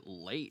little bit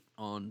late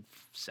on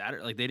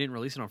Saturday. Like, they didn't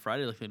release it on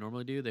Friday like they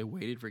normally do. They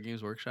waited for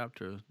Games Workshop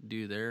to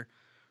do their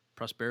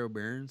Prospero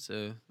Baron.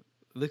 So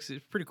it's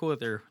pretty cool that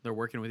they're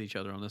working with each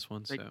other on this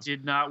one. They So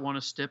did not want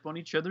to step on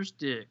each other's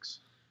dicks.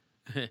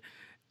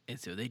 and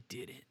so they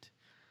did it.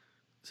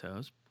 So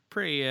it's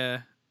pretty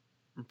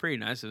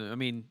nice. I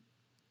mean,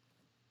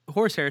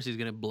 Horus Heresy is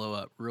gonna blow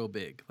up real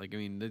big. Like, I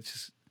mean, it's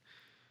just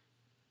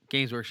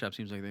Games Workshop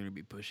seems like they're gonna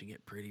be pushing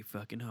it pretty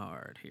fucking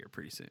hard here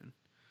pretty soon.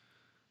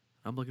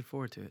 I'm looking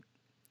forward to it.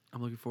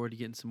 I'm looking forward to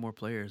getting some more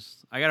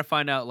players. I gotta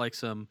find out like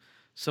some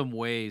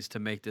ways to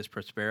make this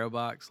Prospero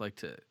box, like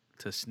to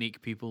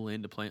sneak people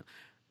into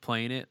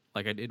playing it,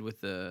 like I did with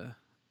the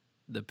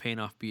paint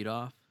off beat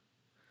off.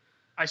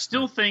 I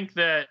still think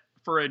that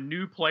for a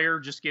new player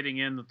just getting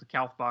in, that the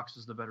Calth box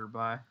is the better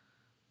buy.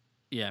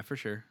 Yeah, for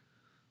sure.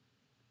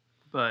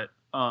 But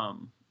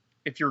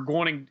if you're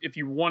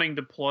wanting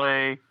to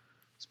play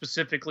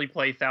specifically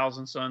play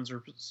Thousand Sons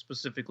or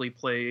specifically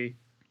play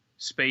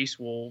Space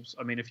Wolves,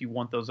 I mean, if you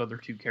want those other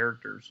two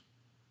characters,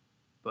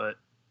 but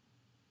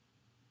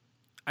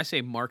I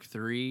say Mark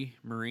III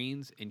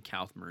Marines and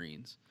Calth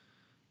Marines.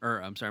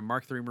 Or, I'm sorry,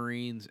 Mark III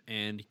Marines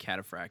and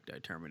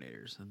Cataphracti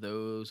Terminators.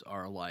 Those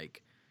are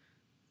like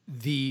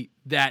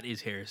that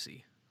is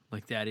heresy.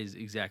 Like, that is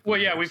exactly well,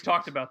 what yeah, heresy we've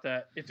talked is. about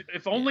that.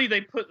 If only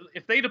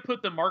if they'd have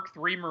put the Mark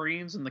III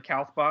Marines in the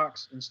Calth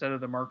box instead of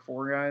the Mark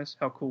IV guys,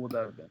 how cool would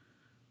that have been?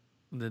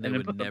 Then they and then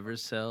would put the- never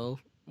sell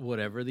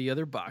whatever the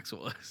other box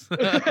was.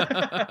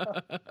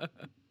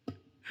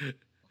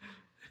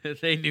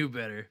 They knew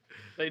better.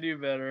 They do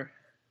better.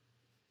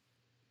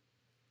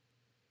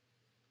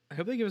 I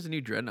hope they give us a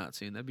new Dreadnought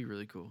soon. That'd be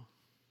really cool.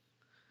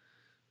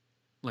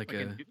 Like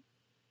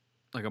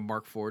a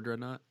Mark IV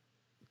Dreadnought.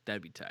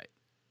 That'd be tight.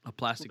 A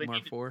plastic they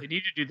Mark They IV.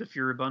 need to do the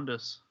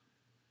Furibundus.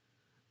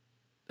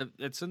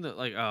 It's in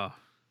the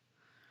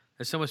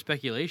there's so much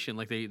speculation.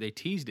 Like they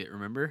teased it,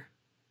 remember?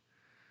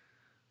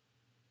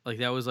 Like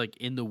that was like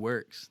in the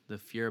works. The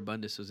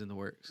Furibundus was in the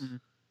works. Mhm.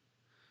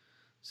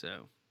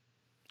 So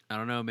I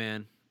don't know,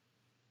 man.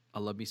 I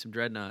love me some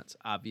Dreadnoughts,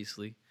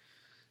 obviously.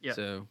 Yeah.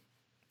 So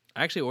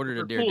I actually ordered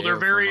a They're cool. Daredevil They're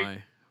very- for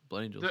my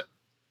Blood Angels.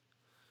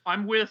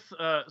 I'm with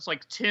it's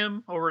like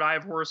Tim over at Eye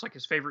of Horus, like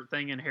his favorite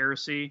thing in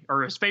Heresy,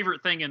 or his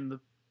favorite thing in the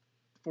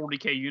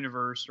 40K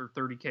universe or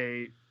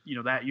 30K,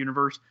 that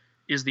universe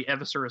is the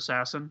Eviscer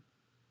Assassin.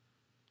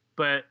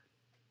 But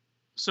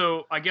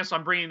so I guess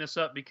I'm bringing this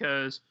up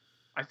because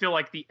I feel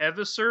like the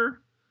Eviscer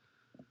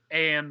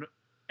and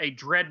a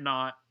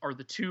Dreadnought are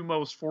the two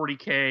most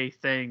 40K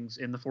things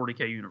in the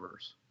 40K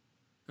universe.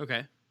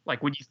 Okay.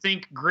 Like when you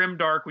think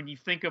Grimdark, when you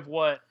think of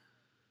what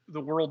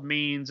the world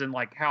means and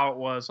like how it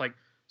was, like,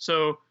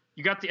 so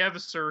you got the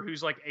Eviscer,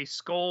 who's like a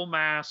skull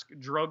mask,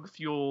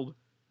 drug-fueled,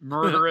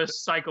 murderous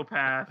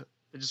psychopath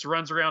that just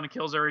runs around and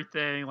kills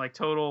everything, like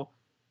total.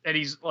 And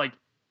he's like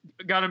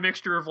got a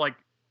mixture of like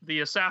the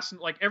assassin,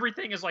 like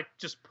everything is like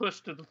just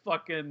pushed to the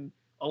fucking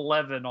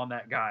 11 on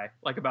that guy,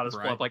 like about his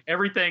Right. fluff. Like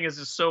everything is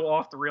just so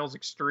off the rails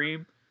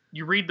extreme.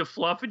 You read the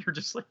fluff and you're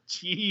just like,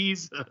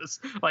 Jesus,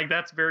 like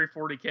that's very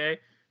 40K.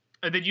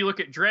 And then you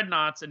look at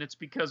Dreadnoughts and it's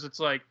because it's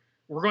like,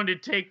 we're going to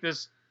take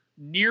this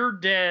near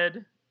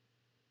dead,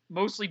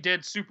 mostly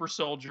dead super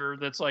soldier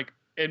that's like,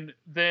 and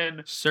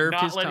then Served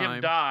not his let time.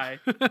 him die,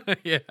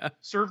 Yeah.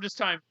 served his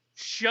time,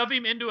 shove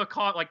him into a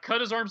coffin, like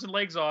cut his arms and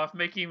legs off,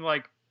 making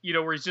like,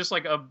 where he's just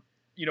like a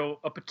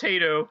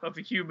potato of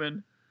a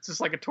human. It's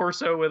just like a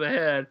torso with a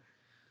head.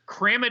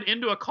 Cram it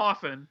into a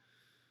coffin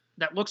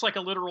that looks like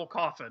a literal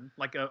coffin,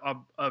 like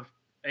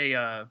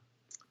a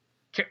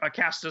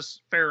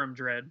Castus Ferrum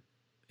Dread.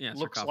 Yeah,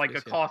 looks like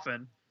a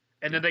coffin.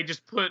 And then they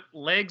just put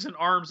legs and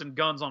arms and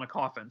guns on a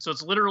coffin. So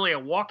it's literally a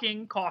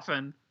walking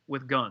coffin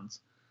with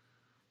guns.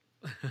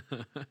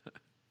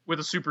 With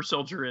a super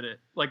soldier in it.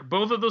 Like,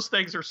 both of those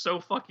things are so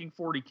fucking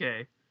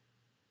 40K.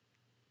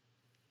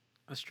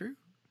 That's true.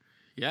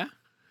 Yeah.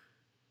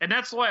 And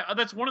that's one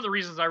of the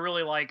reasons I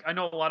really like. I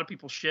know a lot of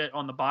people shit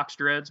on the box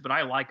dreads, but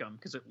I like them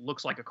because it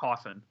looks like a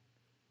coffin.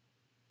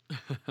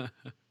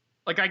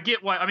 Like, I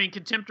get why. I mean,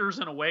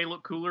 Contemptors in a way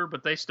look cooler,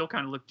 but they still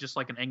kind of look just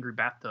like an angry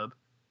bathtub.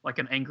 Like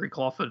an angry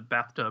claw-footed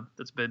bathtub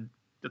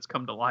that's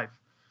come to life.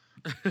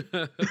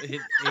 An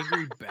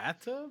angry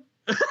bathtub?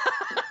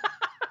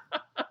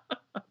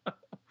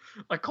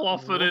 A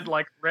claw-footed,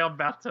 like, round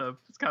bathtub.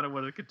 It's kind of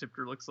what a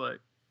Contemptor looks like.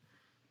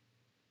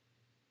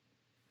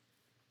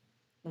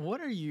 What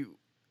are you...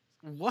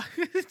 What?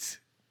 Just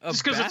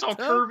because it's all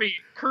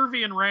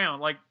curvy and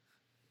round. Like,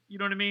 you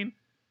know what I mean?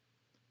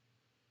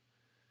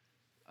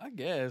 I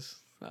guess.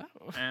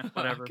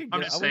 Whatever. I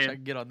wish I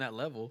could get on that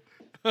level.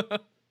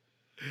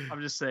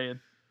 I'm just saying.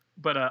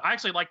 But I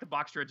actually like the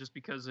box dread just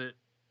because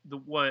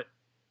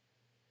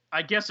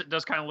I guess it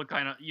does kind of look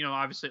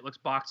obviously it looks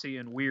boxy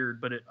and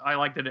weird, but I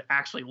like that it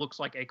actually looks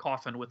like a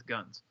coffin with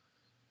guns.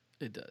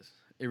 It does.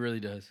 It really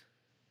does.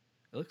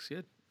 It looks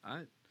good.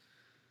 I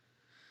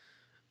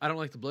don't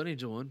like the Blood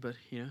Angel one, but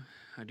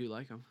I do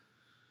like them.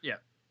 Yeah.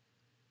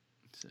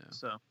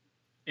 So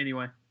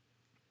anyway,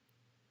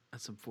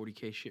 that's some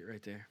 40K shit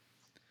right there.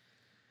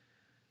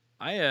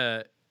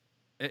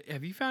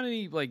 Have you found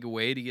any like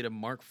way to get a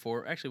Mark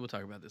IV? Actually, we'll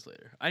talk about this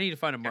later. I need to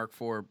find a Mark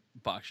IV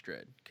box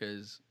dread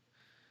because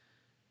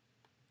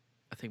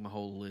I think my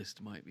whole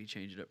list might be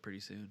changing up pretty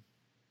soon.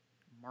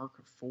 Mark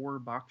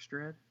IV box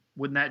dread?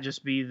 Wouldn't that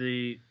just be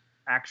the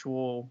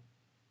actual?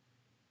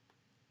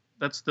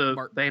 That's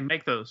they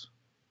make those.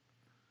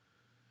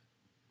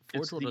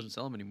 Forge World doesn't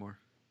sell them anymore.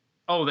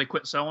 Oh, they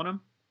quit selling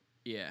them?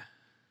 Yeah.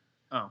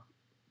 Oh.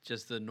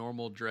 Just the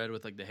normal dread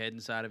with like the head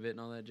inside of it and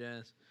all that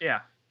jazz. Yeah.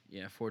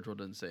 Yeah, Forge World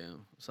doesn't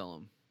sell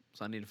them.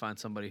 So I need to find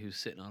somebody who's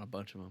sitting on a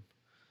bunch of them.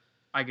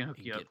 I can hook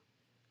you up.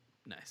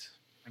 Nice.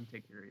 I can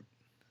take care of you.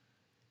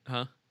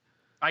 Huh?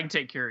 I can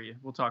take care of you.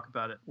 We'll talk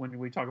about it when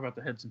we talk about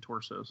the heads and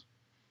torsos.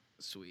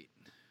 Sweet.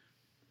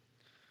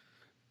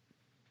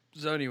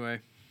 So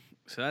anyway,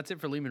 that's it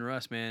for Leman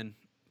Russ, man.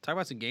 Talk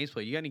about some games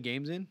play. You got any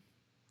games in?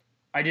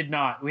 I did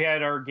not. We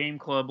had our game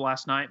club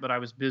last night, but I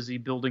was busy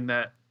building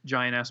that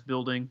giant-ass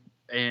building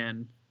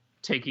and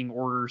taking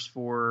orders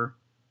for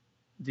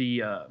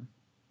the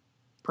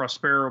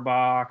Prospero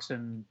box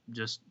and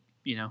just,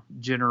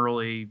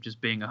 generally just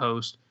being a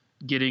host,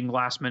 getting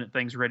last-minute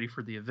things ready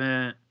for the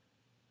event,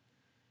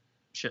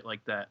 shit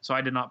like that. So I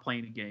did not play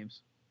any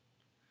games.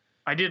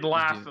 I did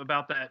laugh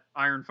about that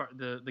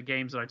the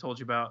games that I told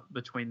you about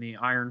between the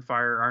Iron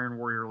Fire, Iron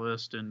Warrior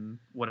list, and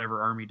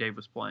whatever army Dave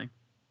was playing.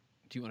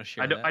 Do you want to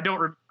share that? I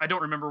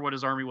don't remember what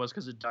his army was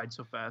because it died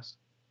so fast.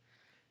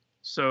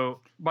 So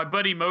my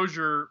buddy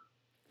Mosier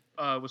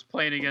was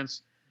playing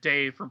against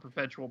Dave from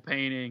Perpetual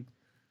Painting,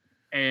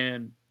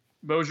 and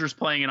Mosier's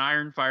playing an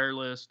Iron Fire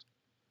list,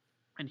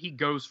 and he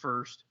goes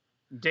first.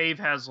 Dave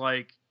has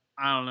like,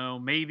 I don't know,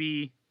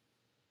 maybe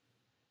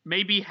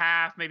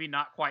half, maybe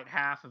not quite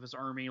half of his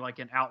army like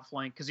an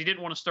outflank, because he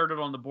didn't want to start it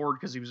on the board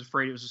because he was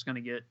afraid it was just going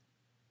to get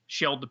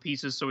shelled to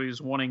pieces. So he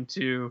was wanting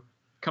to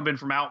come in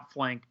from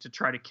outflank to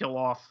try to kill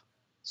off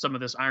some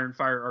of this Iron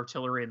Fire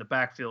artillery in the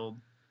backfield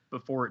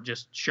before it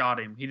just shot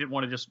him. He didn't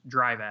want to just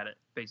drive at it,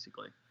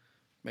 basically.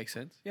 Makes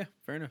sense. Yeah,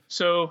 fair enough.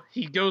 So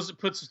he goes,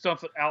 puts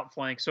stuff at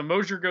outflank. So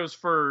Mosier goes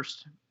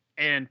first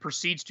and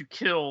proceeds to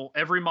kill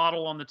every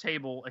model on the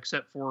table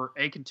except for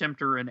a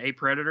Contemptor and a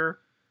Predator.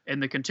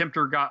 And the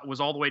Contemptor was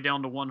all the way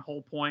down to one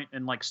hull point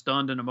and like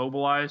stunned and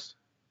immobilized.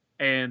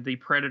 And the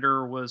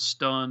Predator was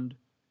stunned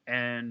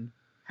and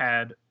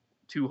had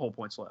 2 hull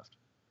points left.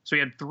 So he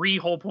had 3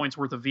 hull points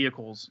worth of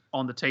vehicles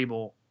on the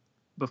table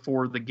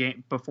before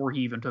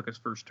he even took his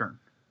first turn.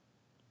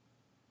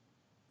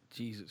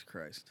 Jesus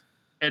Christ.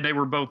 And they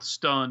were both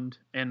stunned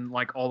and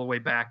like all the way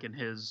back in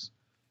his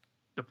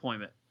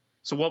deployment.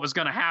 So what was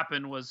going to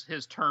happen was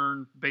his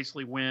turn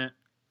basically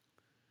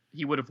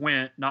he would have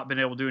not been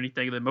able to do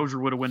anything. Then Mosier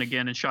would have went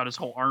again and shot his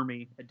whole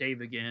army at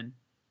Dave again.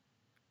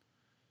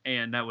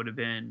 And that would have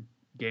been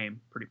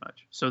game pretty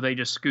much. So they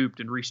just scooped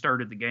and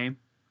restarted the game.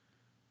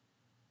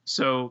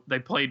 So they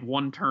played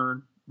 1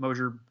 turn.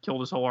 Mosier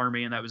killed his whole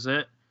army and that was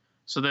it.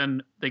 So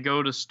then they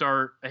go to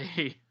start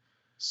a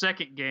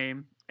second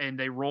game and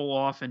they roll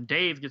off and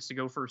Dave gets to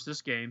go first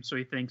this game. So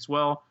he thinks,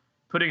 well,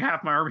 putting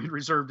half my army in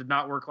reserve did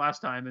not work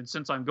last time. And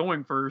since I'm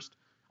going first,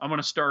 I'm going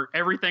to start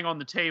everything on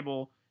the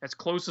table as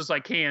close as I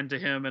can to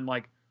him and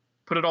like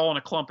put it all in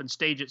a clump and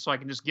stage it so I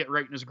can just get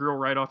right in his grill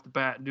right off the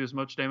bat and do as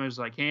much damage as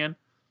I can.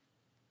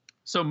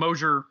 So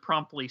Mosier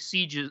promptly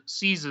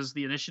seizes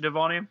the initiative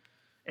on him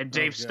and God.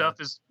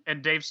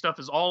 Dave's stuff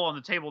is all on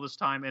the table this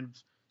time and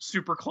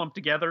super clumped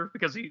together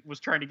because he was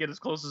trying to get as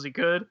close as he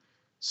could.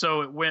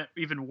 So it went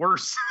even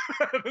worse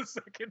the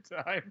second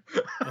time.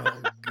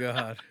 Oh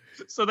God.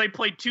 So they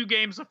played 2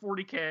 games of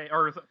 40K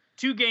or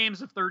 2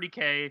 games of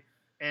 30K,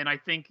 and I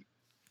think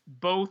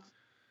both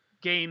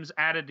games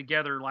added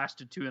together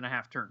lasted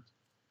 2.5 turns.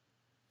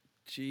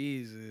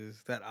 Jesus,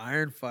 that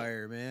Iron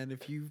Fire, man.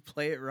 If you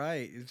play it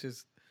right, it's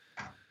just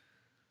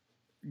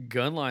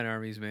gunline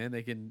armies, man.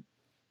 They can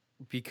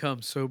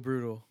become so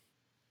brutal.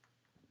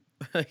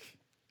 Like,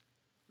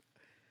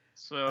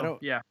 So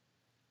yeah,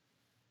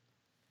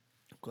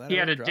 I'm glad he I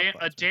had don't drop a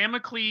pods, man.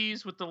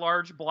 Damocles with the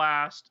large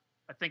blast.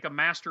 I think a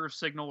Master of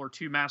Signal or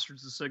 2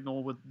 Masters of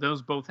Signal. With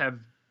those both have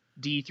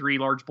D3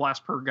 large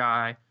blast per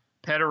guy.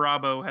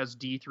 Petarabo has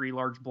D3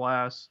 large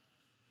blast.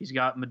 He's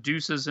got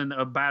Medusa's in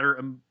a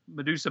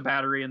Medusa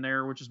battery in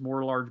there, which is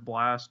more large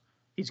blast.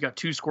 He's got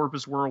 2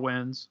 Scorpus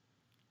Whirlwinds.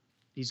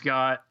 He's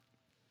got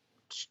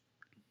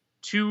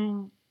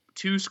two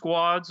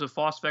squads of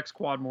Phosphex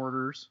quad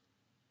mortars.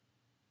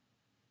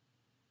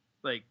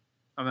 Like,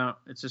 I mean,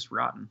 it's just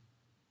rotten.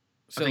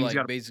 So think he's like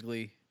got-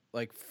 basically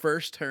like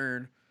first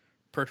turn,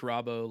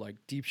 Perturabo like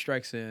deep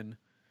strikes in,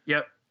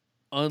 Yep.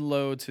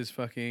 unloads his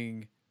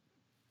fucking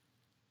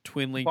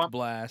twin link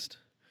blast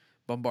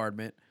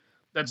bombardment.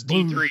 That's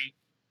Boom. D3.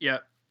 Yeah.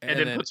 And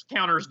then then puts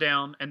counters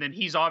down, and then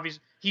he's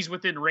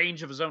within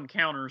range of his own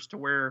counters to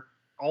where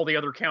all the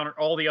other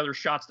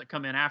shots that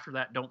come in after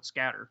that don't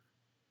scatter.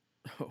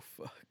 oh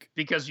fuck.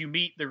 Because you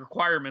meet the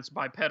requirements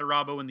by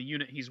Petarabo and the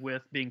unit he's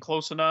with being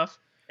close enough,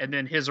 and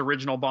then his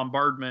original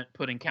bombardment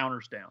putting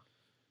counters down.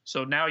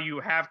 So now you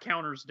have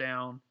counters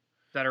down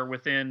that are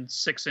within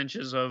 6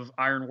 inches of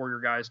Iron Warrior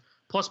guys.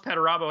 Plus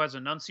Petarabo has a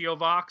Nuncio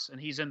Vox, and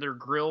he's in their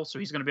grill, so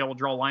he's going to be able to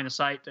draw line of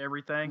sight to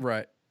everything.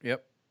 Right.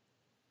 Yep.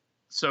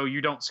 So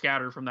you don't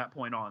scatter from that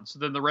point on. So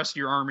then the rest of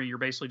your army, you're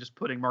basically just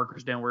putting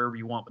markers down wherever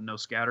you want with no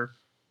scatter.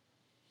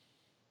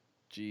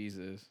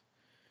 Jesus.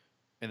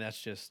 And that's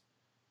just,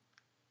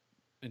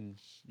 and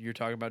you're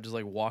talking about just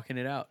like walking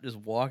it out, just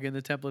walking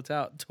the templates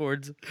out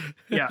towards,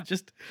 Yeah.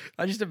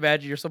 I just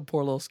imagine you're some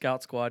poor little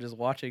scout squad just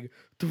watching,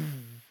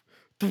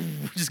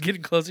 just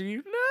getting closer to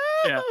you.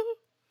 No.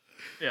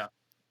 Yeah.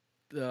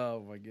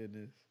 Oh my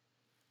goodness.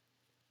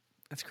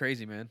 That's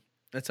crazy, man.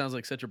 That sounds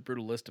like such a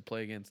brutal list to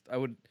play against. I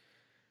would.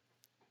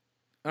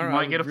 I You don't know,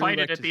 I might get would a really fight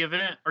like it at to the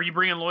event. Are you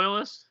bringing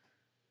loyalists?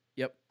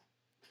 Yep.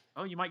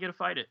 Oh, you might get a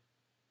fight it.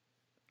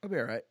 I'll be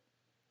all right.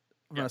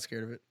 I'm Yeah. not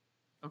scared of it.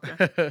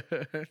 Okay.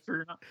 Sure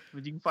you're not.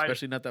 But you can fight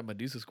Especially not that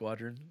Medusa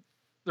squadron.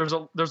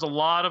 it. There's a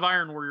lot of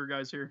Iron Warrior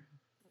guys here.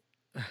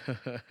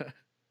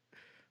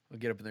 I'll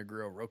get up in their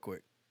grill real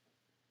quick.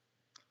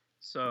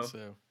 So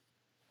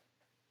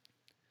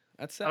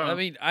That's. I don't I know.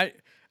 mean, I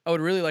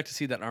would really like to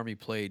see that army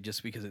played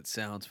just because it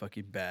sounds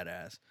fucking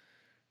badass.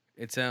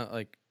 It sounds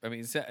like. I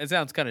mean, it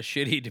sounds kind of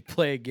shitty to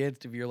play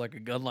against if you're like a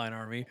gunline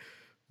army,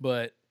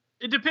 but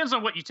it depends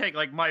on what you take.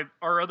 Like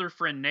our other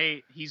friend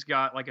Nate, he's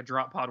got like a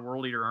drop pod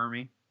world eater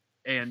army,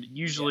 and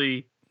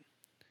usually,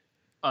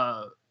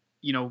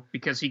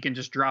 because he can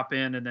just drop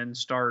in and then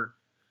start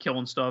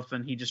killing stuff,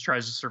 and he just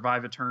tries to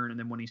survive a turn, and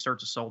then when he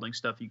starts assaulting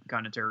stuff, you can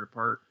kind of tear it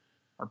apart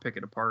or pick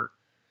it apart.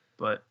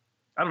 But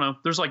I don't know.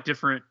 There's like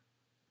different.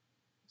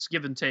 It's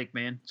give and take,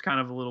 man. It's kind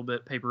of a little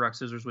bit paper rock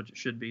scissors, which it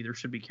should be. There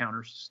should be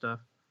counters to stuff.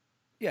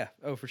 yeah,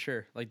 oh for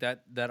sure. Like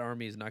that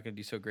army is not going to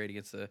do so great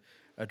against a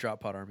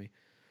drop pod army,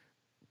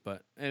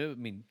 but I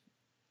mean,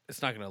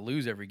 it's not going to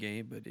lose every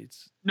game, but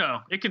it's No,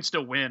 it can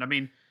still win. I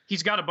mean,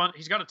 he's got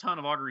a ton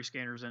of augury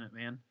scanners in it,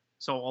 man.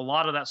 So a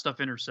lot of that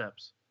stuff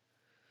intercepts.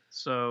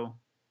 So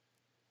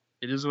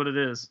it is what it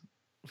is.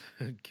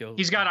 kill.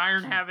 He's got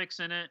Iron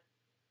Havocs in it.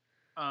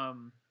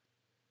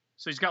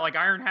 So he's got like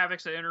Iron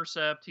Havocs that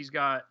intercept. He's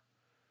got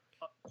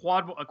a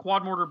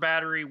quad mortar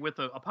battery with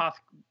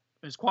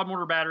his quad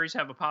mortar batteries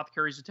have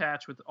apothecaries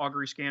attached with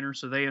augury scanners,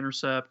 so they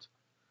intercept.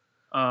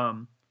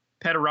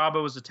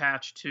 Petarabo is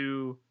attached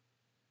to,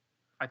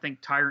 I think,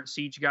 Tyrant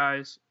Siege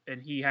guys,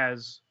 and he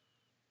has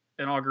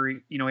an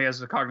augury. He has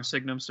the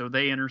Cognoscignum, so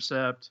they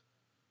intercept.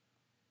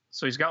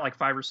 So he's got like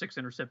 5 or 6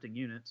 intercepting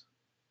units.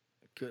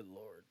 Good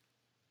lord,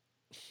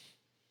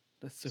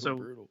 that's so So-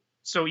 brutal.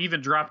 So even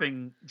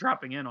dropping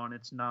in on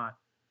it's not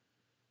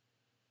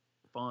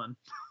fun.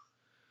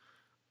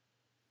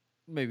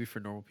 Maybe for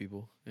normal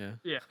people, yeah.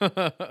 Yeah.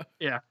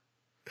 Yeah.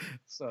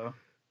 So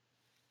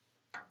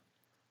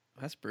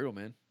That's brutal,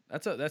 man.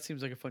 That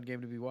seems like a fun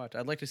game to be watched.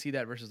 I'd like to see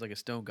that versus like a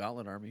Stone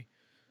Gauntlet army.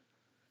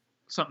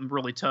 something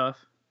really tough.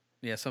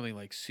 Yeah, something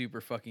like super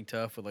fucking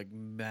tough with like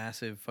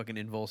massive fucking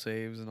invul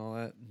saves and all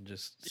that, and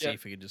just see Yeah.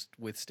 if we can just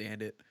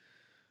withstand it.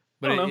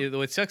 I don't But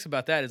what sucks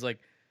about that is like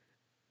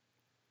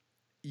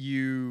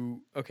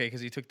because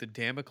he took the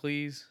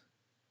Damocles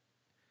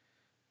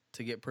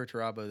to get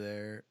Perturabo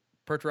there.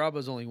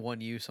 Perturabo's only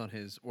one use on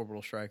his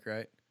orbital strike,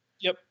 right?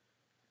 Yep.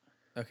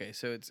 Okay,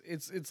 so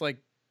it's like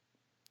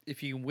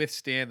if you can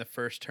withstand the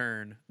first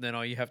turn, then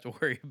all you have to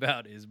worry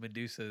about is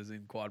Medusas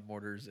and quad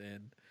mortars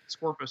and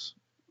Scorpus.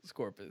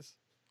 Scorpus,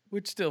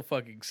 which still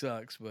fucking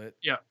sucks, but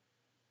Yeah.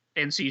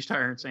 And Siege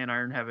Tyrants and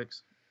Iron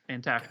Havocs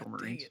and Tactical God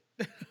dang Marines.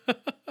 it.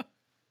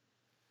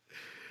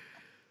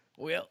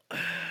 Well,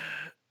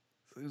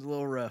 it was a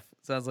little rough.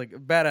 Sounds like a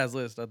badass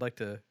list. I'd like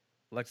to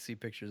see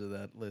pictures of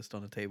that list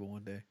on a table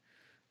one day.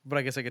 But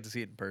I guess I get to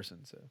see it in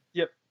person, so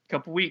Yep.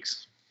 Couple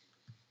weeks.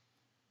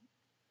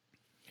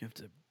 you have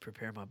to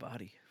prepare my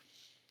body.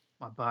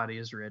 My body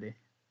is ready.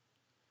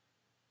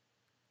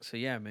 So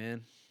yeah,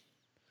 man.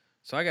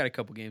 So I got a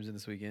couple games in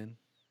this weekend.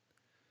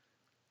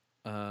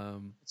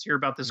 Let's hear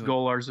about this You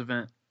want- Golars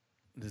event.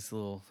 This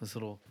little.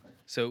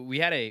 So we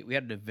had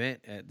an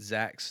event at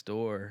Zach's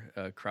store,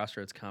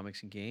 Crossroads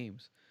Comics and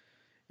Games,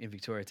 in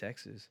Victoria,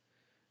 Texas.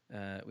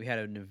 We had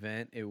an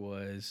event. It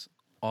was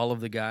all of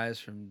the guys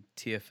from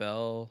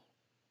TFL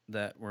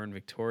that were in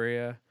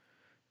Victoria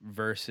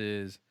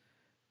versus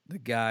the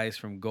guys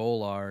from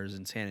Golars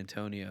in San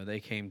Antonio. They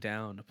came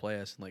down to play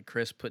us, and like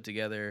Chris put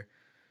together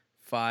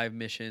 5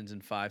 missions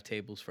and 5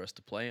 tables for us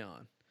to play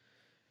on.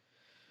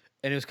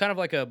 And it was kind of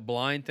like a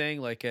blind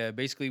thing. Like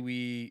basically,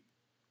 we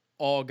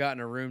all got in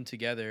a room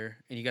together,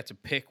 and you got to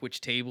pick which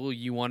table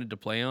you wanted to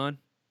play on.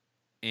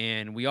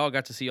 And we all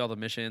got to see all the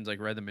missions, like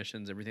read the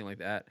missions, everything like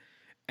that.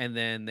 And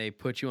then they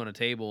put you on a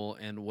table,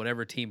 and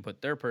whatever team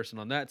put their person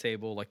on that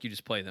table, like you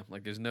just play them.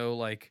 Like there's no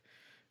like,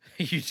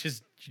 you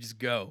just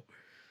go.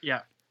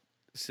 Yeah.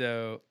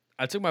 So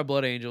I took my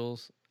Blood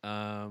Angels.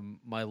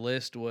 My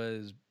list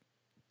was,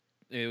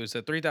 it was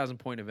a 3,000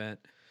 point event.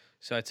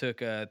 So I took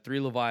 3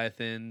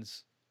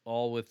 Leviathans,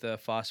 all with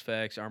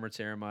Phosphex, Armored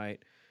Ceramite.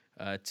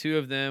 2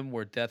 of them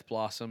were Death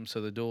Blossom,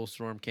 so the dual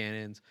storm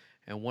cannons,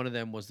 and one of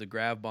them was the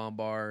Grav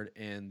Bombard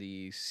and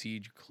the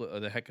Siege,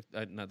 not the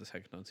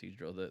Hecaton Siege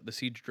Drill, the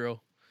Siege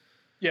Drill.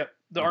 Yep.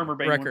 The Armor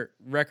Bane one.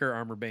 Wrecker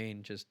Armor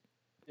Bane, just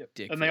Yep.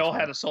 dick. And they face, all man.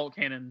 had assault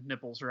cannon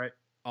nipples, right?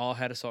 All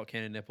had assault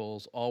cannon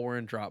nipples. All were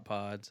in drop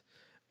pods.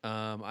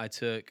 I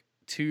took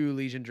 2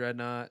 Legion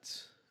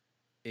Dreadnoughts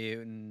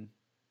in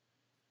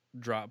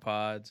drop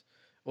pods.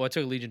 Well, I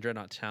took a Legion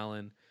Dreadnought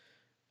Talon.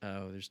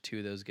 There's 2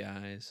 of those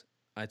guys.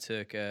 I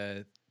took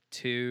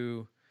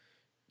 2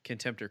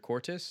 Contemptor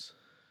Cortus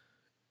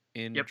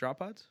in drop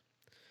pods.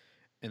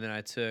 And then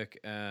I took...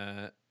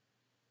 I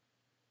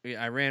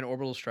ran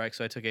Orbital Strike,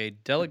 so I took a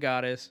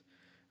Delegatus,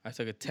 I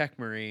took a Tech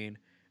Marine,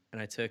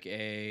 and I took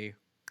a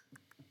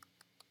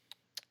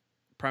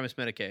Primus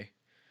Medicae.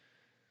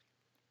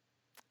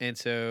 And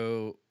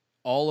so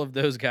all of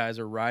those guys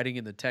are riding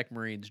in the Tech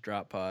Marines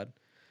drop pod.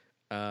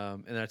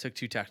 And then I took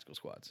 2 tactical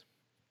squads.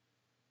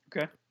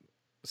 Okay.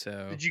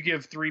 So Did you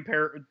give 3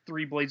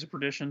 Blades of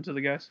Perdition to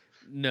the guys?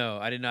 no,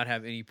 I did not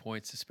have any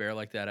points to spare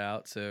like that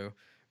out. So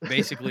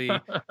basically,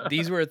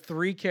 these were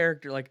 3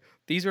 characters. Like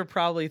these were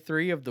probably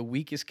 3 of the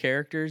weakest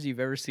characters you've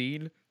ever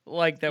seen.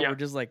 Like that were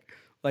just like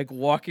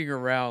walking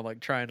around, like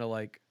trying to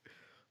like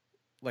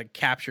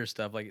capture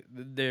stuff. Like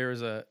there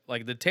was a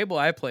the table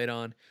I played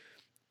on.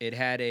 It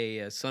had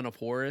a Son of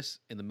Horus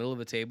in the middle of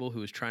the table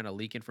who was trying to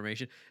leak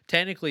information.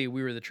 Technically,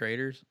 we were the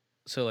traitors.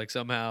 So like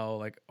somehow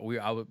like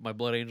my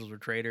Blood Angels were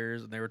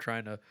traitors, and they were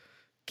trying to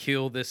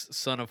kill this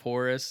Son of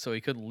Horus so he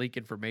couldn't leak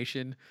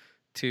information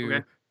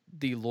to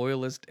the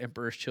loyalist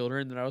Emperor's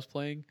Children that I was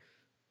playing.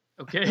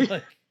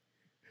 Okay.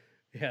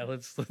 Yeah,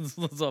 let's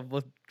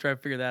try to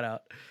figure that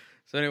out.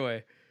 So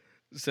anyway,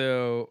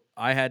 so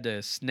I had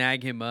to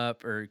snag him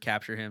up or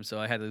capture him. So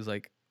I had those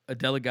like a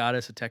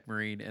Delegatus, a Tech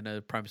Marine, and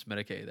a Primus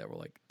Medicae that were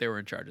they were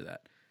in charge of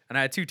that. And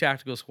I had 2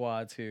 tactical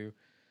squads who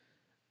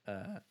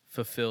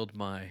fulfilled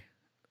my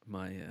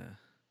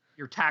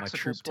Your my tactical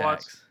troop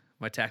squads. tax,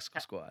 my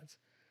tactical squads.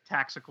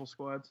 Tactical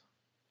squads.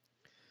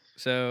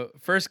 So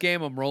first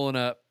game I'm rolling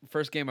up.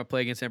 First game I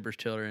play against Emperor's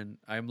Children.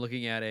 I'm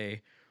looking at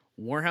a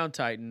Warhound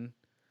Titan,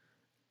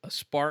 a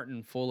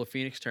Spartan full of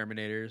Phoenix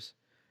Terminators.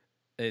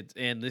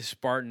 And this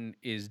Spartan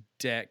is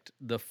decked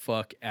the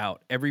fuck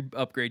out. Every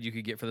upgrade you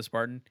could get for the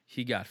Spartan,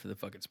 he got for the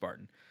fucking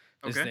Spartan.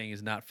 This thing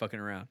is not fucking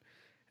around.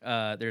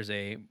 There's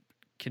a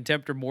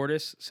Contemptor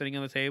Mortis sitting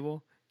on the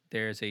table.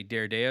 There's a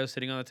Daredeo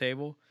sitting on the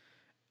table.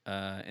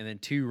 And then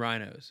 2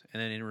 Rhinos.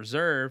 And then in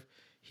reserve,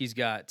 he's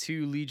got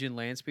 2 Legion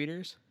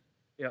Landspeeders.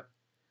 Yep.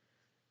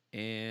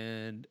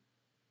 And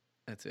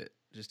that's it.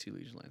 Just 2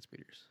 Legion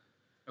Landspeeders.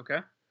 Okay.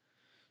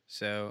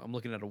 So I'm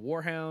looking at a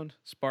Warhound,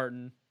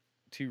 Spartan,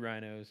 2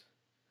 Rhinos,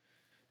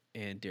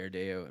 and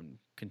Daredeo and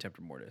Contemptor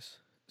Mortis.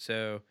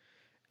 So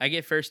I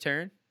get first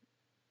turn,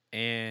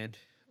 and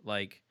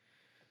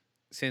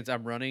since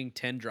I'm running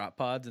 10 drop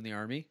pods in the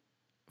army,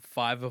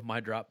 5 of my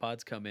drop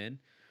pods come in.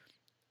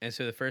 And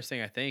so the first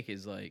thing I think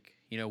is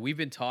we've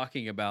been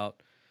talking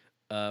about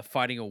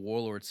fighting a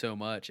warlord so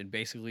much and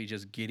basically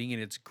just getting in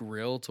its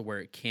grill to where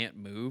it can't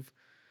move.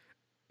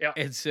 Yeah.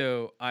 And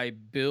so I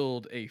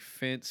build a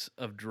fence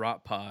of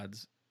drop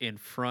pods in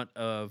front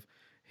of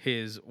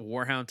his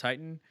Warhound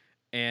Titan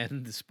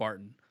and the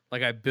Spartan.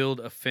 Like I build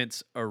a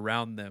fence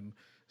around them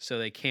so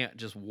they can't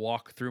just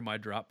walk through my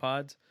drop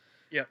pods.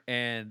 Yeah.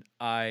 And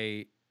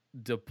I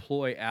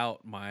deploy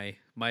out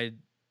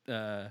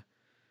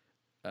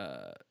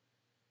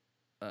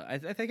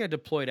I think I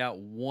deployed out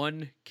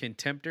 1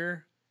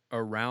 Contemptor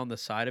around the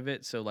side of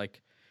it, so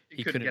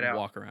he couldn't couldn't get out.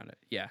 walk around it.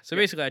 Yeah. So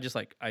Yeah. basically, I just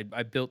like I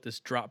built this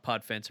drop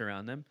pod fence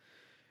around them,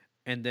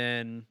 and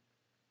then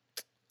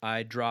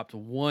I dropped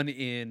one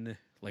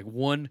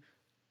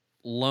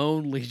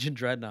lone Legion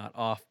Dreadnought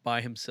off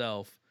by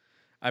himself.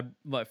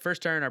 My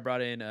first turn, I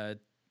brought in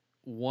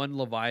one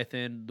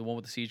Leviathan, the one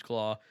with the Siege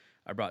Claw.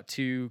 I brought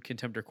 2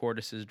 Contemptor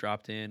Corduses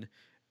dropped in,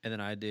 and then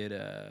I did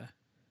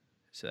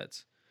so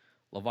that's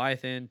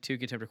Leviathan, 2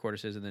 Contemptor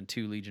Corduses, and then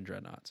 2 Legion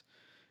Dreadnoughts.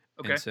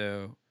 Okay. And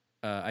so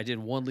I did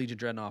 1 Legion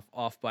Dreadnought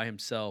off by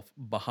himself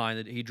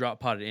behind he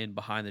drop podded in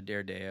behind the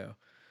Daredeo,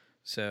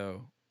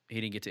 so he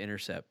didn't get to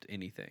intercept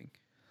anything.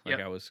 Like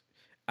Yep. I was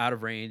out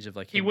of range of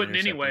like He him wouldn't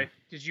intercepting. anyway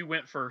because you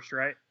went first,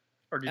 right?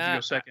 Or did you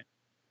go second?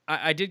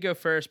 I did go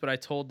first, but I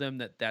told them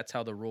that that's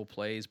how the rule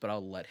plays, but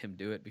I'll let him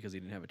do it because he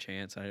didn't have a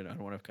chance. I don't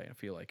want to kind of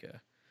feel like a.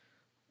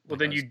 Well, like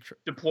then I was you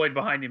deployed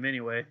behind him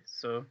anyway.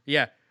 So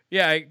yeah.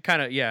 I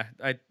kind of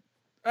I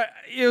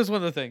it was one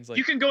of the things like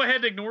you can go ahead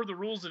and ignore the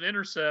rules and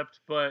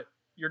intercept, but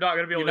you're not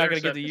going to be able You're to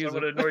not gonna intercept. get to 'cause use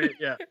I'm going to them.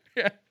 ignore you.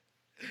 Yeah.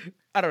 yeah.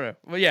 I don't know,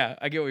 but yeah,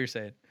 I get what you're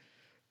saying.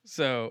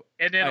 So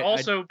And then I-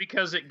 also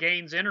because it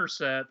gains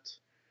intercept,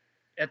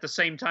 at the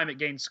same time it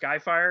gains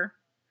Skyfire.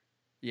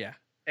 yeah,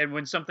 And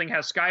when something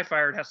has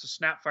Skyfire, it has to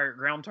snap fire at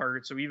ground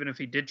target. So even if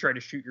he did try to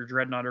shoot your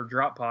Dreadnought or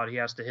drop pod, he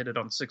has to hit it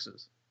on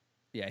 6s.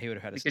 yeah, he would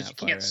have had a Because you snap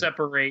fire can't at it.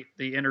 separate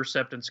the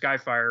intercept and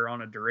Skyfire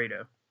on a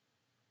Dorado.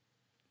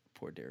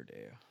 Poor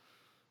Daredeo.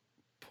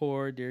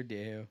 Poor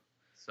Daredeo.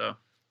 So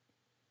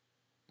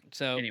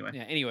So Anyway.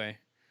 anyway,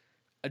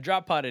 I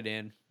drop potted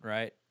in,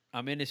 right?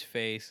 I'm in his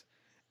face,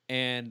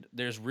 and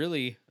there's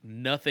really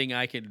nothing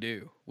I can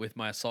do with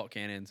my assault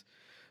cannons.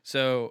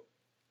 So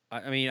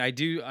I mean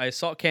I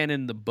assault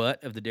cannon the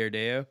butt of the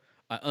Daredeo.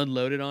 I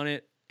unloaded on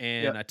it,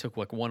 and Yep. I took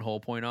like 1 hull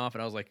point off,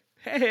 and I was like,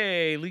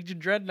 hey, Legion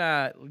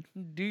Dreadnought,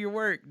 do your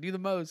work, do the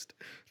most.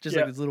 Just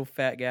Yeah. like this little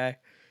fat guy.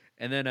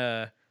 And then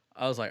I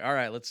was like, all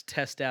right, let's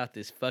test out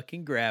this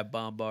fucking grab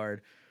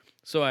bombard.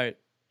 So I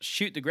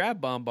shoot the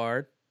grab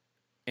bombard,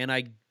 and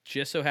I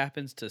just so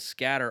happens to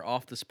scatter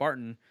off the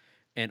Spartan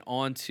and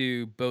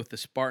onto both the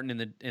Spartan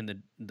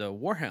and the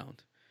Warhound.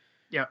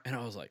 Yeah. And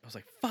I was like,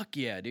 fuck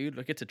yeah, dude.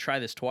 I get to try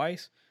this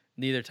twice.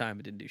 Neither time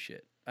it didn't do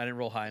shit. I didn't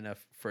roll high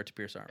enough for it to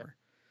pierce armor.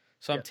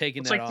 So I'm Yeah.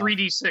 taking It's that like off.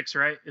 3d6,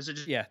 right? Is it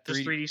just, Yeah,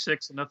 just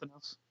 3d6 and nothing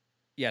else?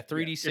 Yeah,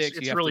 3d6.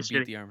 It's You have really to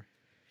beat shitty. the armor.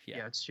 Yeah.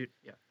 Yeah, it's shoot.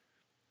 Yeah.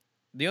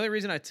 The only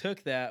reason I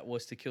took that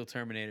was to kill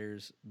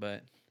Terminators,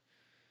 but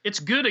It's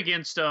good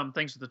against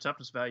things with the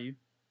toughness value.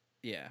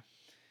 yeah.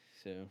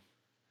 So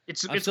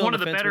It's I'm it's still on one of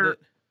the fence with better it.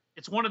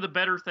 it's one of the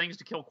better things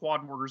to kill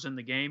quad mortars in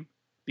the game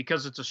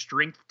because it's a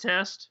strength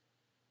test.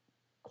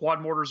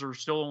 Quad mortars are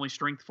still only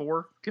strength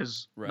 4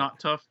 because Right. not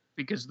tough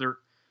because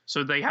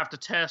they have to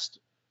test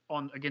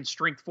against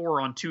strength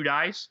 4 on 2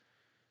 dice,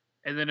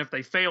 and then if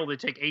they fail, they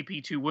take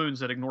AP 2 wounds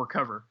that ignore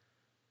cover.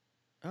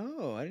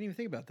 Oh, I didn't even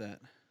think about that.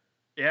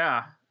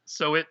 Yeah,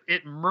 so it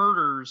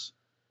murders.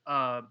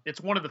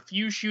 It's one of the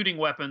few shooting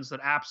weapons that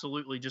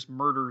absolutely just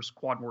murders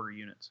quad mortar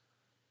units.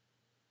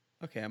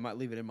 Okay, I might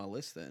leave it in my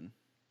list then.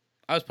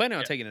 I was planning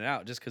on Yeah. taking it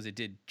out just because it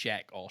did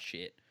jack all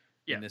shit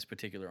Yeah. in this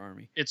particular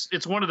army.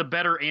 It's one of the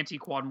better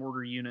anti-quad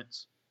mortar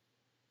units,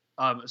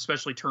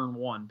 especially turn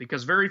 1,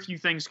 because very few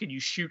things can you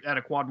shoot at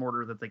a quad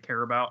mortar that they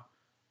care about.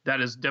 That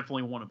is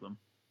definitely one of them,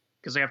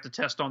 because they have to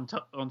test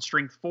on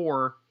strength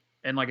 4,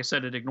 and like I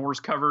said, it ignores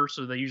cover,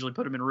 so they usually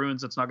put them in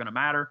ruins. That's not going to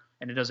matter,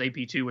 and it does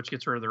AP2, which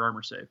gets rid of their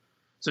armor save.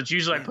 So it's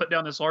usually I Damn. put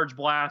down this large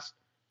blast,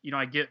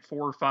 I get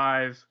 4 or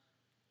 5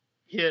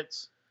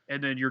 hits,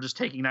 and then you're just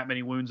taking that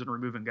many wounds and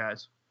removing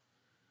guys.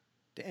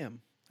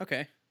 Damn.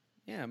 Okay.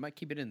 Yeah, I might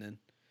keep it in then.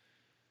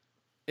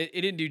 It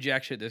didn't do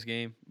jack shit this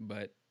game,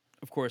 but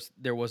of course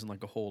there wasn't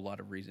like a whole lot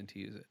of reason to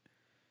use it.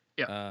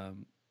 Yeah.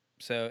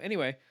 So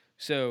anyway,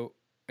 so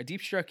I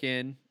deep struck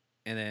in,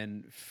 and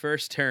then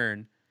first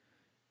turn,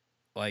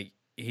 like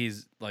he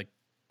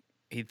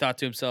thought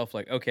to himself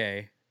like,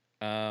 okay,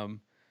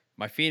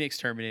 my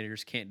Phoenix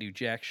Terminators can't do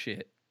jack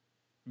shit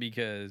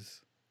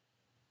because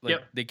like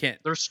Yep. they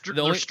can't. They're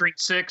The only- strength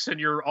 6, and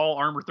you're all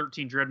armor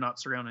 13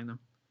 dreadnoughts surrounding them.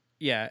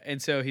 Yeah,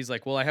 and so he's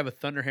like, "Well, I have a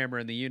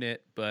Thunderhammer in the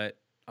unit, but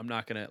I'm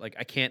not gonna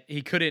I can't."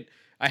 He couldn't.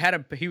 I had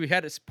him. He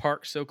had his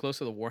parked so close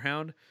to the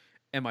Warhound,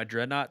 and my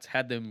dreadnoughts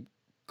had them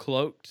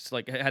cloaked,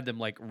 like had them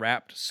like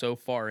wrapped so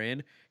far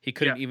in, he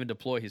couldn't even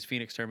deploy his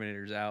Phoenix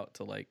Terminators out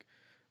to like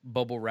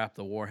bubble wrap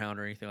the Warhound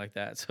or anything like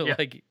that. So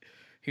like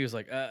he was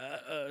like,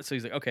 so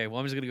he's like, okay, well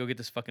I'm just gonna go get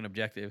this fucking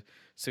objective.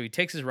 So he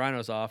takes his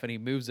rhinos off and he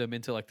moves them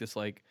into like this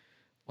like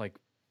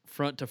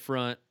front to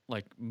front,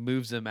 like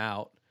moves them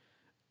out.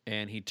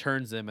 And he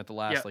turns them at the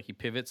last, like he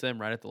pivots them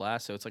right at the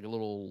last. So it's like a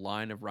little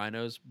line of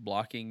rhinos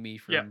blocking me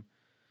from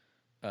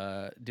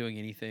doing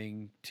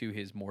anything to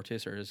his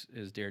Mortis or his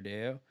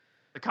Daredeo.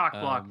 The cock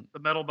block, the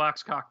metal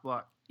box cock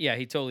block. Yeah,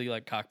 he totally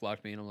like cock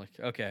blocked me, and I'm like,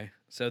 okay.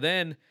 So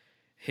then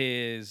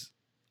his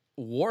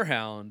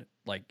Warhound,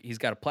 like he's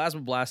got a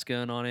plasma blast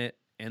gun on it,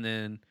 and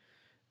then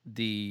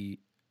the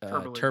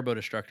turbo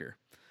destructor.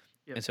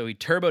 Yep. And so he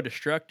turbo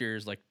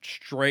destructors like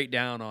straight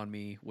down on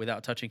me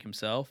without touching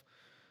himself.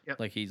 Yep.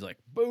 Like he's like,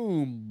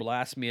 boom,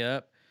 blast me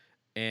up.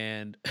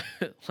 and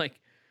like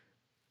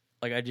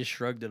I just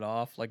shrugged it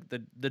off. Like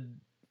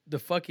the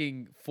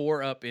fucking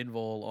 4-up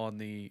invul on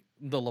the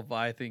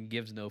Leviathan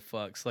gives no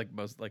fucks. Like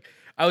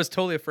I was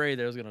totally afraid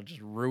that it was gonna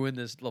just ruin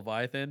this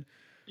Leviathan.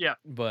 Yeah.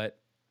 But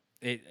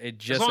it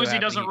just as long so as he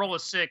happened doesn't roll a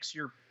 6,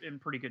 you're in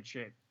pretty good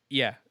shape.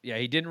 Yeah,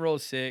 he didn't roll a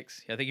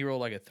 6. I think he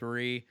rolled like a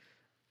 3.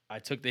 I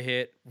took the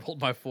hit,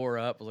 rolled my 4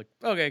 up. I was like,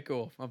 okay,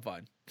 cool, I'm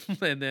fine.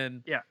 And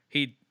then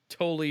he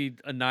totally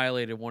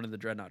annihilated one of the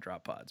Dreadnought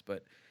drop pods,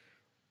 but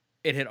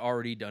it had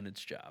already done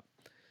its job.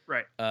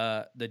 Right.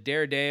 The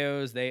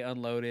Daredeos, they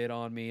unloaded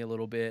on me a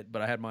little bit,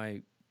 but I had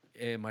my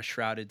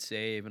shrouded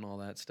save and all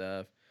that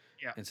stuff.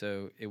 Yeah. And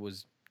so it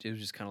was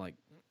just kind of like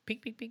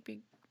pink, pink, pink,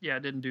 pink. Yeah,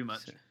 it didn't do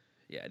much. So,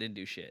 yeah, it didn't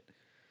do shit.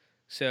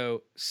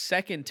 So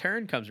second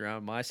turn comes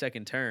around, my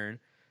second turn,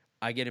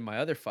 I get in my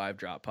other 5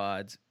 drop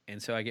pods,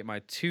 and so I get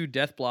my 2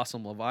 Death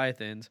Blossom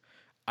Leviathans.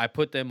 I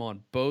put them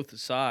on both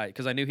sides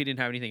because I knew he didn't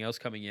have anything else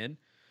coming in.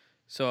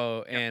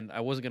 So and I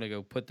wasn't gonna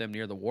go put them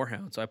near the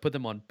Warhound, so I put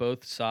them on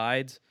both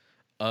sides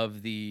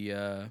of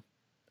the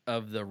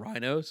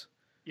rhinos.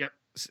 Yep.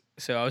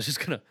 So I was just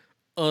gonna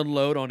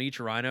unload on each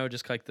rhino,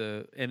 just like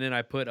and then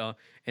I put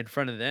in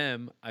front of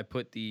them, I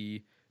put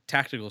the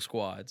tactical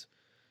squads.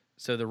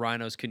 So the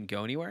rhinos couldn't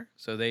go anywhere.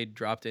 So they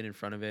dropped in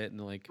front of it and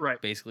like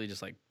basically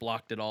just like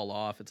blocked it all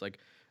off. It's like,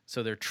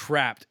 so they're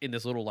trapped in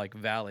this little like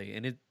valley.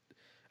 And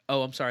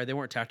I'm sorry, they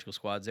weren't tactical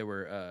squads. They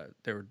were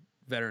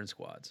veteran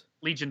squads.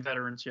 Legion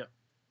veterans,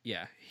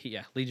 yeah.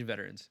 Yeah, Legion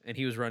veterans. And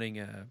he was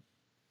running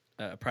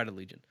Pride of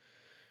Legion.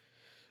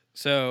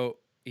 So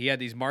he had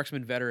these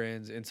marksman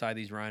veterans inside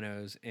these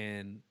rhinos,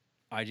 and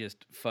I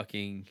just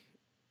fucking,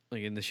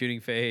 like in the shooting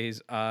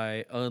phase,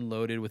 I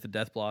unloaded with the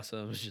Death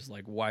Blossoms, just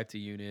like wiped a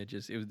unit.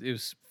 It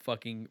was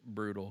fucking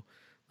brutal.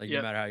 Like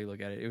no matter how you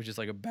look at it, it was just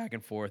like a back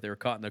and forth. They were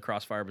caught in the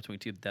crossfire between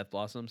 2 Death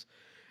Blossoms,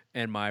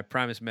 and my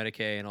Primus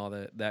Medicae and all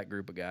that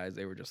group of guys.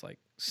 They were just like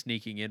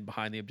sneaking in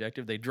behind the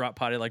objective. They drop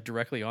potted like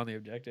directly on the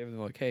objective, and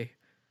they're like, "Hey,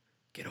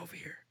 get over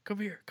here! Come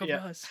to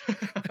us!"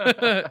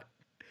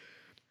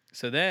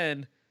 So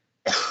then,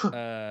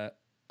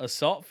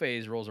 assault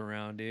phase rolls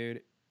around,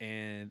 dude,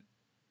 and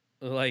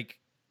like,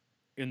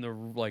 in the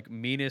like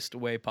meanest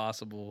way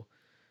possible,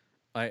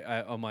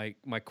 I on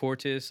my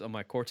Cortus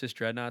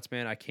Dreadnoughts,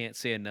 man, I can't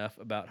say enough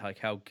about like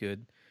how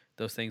good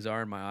those things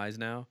are in my eyes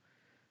now.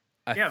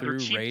 I threw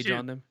rage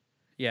on them.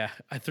 Yeah,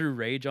 I threw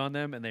rage on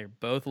them, and they're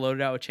both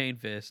loaded out with Chain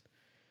Fist.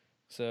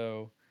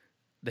 So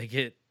they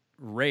get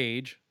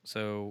rage.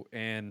 So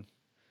and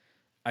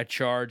I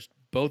charged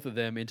both of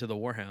them into the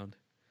Warhound.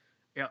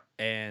 Yeah,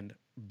 and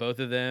both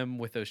of them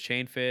with those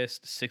Chain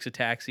Fist, 6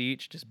 attacks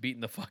each, just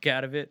beating the fuck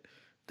out of it.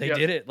 They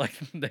did it. Like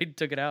they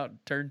took it out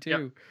turn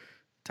 2.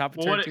 Top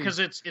of turn 2. Because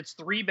it's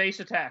 3 base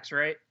attacks,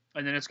 right?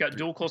 And then it's got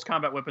dual close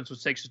combat weapons,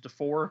 which takes it to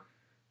 4,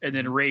 and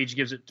then rage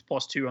gives it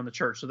 +2 on the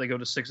church, so they go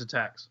to 6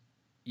 attacks.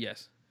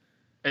 Yes.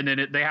 And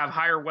then they have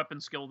higher weapon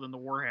skill than the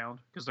Warhound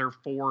because they're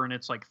 4 and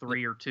it's like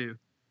 3 or 2.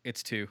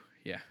 It's 2.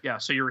 Yeah. Yeah.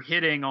 So you're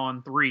hitting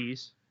on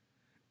 3s.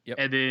 Yep.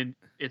 And then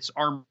it's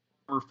armor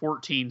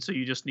 14, so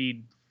you just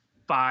need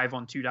 5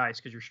 on 2 dice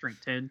because you're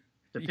strength 10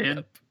 to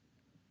pin.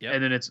 Yep.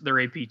 And then their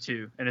AP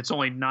 2, and it's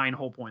only 9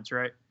 hull points,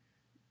 right?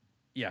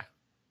 Yeah.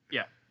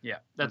 Yeah.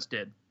 That's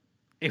dead.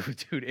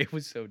 It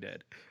was so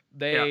dead.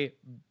 They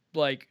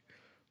like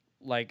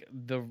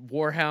the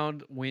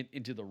Warhound went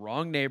into the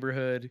wrong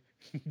neighborhood,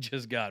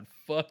 just got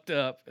fucked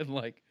up, and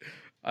like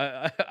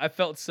I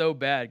felt so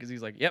bad because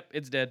he's like, "Yep,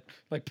 it's dead."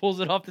 Like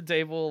pulls it off the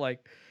table.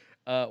 Like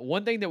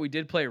one thing that we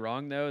did play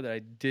wrong though that I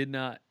did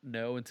not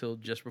know until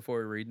just before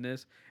we were reading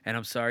this, and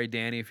I'm sorry,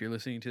 Danny, if you're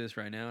listening to this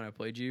right now and I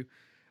played you.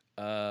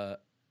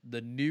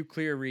 The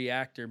nuclear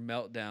reactor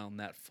meltdown,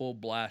 that full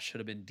blast should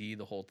have been D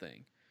the whole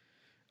thing.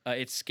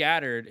 It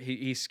scattered.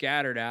 He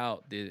scattered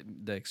out the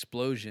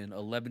explosion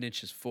 11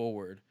 inches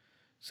forward,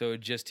 so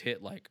it just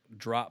hit like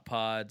drop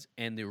pods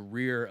and the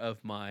rear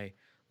of my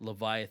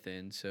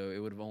Leviathan. So it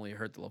would have only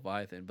hurt the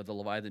Leviathan, but the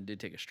Leviathan did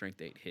take a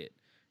strength 8 hit,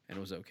 and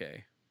it was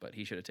okay. But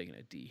he should have taken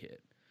a D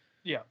hit.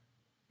 Yeah.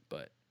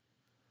 But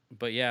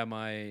yeah,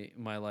 my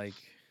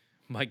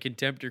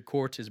Contemptor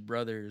Cortus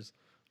brothers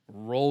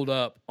rolled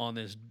up on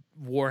this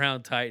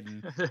Warhound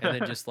Titan and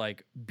then just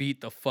like beat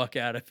the fuck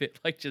out of it,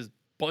 like just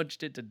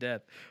punched it to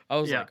death. I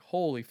was like,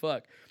 holy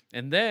fuck.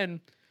 And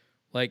then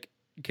like,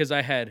 because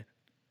I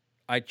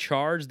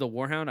charged the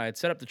Warhound, I had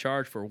set up the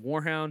charge for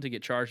Warhound to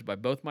get charged by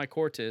both my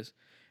Cortus,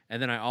 and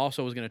then I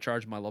also was going to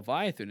charge my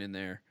Leviathan in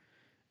there.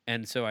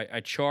 And so I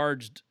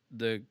charged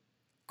the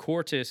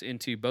Cortus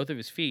into both of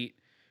his feet,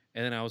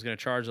 and then I was going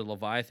to charge the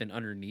Leviathan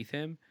underneath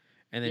him.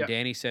 And then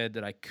Danny said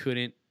that I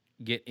couldn't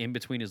get in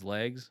between his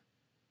legs,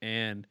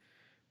 and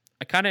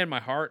I kind of in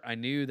my heart I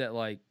knew that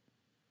like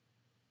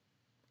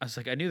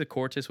I knew the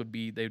Cortus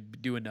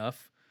they'd do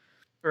enough,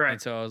 right?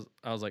 And so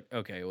I was like,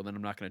 okay, well then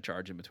I'm not going to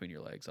charge in between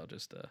your legs. I'll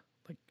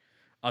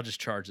just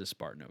charge this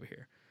Spartan over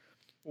here.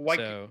 Why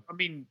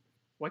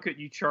couldn't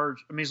you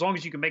charge? I mean, as long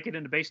as you can make it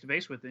into base to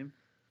base with him.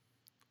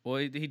 Well,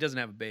 he doesn't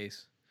have a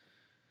base,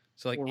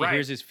 so like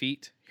here's his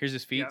feet.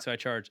 So I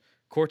charge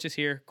Cortus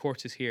here,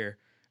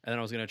 and then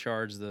I was gonna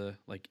charge the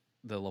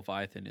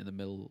Leviathan in the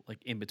middle,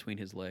 like in between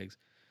his legs.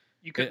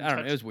 You couldn't I don't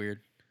know. touch. It was weird.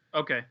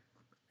 Okay.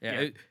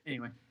 Yeah. Yeah.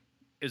 Anyway.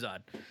 It was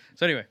odd.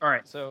 So anyway, All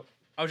right. so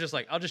I was just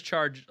like, I'll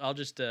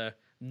just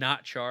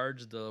not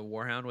charge the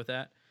Warhound with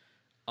that.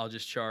 I'll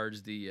just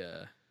charge the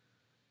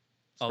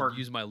I'll Spartan.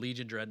 use my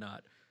Legion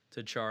Dreadnought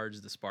to charge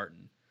the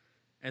Spartan.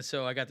 And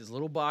so I got this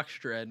little box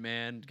dread,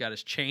 man, got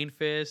his chain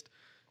fist,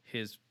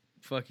 his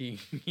fucking,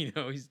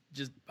 he's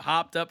just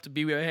hopped up to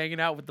be hanging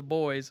out with the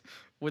boys,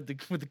 with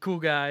the cool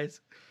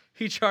guys.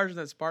 He charges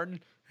that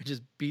Spartan and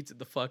just beats it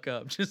the fuck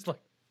up. Just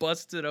like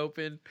busts it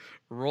open,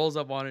 rolls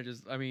up on it,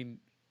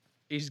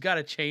 he's got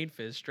a chain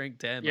fist, strength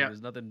 10. Yeah. Like,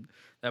 there's nothing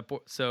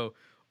so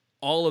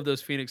all of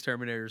those Phoenix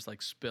Terminators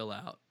like spill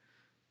out.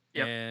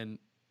 Yep. And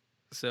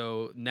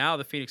so now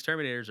the Phoenix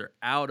Terminators are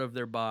out of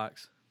their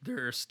box.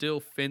 They're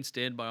still fenced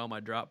in by all my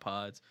drop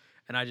pods.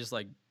 And I just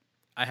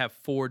I have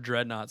 4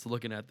 dreadnoughts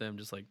looking at them,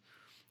 just like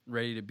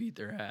ready to beat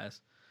their ass.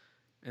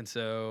 And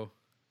so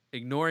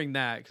ignoring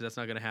that, because that's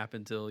not going to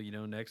happen till,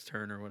 next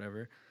turn or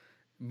whatever,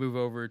 move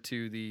over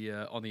to the,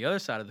 on the other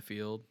side of the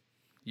field,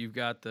 you've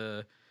got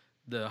the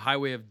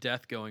highway of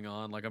death going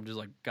on. Like I'm just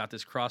got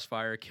this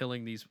crossfire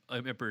killing these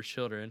Emperor's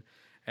children.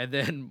 And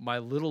then my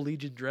little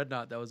Legion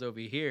Dreadnought that was over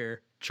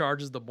here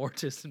charges the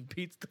Mortis and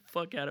beats the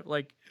fuck out of it.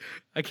 Like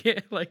I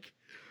can't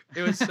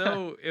it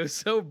was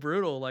so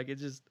brutal. Like it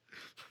just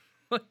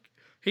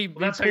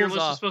That's how your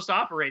list is supposed to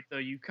operate, though.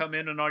 You come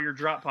in on all your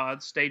drop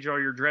pods, stage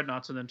all your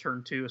dreadnoughts, and then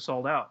turn 2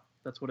 assault out.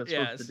 That's what it's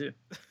supposed to do.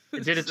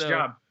 It did its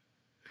job.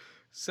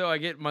 So I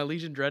get my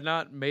Legion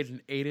Dreadnought, made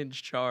an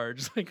 8-inch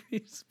charge. Like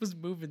he was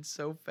moving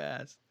so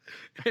fast,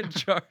 and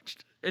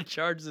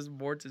charged this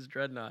Mortis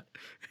Dreadnought,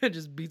 and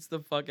just beats the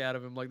fuck out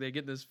of him. Like they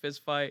get in this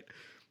fist fight,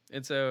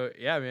 and so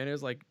yeah, man, it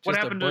was like just what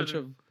happened a bunch to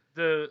of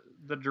the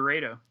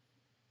Dorado?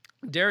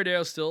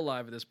 Daredeo's still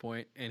alive at this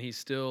point, and he's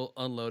still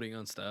unloading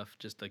on stuff,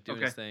 just like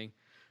doing his thing.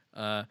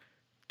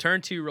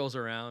 Turn 2 rolls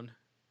around,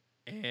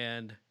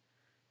 and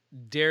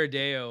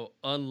Daredeo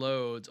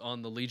unloads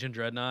on the Legion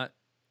Dreadnought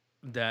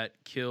that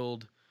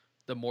killed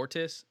the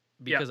Mortis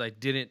because I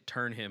didn't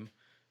turn him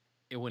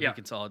when he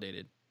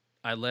consolidated.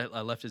 I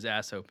left his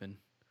ass open.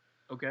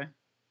 Okay.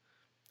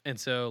 And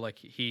so like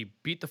he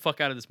beat the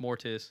fuck out of this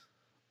Mortis,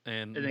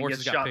 and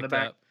Mortis shot got in the picked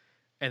back. up.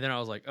 And then I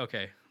was like,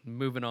 okay,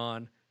 moving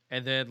on.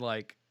 And then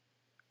like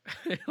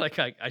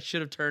I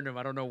should have turned him.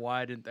 I don't know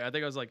why I didn't. I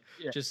think I was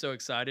just so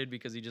excited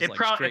because he just It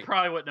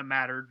probably wouldn't have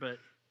mattered, but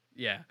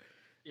yeah.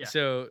 Yeah.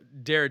 So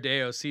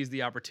Daredeo sees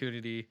the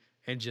opportunity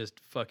and just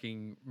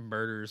fucking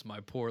murders my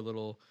poor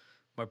little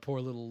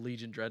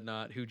Legion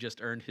Dreadnought who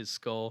just earned his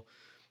skull.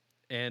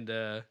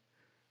 And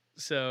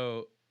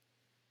so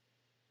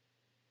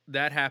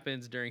that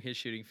happens during his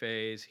shooting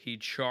phase. He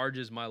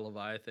charges my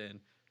Leviathan,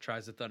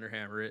 tries to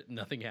Thunderhammer it,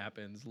 nothing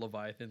happens.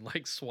 Leviathan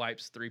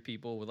swipes 3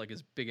 people with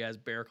his big ass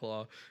bear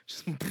claw.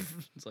 Just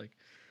it's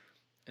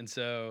and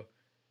so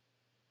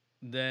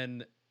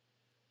then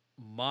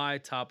my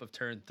top of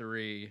turn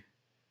 3,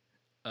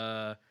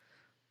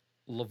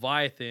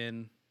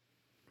 Leviathan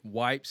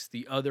wipes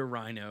the other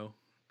Rhino,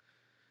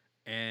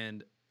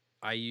 and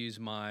I use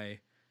my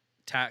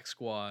tack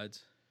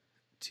squads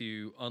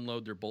to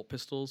unload their bolt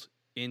pistols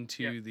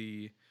into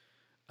the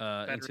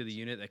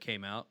unit that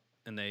came out,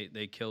 and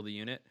they kill the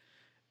unit.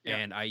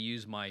 And I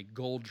use my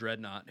gold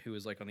Dreadnought, who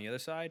is on the other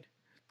side,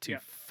 to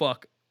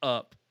fuck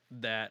up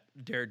that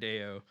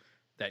Daredeo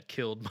that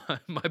killed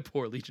my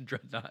poor Legion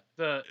Dreadnought.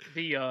 The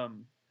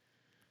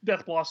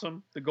Death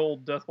Blossom, the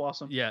gold Death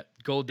Blossom. Yeah,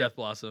 gold Death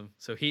Blossom.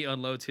 So he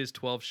unloads his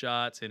 12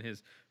 shots and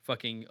his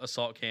fucking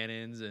assault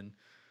cannons, and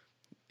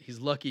he's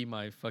lucky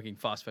my fucking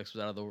Phosphex was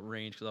out of the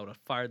range because I would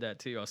have fired that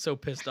too. I was so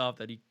pissed off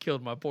that he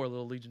killed my poor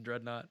little Legion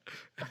Dreadnought.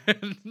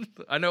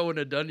 I know it wouldn't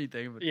have done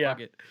anything, but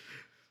fuck it.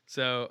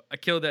 So I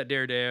killed that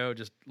Daredeo,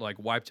 just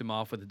wiped him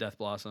off with the Death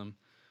Blossom.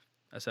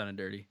 That sounded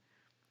dirty.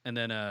 And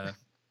then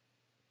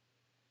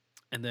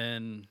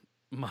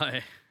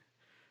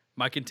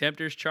my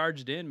Contemptors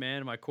charged in,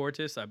 man. My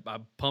Cortus, I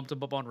pumped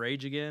him up on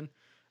Rage again.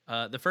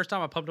 The first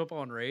time I pumped up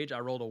on Rage, I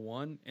rolled a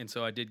 1, and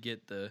so I did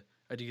get the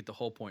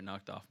whole point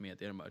knocked off me at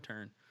the end of my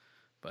turn.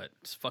 But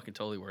it's fucking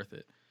totally worth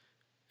it.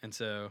 And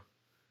so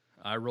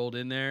I rolled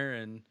in there,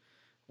 and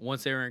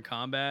once they were in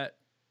combat,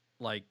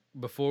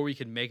 before we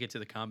could make it to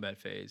the combat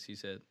phase, he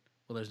said,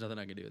 "Well, there's nothing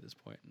I can do at this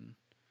point," and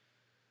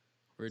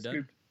we're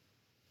done.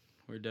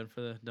 We're done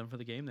for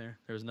the game. There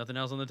was nothing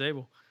else on the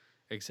table,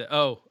 except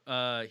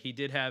he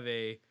did have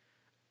a.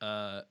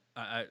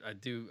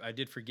 I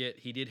did forget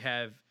he did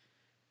have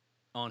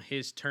on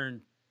his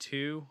turn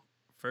 2,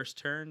 first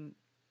turn.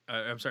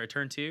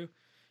 Turn 2.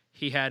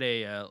 He had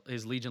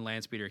his Legion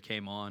Landspeeder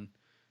came on,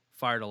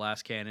 fired a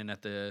last cannon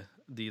at the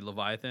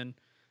Leviathan.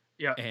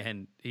 Yeah.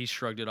 And he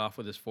shrugged it off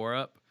with his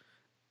 4-up.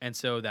 And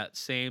so that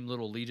same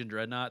little Legion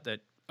Dreadnought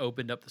that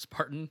opened up the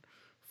Spartan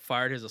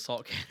fired his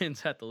assault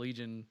cannons at the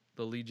Legion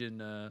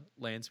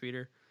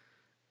Landspeeder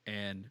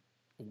and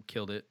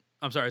killed it.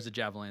 I'm sorry, it's a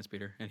Javelin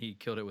Landspeeder, and he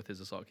killed it with his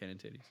assault cannon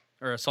titties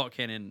or assault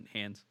cannon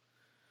hands.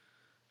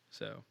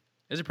 So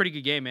was a pretty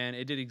good game, man.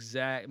 It did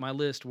my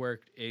list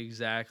worked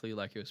exactly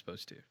like it was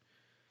supposed to.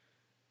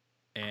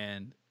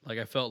 And like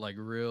I felt like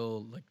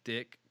real like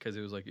dick because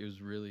it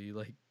was really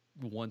like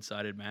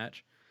one-sided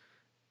match,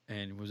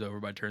 and it was over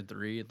by turn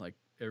 3, and like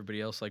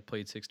everybody else like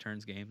played 6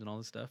 turns games and all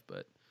this stuff, but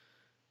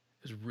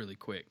it was really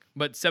quick.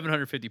 But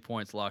 750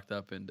 points locked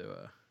up into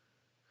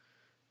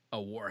a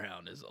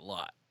Warhound is a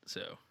lot.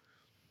 So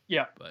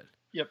Yeah. but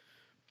Yep.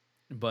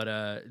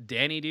 But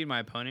Danny, dude, my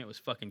opponent, was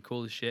fucking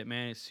cool as shit,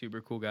 man. He's a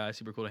super cool guy,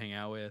 super cool to hang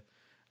out with.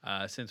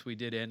 Since we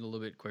did end a little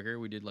bit quicker,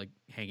 we did like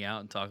hang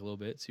out and talk a little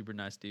bit. Super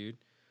nice dude.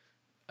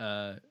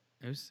 It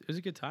was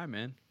a good time,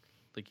 man.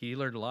 Like he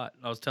learned a lot.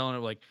 I was telling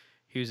him like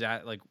he was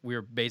at like we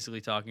were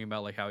basically talking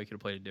about like how he could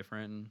have played it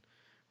different, and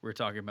we were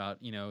talking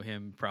about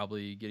him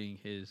probably getting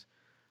his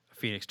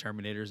Phoenix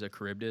Terminators a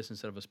Charybdis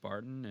instead of a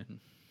Spartan and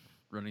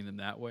running them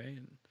that way.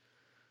 And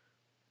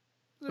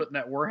Putting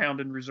that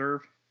Warhound in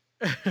reserve.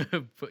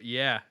 but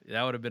yeah,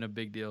 that would have been a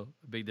big deal,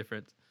 a big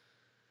difference.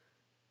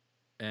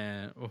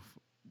 And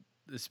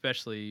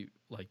especially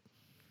like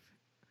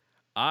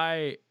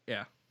I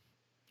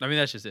mean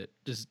that's just it.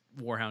 Just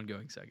Warhound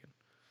going second.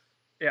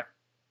 Yeah.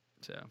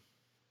 So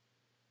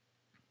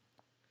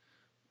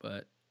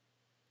that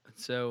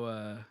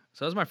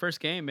was my first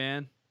game,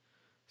 man.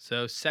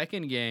 So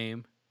second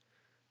game,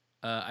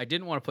 I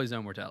didn't want to play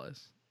Zone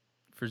Mortalis.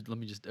 First, let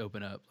me just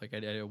open up. Like I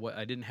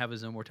didn't have a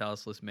Zone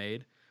Mortalis list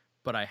made,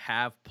 but I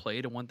have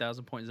played a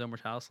 1,000 point Zone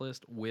Mortalis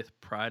list with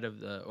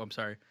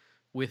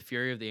with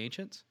Fury of the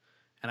Ancients,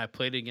 and I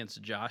played it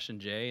against Josh and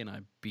Jay, and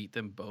I beat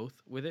them both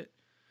with it.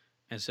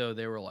 And so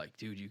they were like,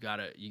 "Dude, you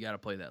gotta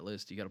play that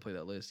list. You gotta play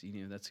that list.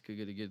 That's a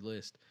good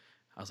list."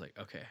 I was like,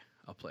 "Okay,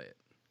 I'll play it.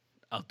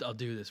 I'll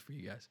do this for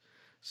you guys."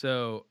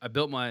 So I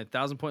built my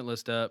 1,000 point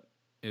list up.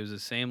 It was the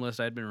same list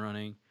I'd been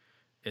running.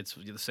 It's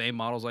the same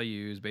models I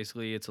use.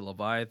 Basically, it's a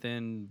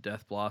Leviathan,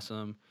 Death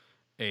Blossom,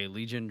 a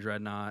Legion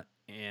Dreadnought,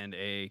 and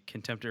a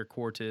Contemptor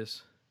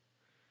Quartus.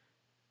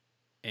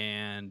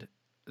 And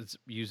it's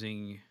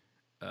using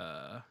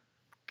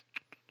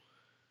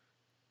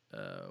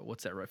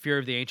what's that? Fury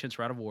of the Ancients,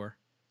 Rite of War.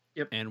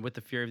 Yep. And with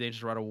the Fury of the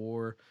Ancients, Rite of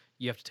War,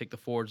 you have to take the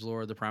Forge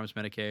Lord, the Primus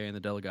Medicae, and the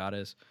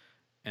Delegatus.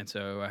 And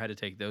so I had to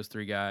take those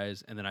 3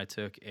 guys, and then I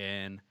took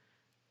an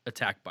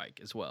attack bike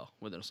as well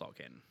with an assault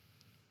cannon.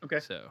 Okay.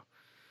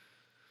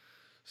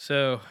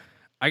 So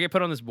I get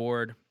put on this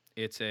board.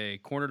 It's a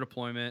corner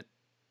deployment,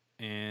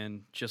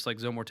 and just like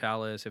Zone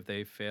Mortalis, if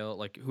they fail,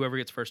 like whoever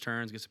gets first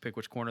turns gets to pick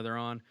which corner they're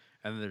on,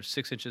 and then there's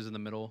 6 inches in the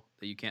middle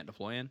that you can't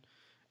deploy in,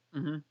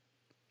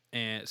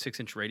 and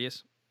 6-inch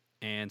radius.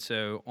 And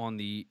so on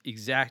the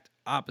exact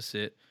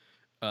opposite,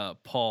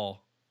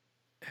 Paul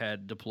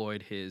had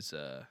deployed his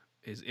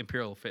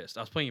Imperial Fist.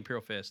 I was playing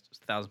Imperial Fist,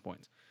 1,000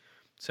 points.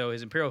 So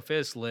his Imperial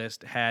Fist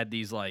list had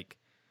these like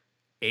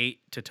 8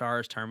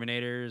 Tatar's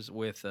Terminators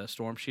with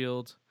Storm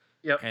Shields.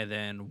 Yep. And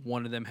then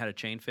one of them had a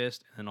Chain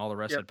Fist, and then all the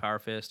rest had Power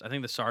Fist. I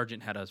think the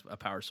Sergeant had a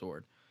Power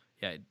Sword.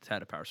 Yeah, it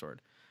had a Power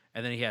Sword.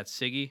 And then he had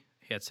Siggy.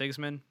 He had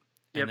Sigismund.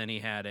 And then he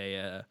had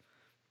a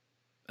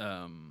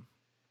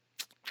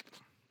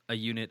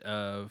unit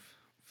of,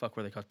 what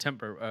are they called?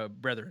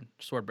 Brethren.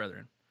 Sword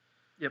Brethren.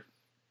 Yep.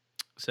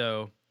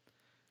 So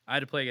I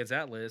had to play against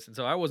that list, and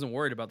so I wasn't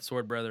worried about the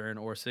Sword Brethren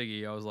or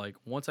Siggy. I was like,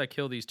 once I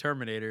kill these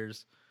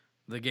Terminators,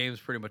 the game's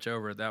pretty much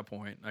over at that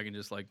point. I can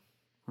just like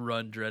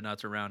run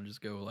Dreadnoughts around and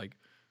just go like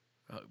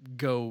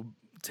go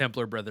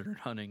Templar Brethren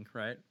hunting,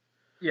 right?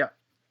 Yeah.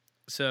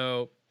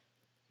 So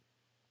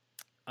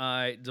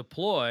I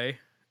deploy,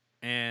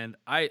 and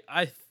I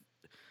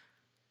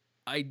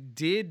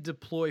did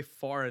deploy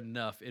far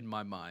enough in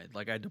my mind.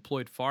 Like I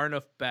deployed far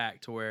enough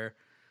back to where,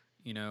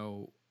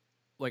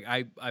 like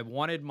I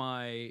wanted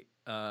my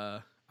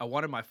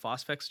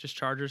Phosphex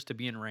dischargers to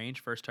be in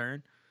range first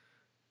turn,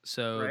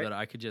 so that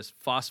I could just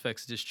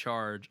Phosphex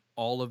discharge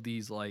all of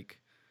these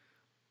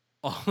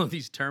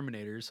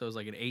Terminators. So it was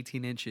like an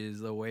 18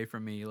 inches away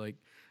from me. Like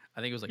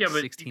I think it was like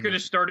 16 but you could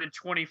have started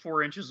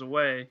 24 inches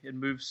away and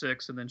moved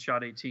 6 and then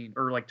shot 18,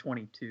 or like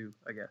 22,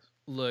 I guess.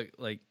 Look,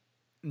 like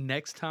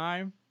next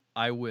time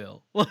I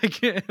will.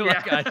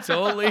 I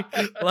totally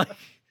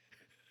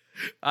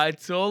I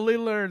totally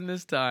learned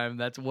this time.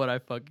 That's what I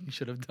fucking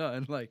should have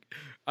done. Like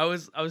I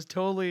was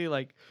totally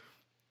like,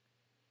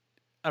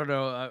 I don't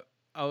know.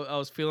 I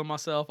was feeling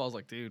myself. I was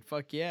like, dude,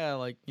 fuck yeah.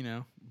 Like,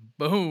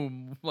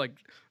 boom, like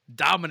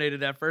dominated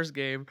that first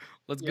game.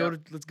 Let's go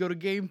to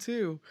game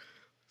 2.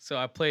 So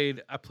I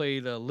played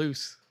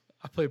loose.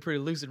 I played pretty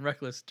loose and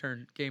reckless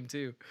game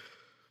 2.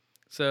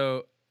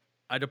 So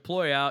I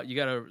deploy out. You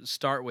got to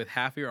start with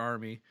half your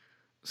army.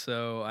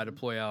 So I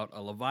deploy out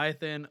a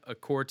Leviathan, a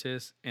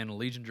Quartus, and a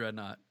Legion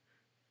Dreadnought.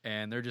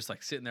 And they're just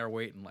like sitting there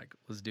waiting, like,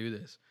 let's do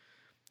this.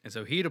 And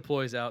so he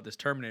deploys out this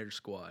Terminator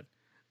squad.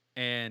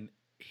 And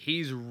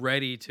he's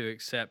ready to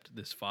accept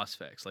this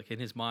Phosphex. Like in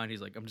his mind,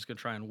 he's like, I'm just going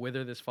to try and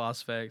wither this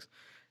Phosphex.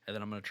 And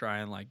then I'm going to try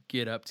and like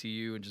get up to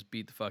you and just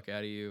beat the fuck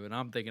out of you. And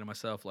I'm thinking to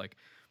myself, like,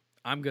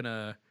 I'm going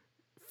to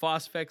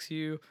Phosphex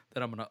you.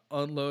 Then I'm going to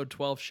unload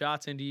 12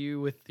 shots into you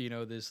with,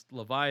 this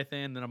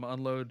Leviathan. Then I'm going to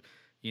unload,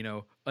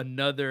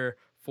 another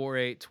 4,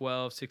 8,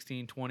 12,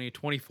 16, 20,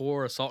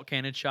 24 assault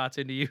cannon shots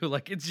into you.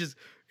 Like it's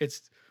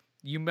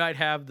you might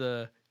have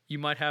the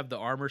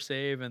armor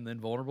save and then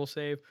vulnerable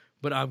save,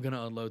 but I'm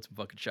gonna unload some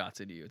fucking shots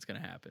into you. It's gonna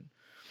happen.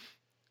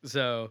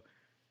 So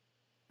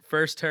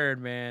first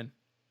turn, man,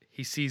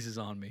 he seizes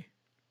on me.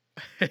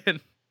 And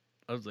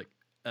I was like,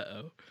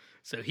 uh-oh.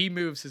 So he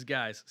moves his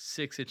guys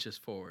 6 inches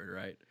forward,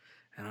 right?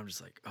 And I'm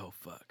just like, oh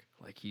fuck.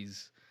 Like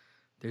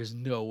there's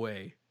no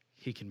way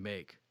he can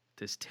make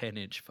this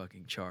 10-inch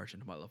fucking charge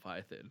into my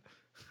Leviathan.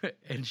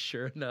 And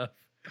sure enough,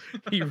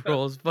 he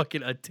rolls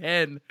fucking a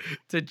 10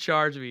 to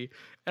charge me.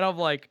 And I'm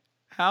like,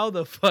 how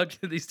the fuck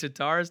did these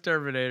Tataris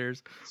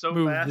Terminators So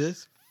move fast.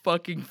 this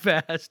fucking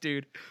fast,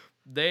 dude?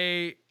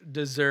 They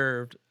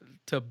deserved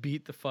to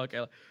beat the fuck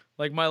out.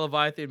 Like my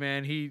Leviathan,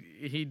 man,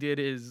 he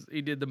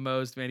did the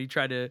most, man. He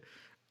tried to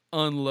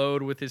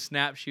unload with his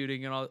snap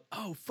shooting and all.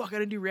 Oh fuck, I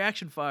didn't do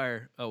reaction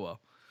fire. Oh well.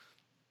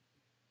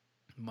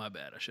 My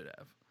bad, I should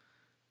have.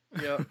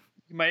 Yeah.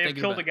 You might have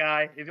Thinking killed about a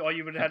guy if all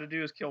you would have had to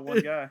do is kill one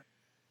guy.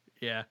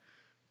 Yeah.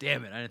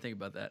 Damn it, I didn't think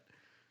about that.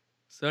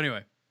 So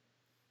anyway.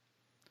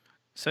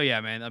 So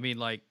yeah, man. I mean,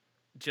 like,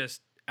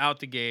 just out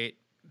the gate,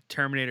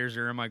 Terminators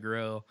are in my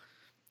grill.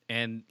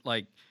 And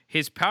like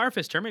his Power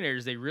Fist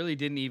Terminators, they really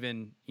didn't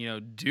even,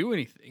 do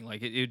anything.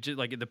 Like it just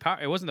like the power.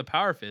 It wasn't the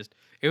Power Fist.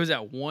 It was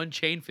that one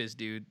Chain Fist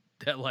dude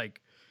that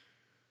like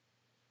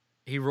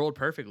he rolled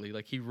perfectly.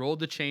 Like he rolled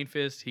the Chain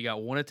Fist. He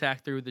got one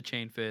attack through with the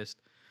Chain Fist,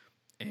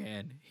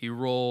 and he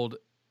rolled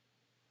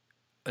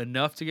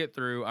enough to get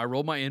through. I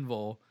rolled my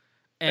invul,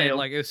 and Failed.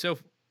 like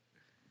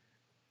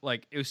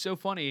it was so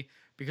funny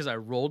because I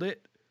rolled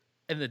it,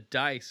 and the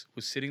dice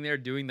was sitting there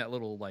doing that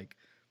little like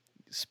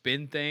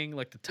spin thing,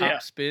 like the top Yeah.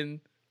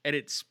 spin, and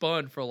it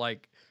spun for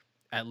like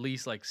at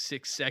least like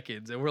 6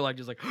 seconds, and we're like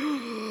just like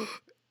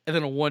and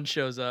then a 1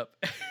 shows up.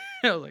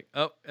 I was like,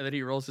 oh, and then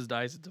he rolls his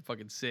dice into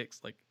fucking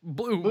 6, like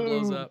boom,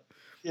 blows Boom. up.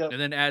 Yep. And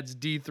then adds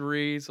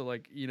D3, so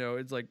like,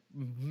 it's like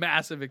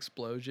massive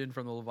explosion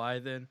from the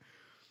Leviathan.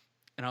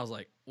 And I was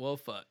like, well,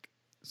 fuck.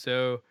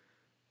 So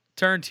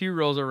turn 2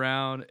 rolls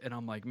around, and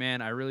I'm like,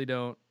 man, I really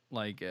don't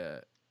like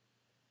it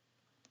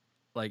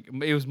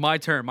was my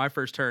turn, my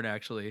first turn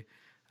actually.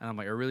 And I'm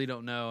like, I really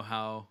don't know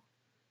how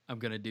I'm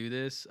gonna do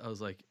this. I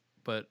was like,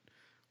 but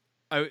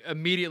I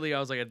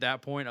was like, at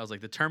that point, I was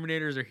like, the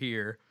Terminators are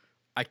here.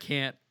 I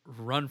can't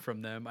run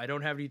from them. I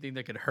don't have anything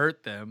that could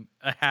hurt them.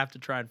 I have to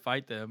try and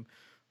fight them.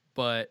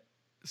 But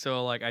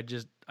so like I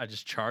just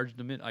charged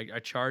them in. I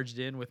charged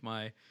in with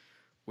my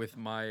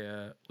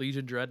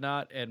Legion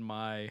Dreadnought and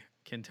my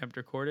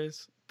Contemptor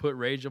Cordis, put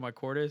rage on my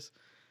Cordis,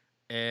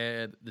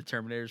 and the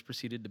Terminators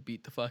proceeded to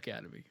beat the fuck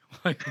out of me.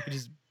 Like they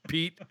just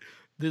beat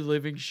the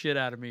living shit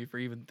out of me for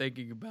even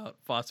thinking about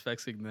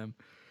phosphexing them.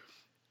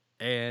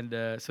 And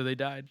so they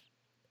died.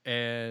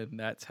 And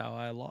that's how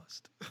I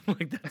lost.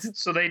 Like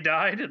that's So they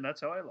died, and that's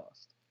how I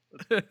lost.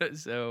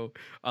 so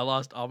I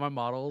lost all my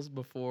models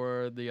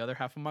before the other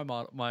half of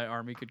my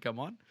army could come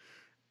on,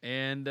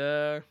 and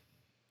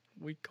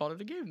we called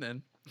it a game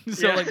then.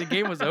 So Yeah. like the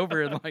game was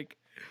over, and like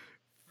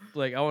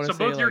I want to So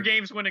say both your like,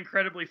 games went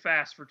incredibly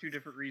fast for 2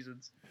 different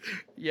reasons.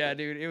 yeah,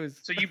 dude, it was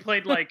So you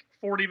played like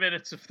 40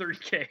 minutes of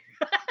 30K.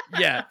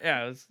 yeah,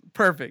 it was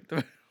perfect.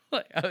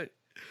 It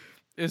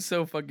was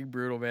so fucking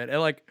brutal, man. And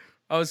like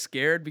I was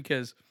scared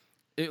because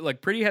it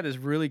like Pretty had this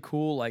really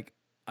cool like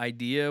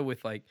idea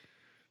with like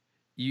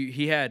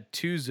he had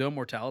 2 Zone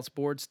Mortalis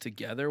boards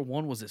together.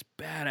 One was this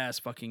badass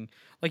fucking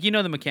like the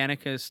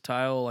Mechanicus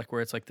tile, like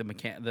where it's like the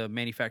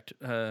manufacture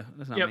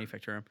that's not Yep.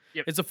 manufacturer.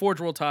 Yep. It's the Forge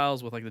World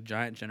tiles with like the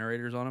giant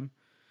generators on them.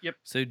 Yep.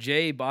 So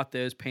Jay bought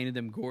those, painted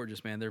them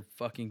gorgeous, man. They're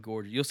fucking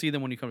gorgeous. You'll see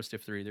them when you come to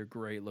Stiff 3. They're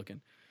great looking.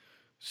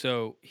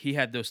 So he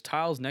had those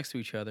tiles next to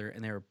each other,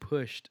 and they were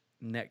pushed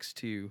next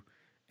to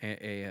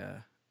a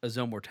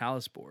Zone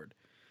Mortalis board.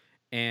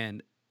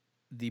 And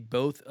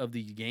both of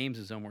the games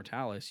of Zone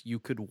Mortalis, you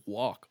could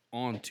walk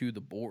onto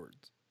the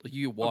boards. Like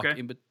you could walk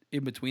Okay.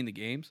 in between the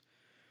games.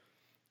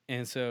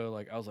 And so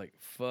like I was like,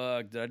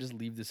 fuck, did I just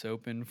leave this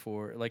open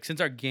for like since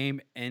our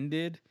game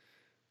ended,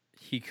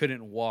 he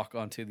couldn't walk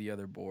onto the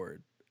other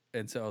board.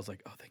 And so I was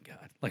like, oh thank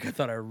God. Like I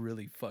thought I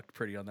really fucked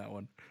Pretty on that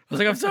one. I was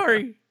like, I'm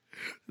sorry.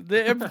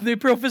 The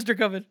Imperial Fist are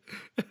coming.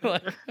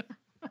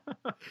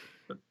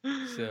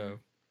 So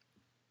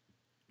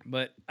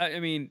but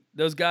I mean,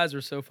 those guys were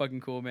so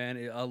fucking cool,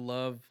 man. I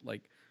love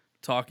like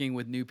talking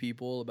with new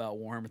people about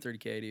Warhammer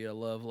 30K. Dude. I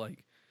love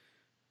like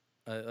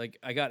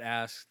I got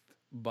asked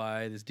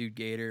by this dude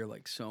Gator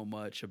like so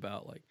much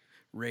about like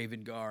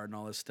Raven Guard and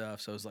all this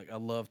stuff. So I was like, I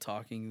love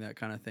talking that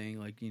kind of thing,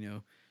 like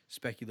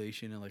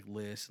speculation and like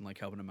lists and like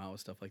helping them out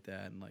with stuff like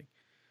that. And like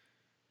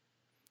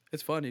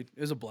it's fun, dude.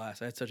 It was a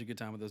blast. I had such a good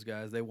time with those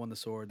guys. They won the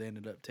sword. They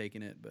ended up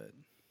taking it, but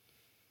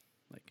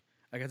like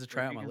I got to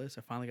try out my list.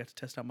 I finally got to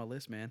test out my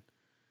list, man.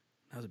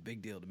 That was a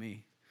big deal to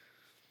me.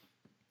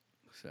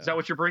 So, Is that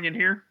what you're bringing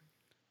here?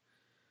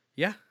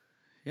 Yeah.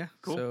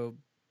 Cool. So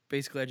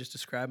basically, I just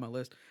described my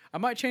list. I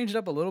might change it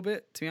up a little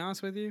bit, to be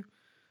honest with you.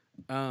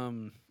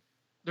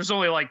 There's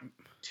only like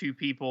 2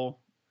 people,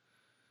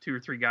 2 or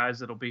 3 guys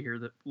that'll be here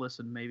that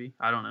listen, maybe.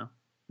 I don't know.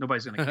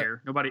 Nobody's gonna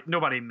care. Nobody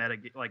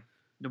like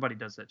nobody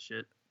does that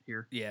shit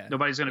here. Yeah.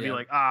 Nobody's gonna be Yeah.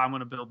 like, I'm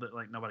gonna build it.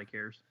 Like nobody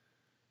cares.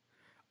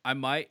 I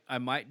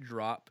might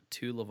drop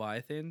 2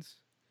 Leviathans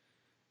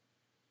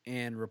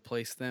and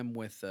replace them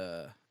with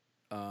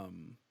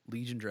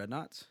Legion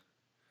Dreadnoughts,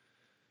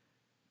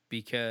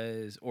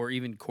 or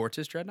even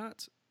Cortus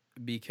Dreadnoughts,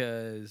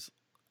 because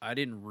I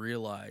didn't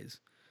realize,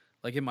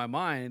 like, in my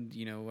mind,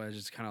 I was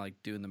just kind of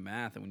like doing the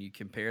math, and when you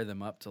compare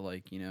them up to,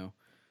 like,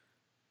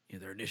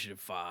 their initiative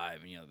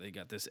 5, and they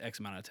got this X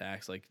amount of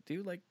attacks, like,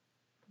 dude, like,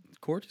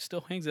 Cortus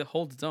still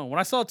holds its own. When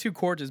I saw 2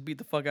 Cortus beat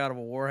the fuck out of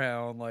a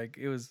Warhound, like,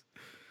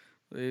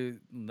 they're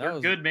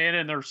good, man,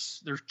 and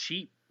they're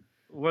cheap.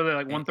 What are they,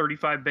 like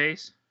 135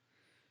 base?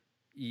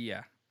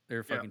 Yeah,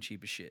 they're fucking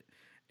cheap as shit.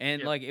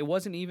 And Yeah. like, it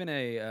wasn't even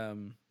a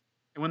And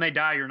when they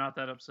die, you're not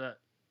that upset.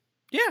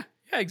 yeah,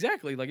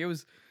 exactly. Like, it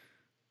was,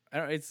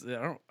 I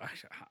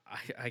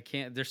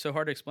can't, they're so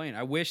hard to explain.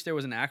 I wish there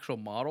was an actual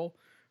model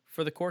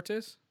for the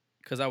Cortus,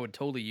 because I would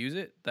totally use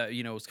it. That,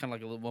 it's kind of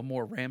like a little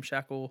more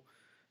ramshackle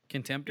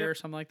Contemptor or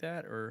something like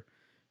that, or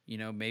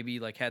maybe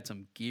like had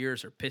some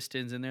gears or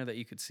pistons in there that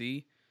you could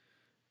see.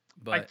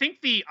 But I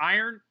think the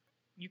iron,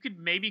 you could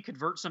maybe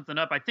convert something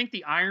up. I think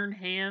the Iron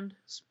Hand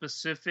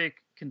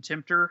specific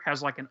Contemptor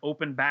has like an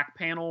open back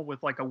panel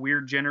with like a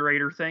weird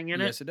generator thing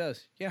in it. Yes, it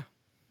does. Yeah.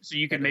 So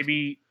you could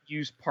maybe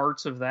use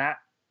parts of that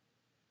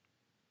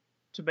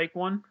to make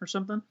one or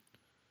something.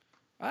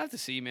 I have to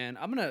see, man.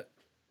 I'm gonna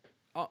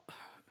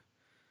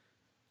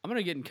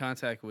get in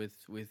contact with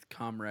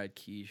Comrade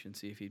Quiche and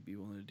see if he'd be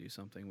willing to do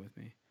something with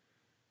me.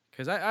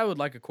 Because I would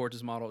like a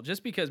Cortus model,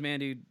 just because, man,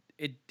 dude,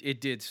 it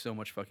did so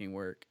much fucking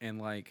work, and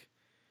like,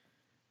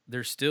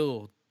 they're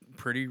still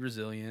pretty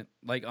resilient.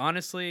 Like,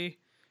 honestly,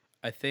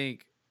 I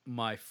think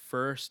my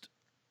first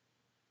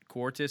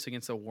Cortus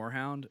against a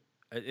Warhound,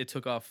 it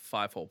took off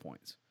 5 whole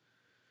points.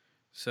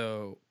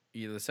 So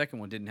the second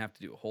one didn't have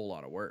to do a whole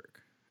lot of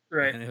work,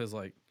 Right. and it was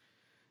like,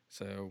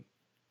 so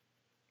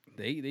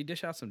they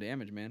dish out some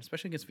damage, man,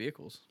 especially against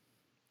vehicles.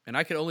 And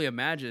I could only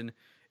imagine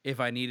if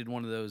I needed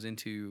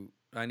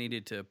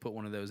to put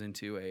one of those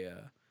into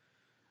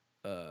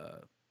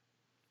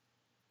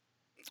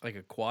like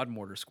a quad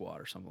mortar squad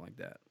or something like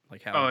that.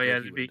 Like, how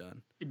good he would have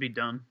done. It'd be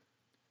done.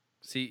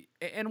 See,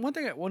 and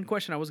one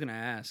question I was gonna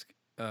ask.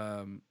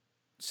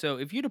 So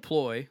if you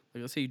deploy,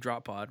 like, let's say you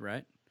drop pod,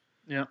 right?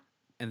 Yeah.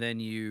 And then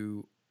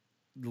you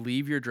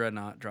leave your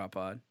Dreadnought drop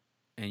pod,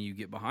 and you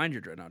get behind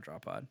your Dreadnought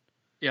drop pod.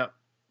 Yeah.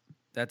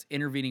 That's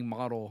intervening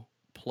model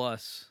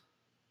plus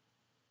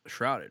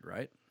shrouded,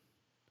 right?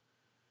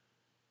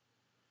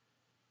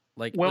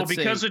 Like, Well, let's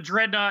because say,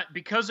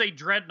 a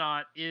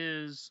dreadnought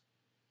is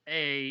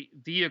a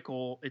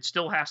vehicle, it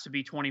still has to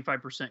be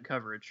 25%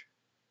 coverage.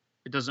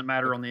 It doesn't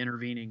matter on the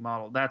intervening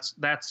model.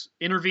 That's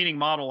intervening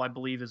model, I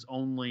believe, is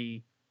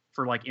only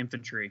for like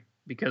infantry,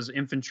 because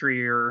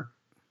infantry are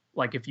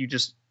like, if you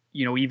just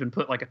even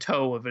put like a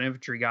toe of an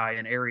infantry guy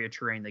in area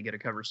terrain, they get a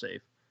cover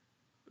save.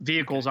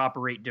 Vehicles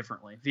operate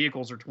differently.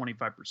 Vehicles are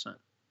 25%.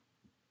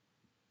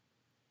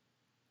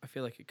 I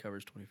feel like it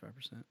covers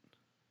 25%.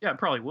 Yeah, it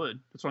probably would.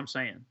 That's what I'm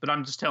saying. But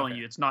I'm just telling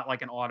you, it's not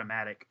like an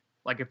automatic.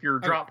 Like, if your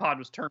drop pod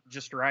was turned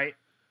just right,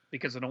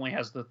 because it only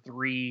has the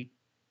 3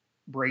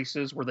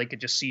 braces where they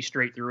could just see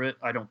straight through it,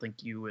 I don't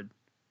think you would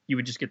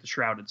just get the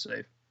shrouded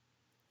save.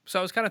 So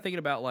I was kind of thinking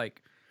about,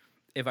 like,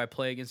 if I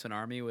play against an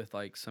army with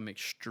like some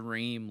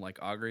extreme like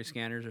augury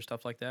scanners or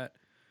stuff like that,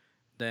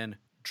 then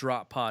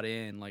drop pod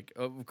in, like,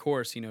 of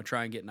course,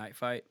 try and get night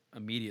fight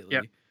immediately.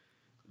 Yep.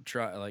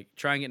 Try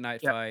and get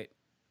night fight,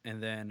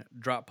 and then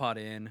drop pod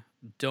in.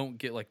 Don't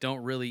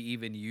really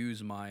even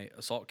use my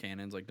assault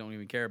cannons. Like, don't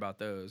even care about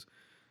those.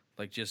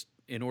 Like, just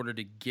in order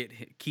to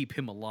keep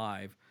him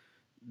alive,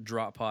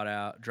 drop pod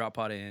out, drop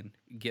pod in,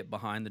 get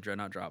behind the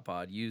Dreadnought drop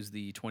pod, use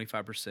the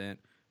 25%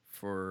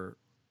 for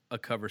a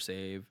cover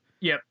save.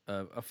 Yep.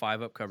 A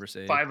 5-up cover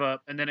save. 5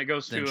 up, and then it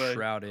goes then to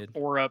shrouded. a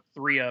 4 up,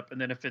 3 up,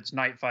 and then if it's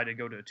night fight, it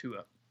go to a 2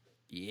 up.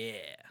 Yeah.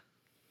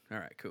 All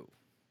right, cool.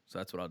 So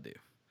that's what I'll do.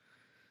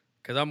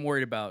 Because I'm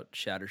worried about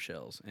shatter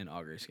shells and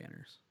augury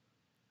scanners.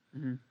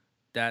 Mm-hmm.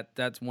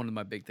 That's one of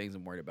my big things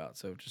I'm worried about.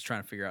 So just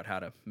trying to figure out how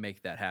to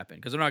make that happen.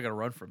 Because they're not going to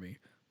run from me.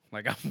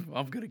 Like,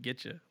 I'm going to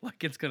get you.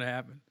 Like, it's going to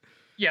happen.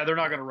 Yeah, they're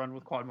not going to run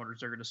with quad motors.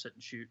 They're going to sit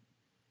and shoot.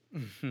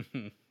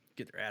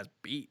 Get their ass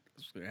beat.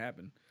 That's what's going to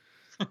happen.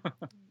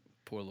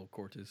 Poor little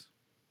Cortez.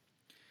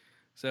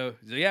 So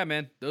yeah,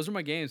 man, those are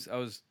my games.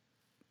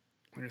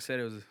 Like I said,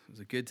 it was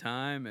a good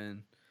time,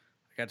 and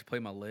I got to play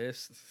my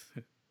list.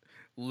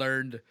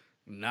 Learned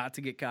not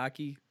to get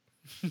cocky.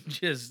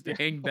 Just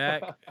hang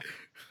back.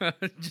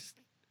 Just,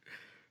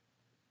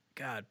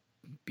 God,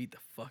 beat the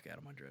fuck out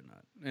of my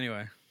Dreadnought.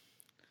 Anyway,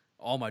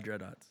 all my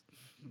Dreadnoughts.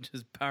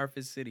 Just Power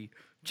Fist City.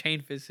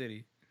 Chain Fist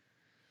City.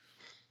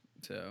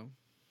 So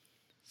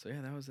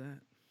yeah, that was that.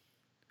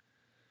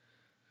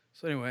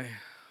 So anyway,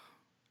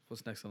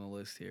 what's next on the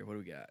list here? What do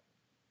we got?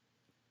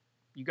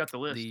 You got the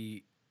list.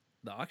 The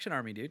auction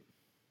army, dude.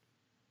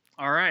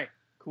 All right,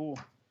 cool.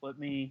 Let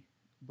me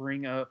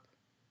bring up.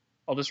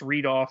 I'll just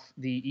read off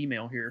the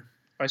email here.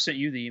 I sent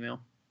you the email.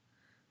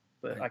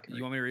 but I can.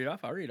 You want me to read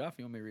off? I'll read off.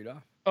 You want me to read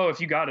off? Oh,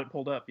 if you got it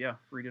pulled up, yeah,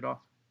 read it off.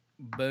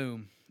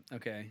 Boom.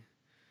 Okay.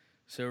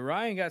 So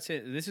Ryan got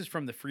sent. This is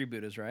from the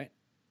Freebooters, right?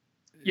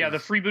 Yeah, the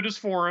Freebooters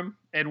Forum,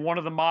 and one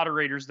of the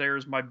moderators there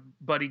is my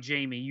buddy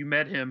Jamie. You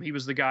met him. He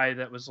was the guy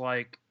that was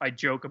like, I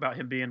joke about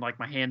him being like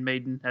my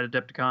handmaiden at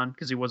Adepticon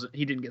because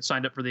he didn't get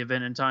signed up for the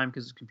event in time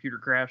because his computer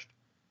crashed.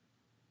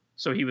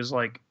 So he was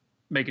like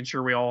making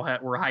sure we all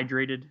were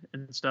hydrated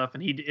and stuff,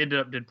 and he ended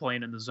up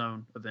playing in the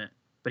Zone event.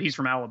 But he's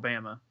from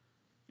Alabama,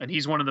 and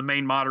he's one of the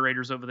main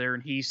moderators over there,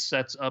 and he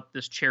sets up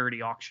this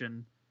charity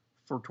auction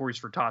for Toys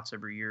for Tots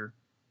every year.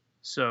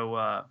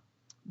 So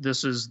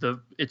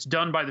it's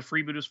done by the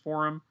Freebooters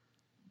Forum,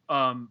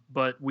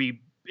 but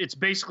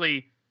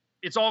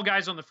it's all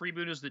guys on the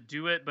Freebooters that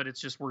do it, but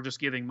we're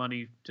just giving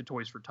money to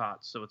Toys for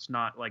Tots, so it's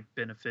not like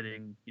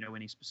benefiting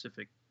any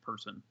specific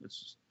person. It's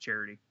just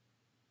charity.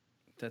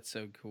 That's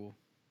so cool.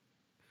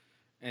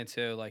 And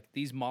so like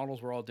these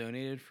models were all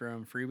donated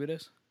from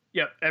Freebooters?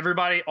 Yep,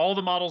 all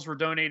the models were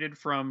donated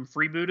from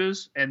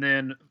Freebooters, and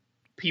then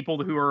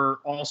people who are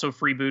also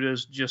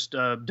Freebooters just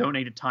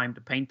donated time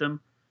to paint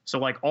them. So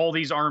like all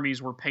these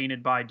armies were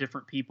painted by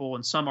different people,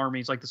 and some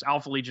armies, like this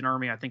Alpha Legion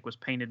army, I think was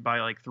painted by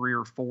like 3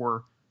 or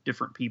 4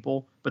 different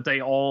people, but they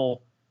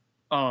all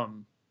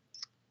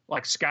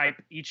like Skype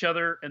each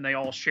other, and they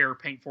all share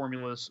paint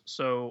formulas,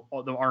 so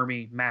the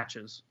army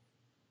matches,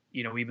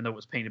 even though it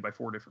was painted by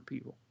 4 different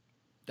people.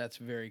 That's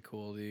very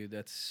cool, dude.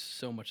 That's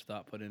so much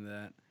thought put into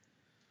that.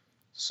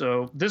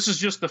 So this is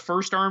just the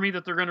first army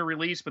that they're going to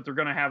release, but they're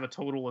going to have a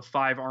total of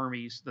 5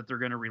 armies that they're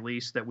going to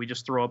release that we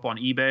just throw up on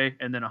eBay,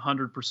 and then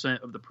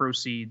 100% of the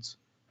proceeds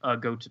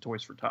go to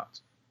Toys for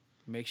Tots.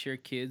 Make sure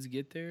kids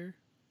get their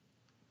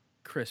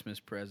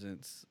Christmas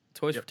presents.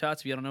 Toys for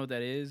Tots, if you don't know what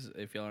that is,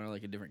 if y'all are in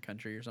like a different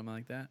country or something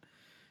like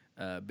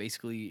that,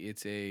 basically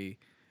it's a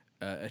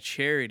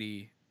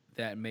charity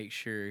that makes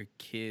sure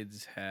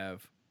kids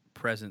have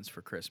presents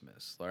for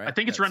Christmas. All right? I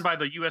think it's run by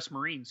the U.S.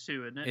 Marines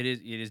too, isn't it?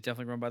 It is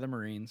definitely run by the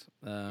Marines.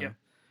 Yeah.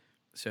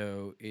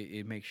 So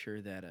it makes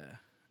sure that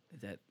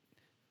that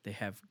they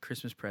have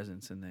Christmas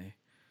presents and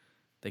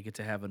they get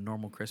to have a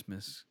normal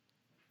Christmas,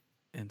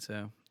 and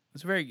so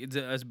it's a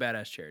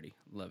badass charity.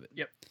 Love it.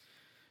 Yep.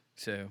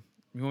 So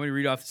you want me to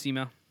read off the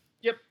email?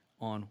 Yep.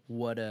 On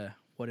what it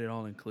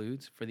all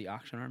includes for the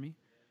auction army.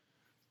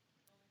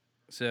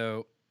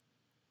 So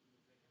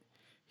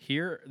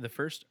here the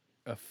first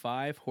of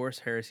 5 Horus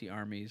Heresy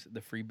armies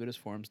the Freebooters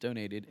Forums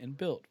donated and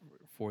built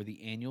for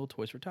the annual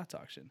Toys for Tots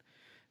auction.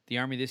 The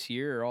army this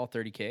year are all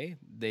 30K.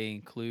 They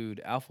include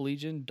Alpha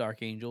Legion,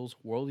 Dark Angels,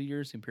 World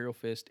Eaters, Imperial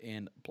Fist,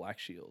 and Black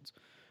Shields.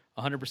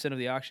 100% of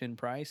the auction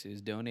price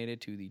is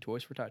donated to the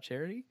Toys for Tots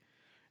charity.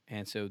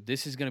 And so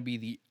this is going to be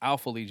the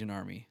Alpha Legion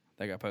army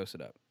that got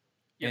posted up.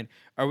 Yep. And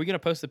are we going to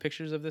post the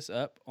pictures of this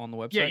up on the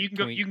website? Yeah, you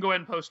can go ahead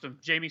and post them.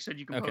 Jamie said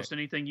you can post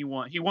anything you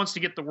want. He wants to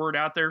get the word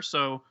out there,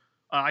 so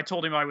I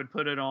told him I would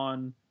put it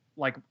on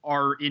like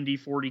our Indy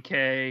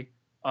 40K.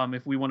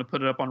 If we want to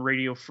put it up on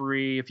Radio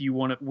Free, we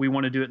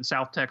want to do it in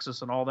South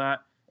Texas and all that.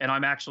 And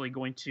I'm actually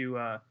going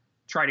to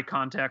try to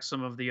contact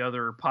some of the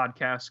other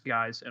podcast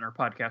guys in our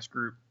podcast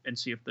group and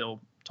see if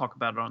they'll talk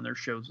about it on their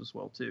shows as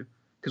well too,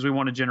 because we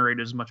want to generate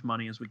as much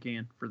money as we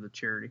can for the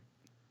charity.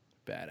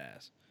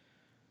 Badass.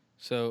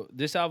 So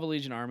this Alpha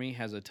Legion army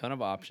has a ton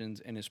of options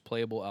and is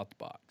playable out the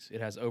box.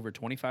 It has over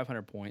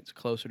 2,500 points,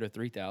 closer to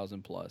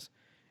 3,000 plus,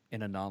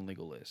 in a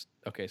non-legal list.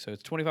 Okay, so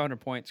it's 2,500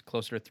 points,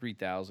 closer to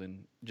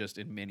 3,000 just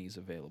in minis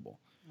available.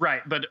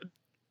 Right, but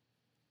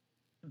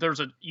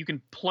you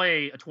can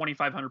play a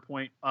 2,500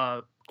 point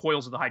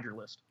Coils of the Hydra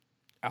list.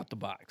 Out the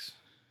box.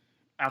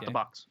 Out the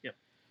box, yep.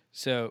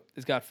 So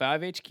it's got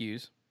 5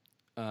 HQs.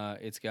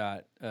 It's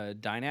got a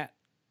Dynat,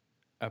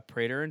 a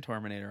Praetor and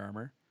Terminator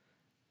armor,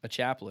 a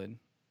Chaplain,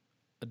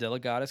 a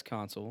Delegatus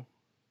Consul,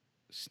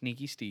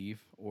 Sneaky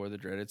Steve, or the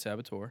Dreaded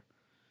Saboteur.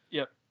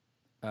 Yep.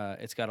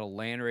 It's got a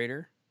Land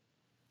Raider.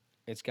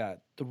 It's got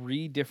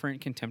 3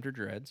 different Contemptor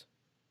Dreads.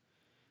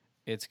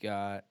 It's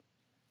got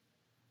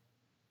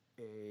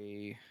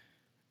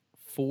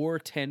 4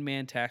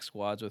 10-man tack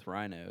squads with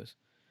rhinos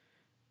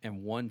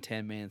and 1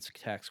 10-man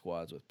tack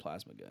squads with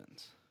plasma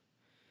guns.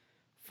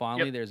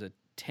 Finally, there's a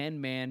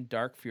 10-man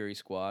Dark Fury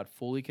squad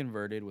fully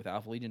converted with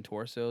Alpha Legion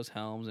torsos,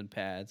 helms, and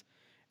pads,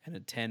 and a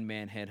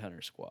 10-man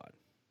Headhunter squad.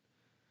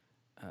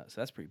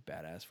 So that's pretty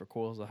badass for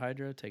Coils of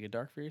Hydra. Take a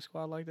Dark Fury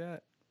squad like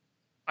that.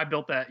 I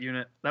built that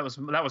unit. That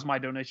was my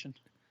donation.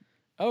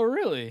 Oh,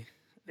 really?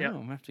 Yeah. Oh,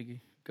 I'm gonna have to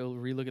go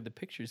relook at the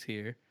pictures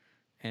here.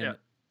 And yeah.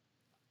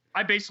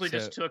 I basically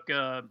just took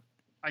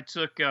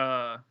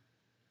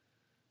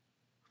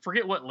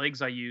forget what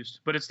legs I used,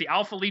 but it's the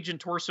Alpha Legion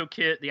torso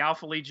kit, the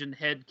Alpha Legion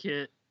head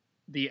kit,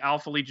 the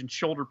Alpha Legion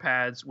shoulder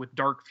pads with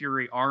Dark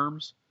Fury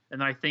arms,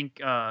 and then I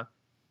think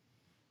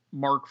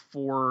Mark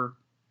IV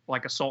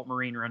like Assault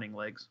Marine running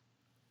legs.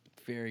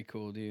 Very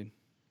cool, dude.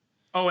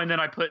 Oh, and then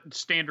I put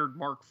standard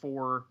Mark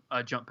IV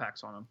jump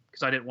packs on them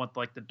because I didn't want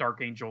like the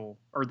Dark Angel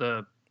or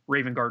the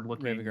Raven Guard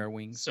looking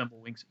wings. Symbol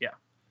wings. Yeah.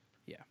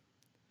 Yeah.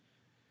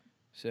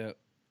 So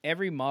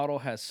every model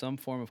has some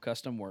form of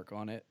custom work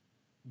on it.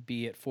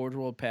 be it Forge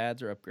World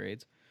pads or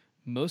upgrades.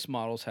 Most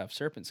models have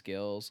serpent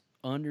scales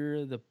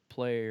under the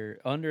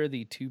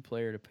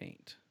 2-player to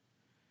paint.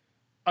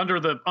 Under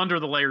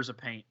the layers of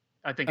paint.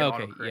 I think it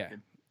Okay,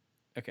 auto-corrected.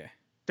 yeah. Okay.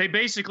 They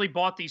basically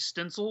bought these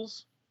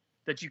stencils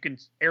that you can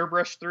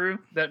airbrush through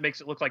that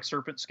makes it look like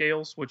serpent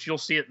scales, which you'll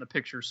see it in the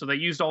picture. So they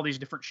used all these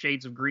different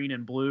shades of green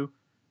and blue,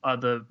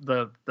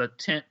 the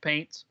tint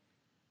paints.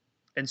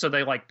 And so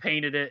they like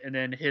painted it and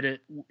then hit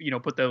it,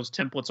 put those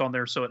templates on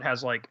there so it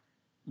has like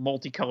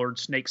multicolored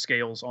snake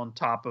scales on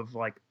top of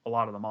like a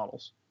lot of the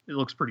models. It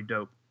looks pretty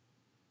dope.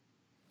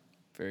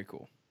 Very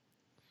cool.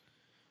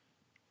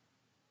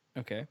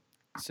 Okay.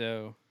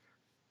 So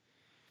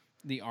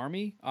the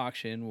Army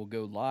auction will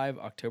go live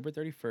October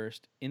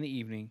 31st in the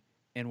evening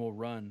and will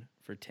run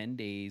for 10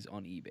 days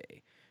on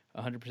eBay.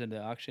 100% of the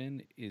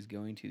auction is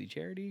going to the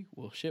charity.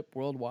 Will ship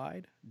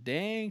worldwide.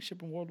 Dang,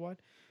 shipping worldwide.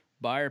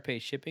 Buyer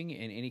pays shipping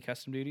and any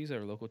custom duties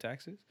or local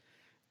taxes.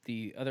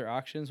 The other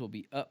auctions will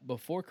be up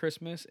before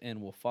Christmas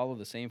and will follow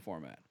the same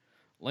format.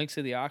 Links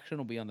to the auction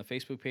will be on the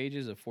Facebook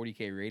pages of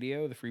 40K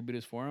Radio, the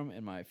Freebooters Forum,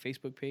 and my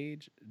Facebook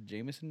page,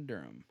 Jameson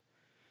Durham.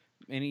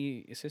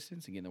 Any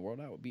assistance in getting the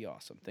word out would be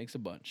awesome. Thanks a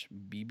bunch.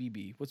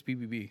 BBB. What's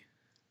BBB?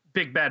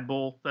 Big Bad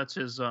Bull. That's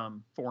his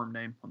forum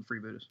name on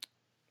Freebooters.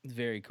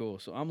 Very cool.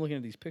 So I'm looking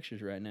at these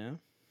pictures right now.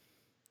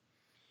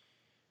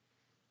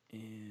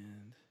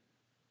 And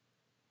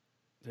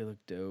they look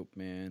dope,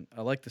 man.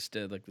 I like the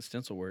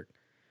stencil work.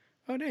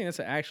 Oh, dang, that's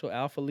an actual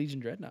Alpha Legion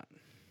Dreadnought.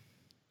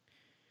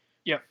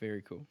 Yep.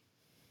 Very cool.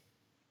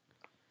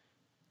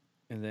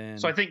 And then...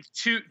 So I think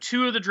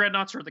two of the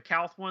Dreadnoughts are the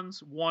Calth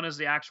ones. One is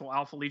the actual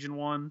Alpha Legion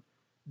one.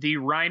 The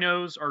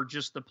Rhinos are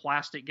just the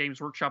plastic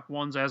Games Workshop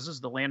ones, as is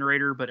the Land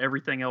Raider, but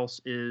everything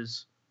else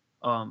is,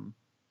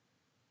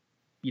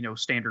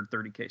 standard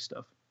 30K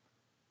stuff.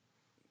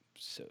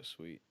 So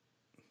sweet.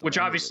 Which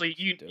obviously,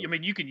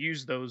 you can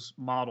use those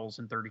models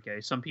in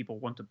 30K. Some people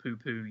want to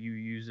poo-poo you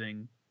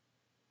using,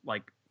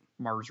 like,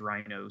 Mars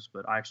Rhinos,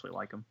 but I actually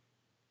like them.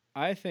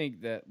 I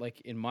think that,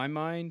 like, in my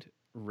mind,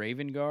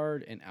 Raven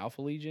Guard and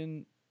Alpha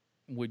Legion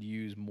would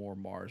use more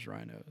Mars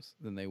Rhinos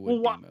than they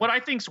would. Well, what I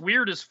think's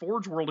weird is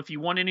Forge World, if you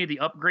want any of the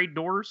upgrade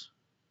doors,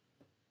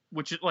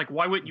 which is, like,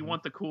 why wouldn't you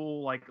want the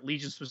cool, like,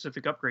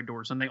 Legion-specific upgrade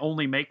doors? And they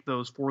only make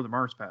those for the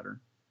Mars pattern.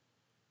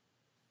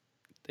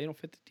 They don't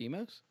fit the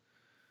Demos?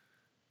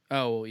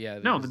 Oh, well, yeah.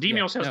 No, the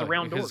Demos has the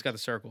round doors. It's got the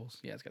circles.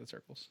 Yeah, it's got the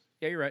circles.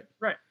 Yeah, you're right.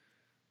 Right.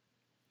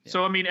 Yeah.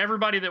 So, I mean,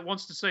 everybody that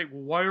wants to say,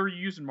 well, why are you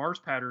using Mars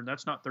pattern?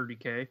 That's not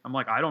 30K. I'm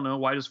like, I don't know.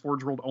 Why does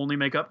Forge World only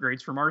make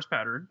upgrades for Mars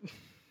pattern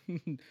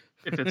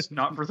if it's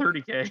not for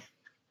 30K?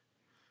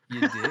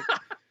 You dick.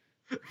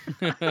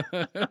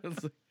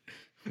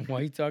 Why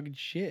are you talking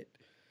shit?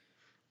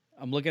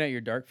 I'm looking at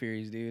your Dark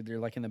Furies, dude. They're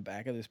like in the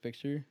back of this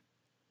picture.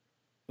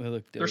 They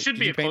look dope. There should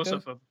be a close-up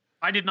of them.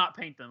 I did not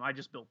paint them. I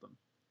just built them.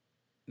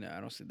 No, I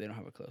don't see. They don't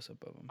have a close-up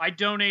of them. I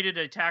donated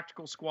a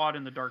tactical squad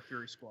in the Dark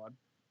Fury squad.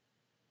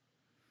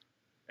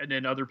 And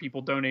then other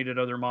people donated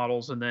other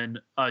models. And then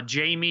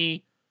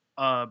Jamie,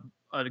 a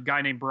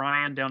guy named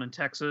Brian down in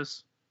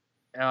Texas,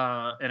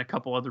 and a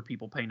couple other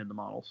people painted the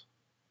models.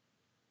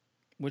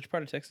 Which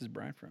part of Texas is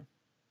Brian from?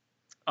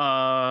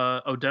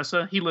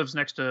 Odessa. He lives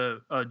next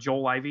to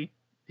Joel Ivy.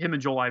 Him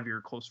and Joel Ivy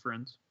are close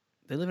friends.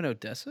 They live in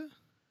Odessa?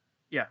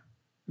 Yeah.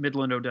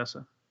 Midland,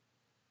 Odessa.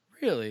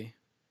 Really?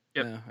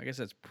 Yep. No, I guess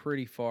that's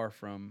pretty far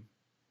from...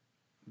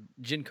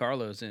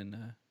 Giancarlo's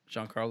in...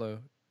 Giancarlo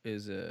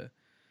is...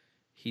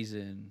 he's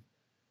in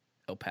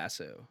El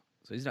Paso.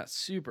 So he's not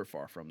super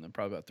far from them.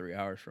 Probably about 3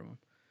 hours from him.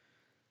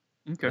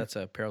 Okay. That's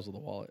Perils of the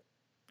Wallet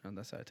on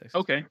that side of Texas.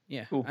 Okay.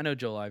 Yeah. Cool. I know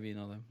Joel Ivy and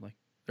all them. Like,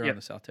 they're Yep. on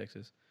the South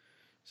Texas.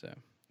 So,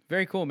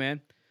 very cool,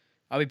 man.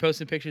 I'll be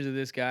posting pictures of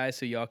this guy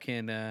so y'all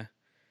can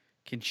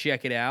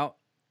check it out.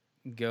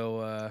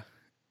 Go.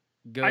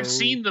 I've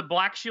seen the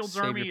Black Shield's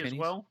save your army as pennies.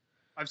 well.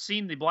 I've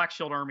seen the Black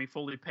Shield army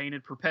fully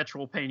painted.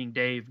 Perpetual Painting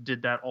Dave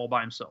did that all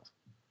by himself.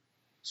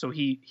 So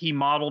he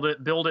modeled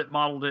it, built it,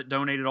 modeled it,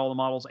 donated all the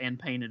models, and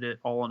painted it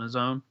all on his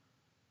own.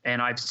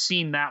 And I've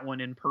seen that one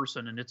in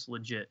person, and it's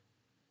legit,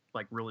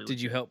 like really.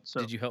 Did you legit. help?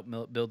 So, Did you help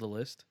build the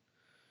list?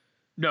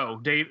 No,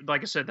 Dave.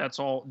 Like I said, that's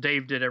all.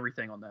 Dave did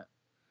everything on that.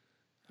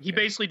 He Okay.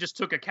 basically just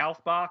took a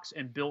Calth box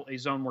and built a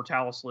Zone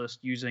Mortalis list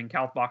using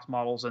Calth box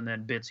models and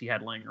then bits he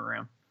had laying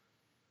around.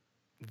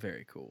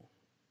 Very cool.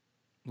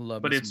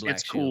 Love. But me it's some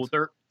Black cool.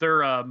 Shields.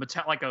 They're a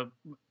metallic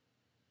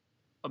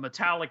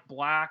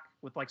black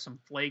with like some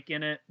flake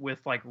in it with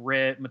like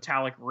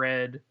metallic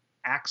red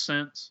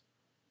accents,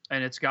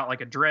 and it's got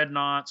like a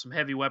dreadnought, some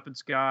heavy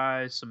weapons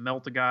guys, some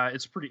melta guy.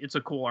 It's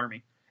a cool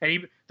army.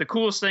 And the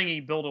coolest thing,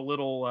 he built a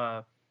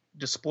little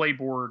display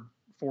board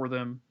for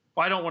them.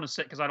 Well, I don't want to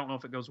say because I don't know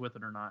if it goes with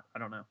it or not. I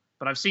don't know,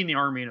 but I've seen the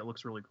army and it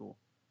looks really cool.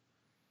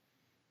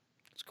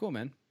 It's cool,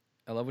 man.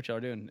 I love what y'all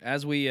are doing.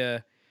 As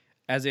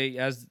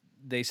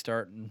they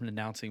start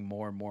announcing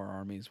more and more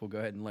armies, we'll go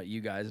ahead and let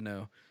you guys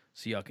know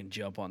so y'all can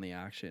jump on the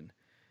action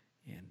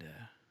and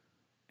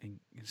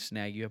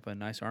snag you up a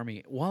nice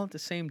army while at the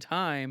same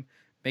time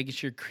making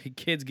sure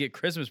kids get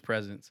Christmas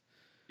presents.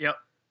 Yep.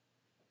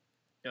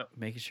 Yep.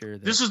 Making sure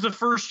that This is the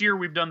first year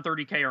we've done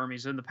 30K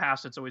armies. In the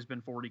past, it's always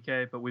been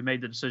 40K, but we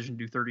made the decision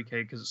to do 30K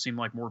because it seemed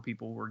like more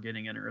people were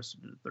getting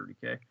interested in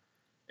 30K.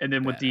 And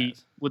then with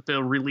Badass.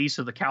 the release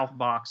of the Calf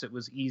box, it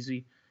was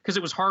easy because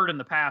it was hard in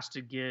the past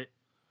to get,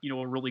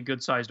 a really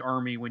good sized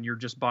army when you're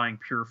just buying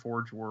pure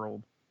Forge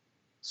World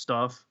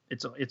stuff.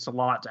 It's a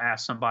lot to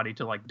ask somebody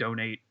to like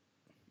donate,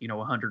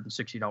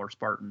 $160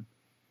 Spartan.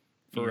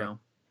 For real.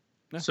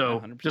 No, So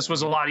 100%. this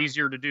was a lot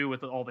easier to do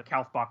with all the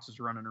Calf boxes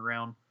running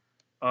around,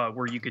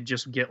 where you could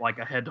just get like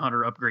a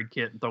Headhunter upgrade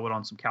kit and throw it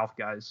on some Calf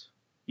guys.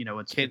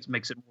 It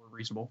makes it more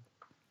reasonable.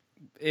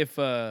 If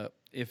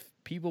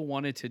people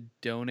wanted to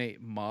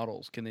donate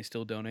models, can they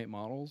still donate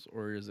models,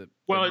 or is it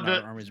Well,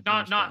 the armies are pretty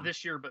much not done?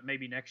 this year, but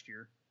maybe next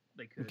year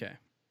they could. Okay.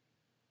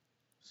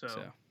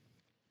 So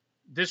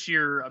this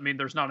year, I mean,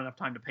 there's not enough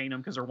time to paint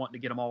them because they're wanting to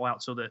get them all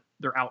out so that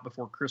they're out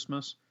before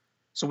Christmas.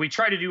 So we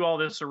try to do all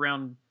this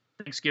around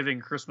Thanksgiving,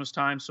 Christmas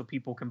time, so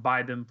people can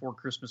buy them for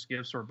Christmas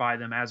gifts or buy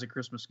them as a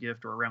Christmas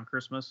gift or around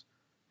Christmas.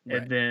 Right.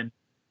 And then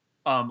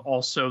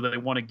also they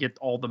want to get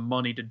all the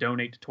money to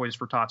donate to Toys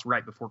for Tots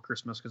right before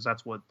Christmas because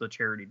that's what the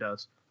charity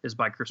does, is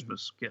buy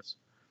Christmas gifts.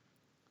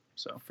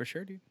 So For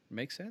sure, dude.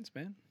 Makes sense,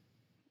 man.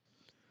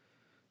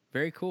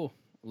 Very cool.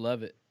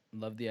 Love it.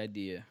 Love the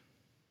idea.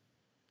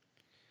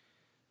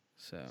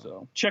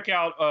 So check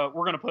out.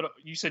 We're gonna put.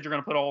 You said you're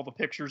gonna put all the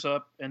pictures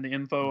up and the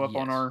info up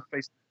on Yes. our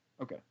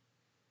Facebook. Okay.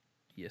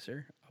 yes,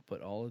 sir. I'll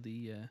put all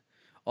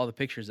the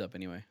pictures up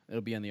anyway.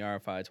 It'll be on the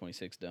RFI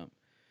 26 dump.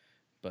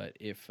 But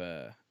if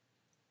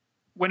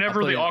Whenever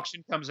I'll put the it-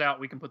 auction comes out,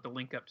 we can put the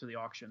link up to the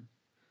auction.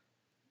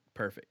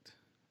 perfect.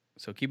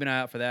 So keep an eye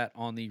out for that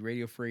on the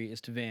Radio Free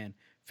Istvan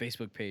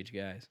Facebook page,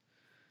 guys.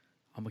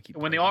 I'm gonna keep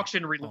When the plugging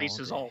auction all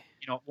releases, day.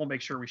 we'll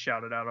make sure we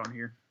shout it out on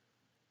here.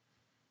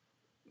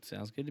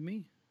 Sounds good to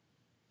me.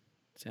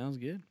 Sounds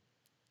good.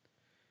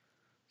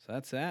 So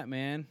that's that,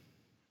 man.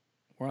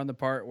 We're on the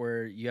part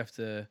where you have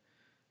to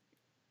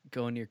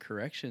go in your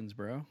corrections,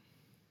 bro.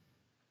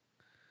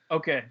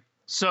 Okay,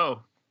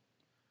 so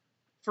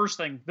first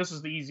thing, this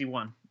is the easy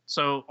one.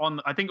 So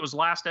I think it was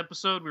last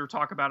episode, we were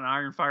talking about an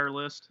Iron Fire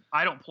list.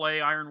 I don't play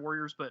Iron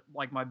Warriors, but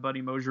like my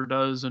buddy Mosier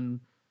does, and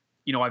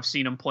I've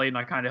seen him play, and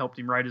I kind of helped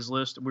him write his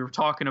list. And we were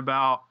talking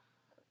about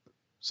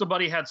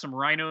somebody had some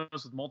rhinos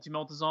with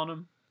multi-meltas on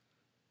them,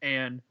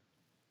 and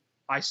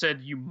I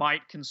said you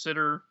might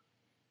consider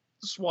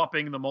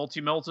swapping the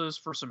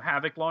multi-meltas for some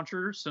Havoc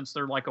launchers, since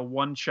they're like a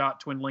one-shot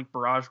twin-link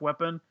barrage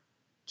weapon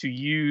to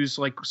use,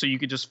 so you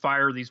could just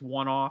fire these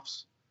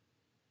one-offs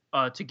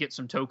to get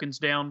some tokens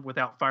down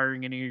without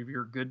firing any of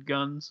your good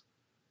guns,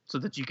 so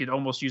that you could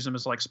almost use them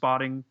as like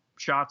spotting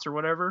shots or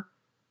whatever.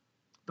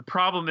 The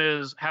problem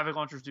is Havoc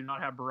launchers do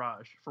not have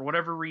barrage. For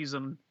whatever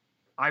reason,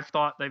 I've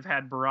thought they've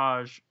had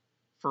barrage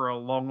for a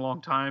long,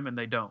 long time, and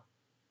they don't.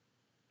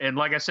 And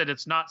like I said,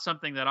 it's not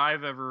something that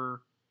I've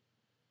ever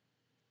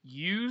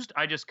used.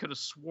 I just could have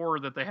swore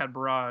that they had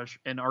barrage,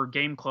 and our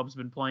game club's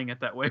been playing it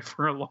that way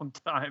for a long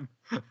time.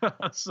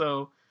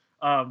 So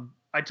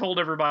I told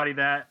everybody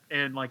that,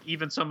 and like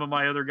even some of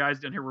my other guys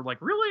down here were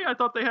like, really? I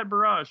thought they had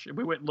barrage. And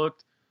we went and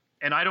looked,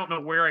 and I don't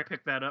know where I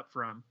picked that up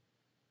from,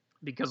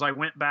 because I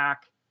went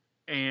back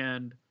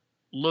and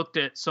looked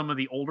at some of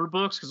the older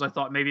books because I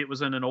thought maybe it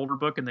was in an older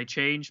book and they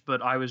changed,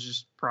 but I was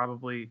just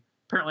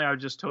apparently I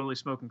was just totally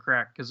smoking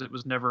crack because it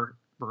was never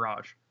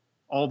barrage,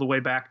 all the way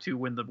back to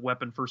when the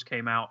weapon first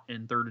came out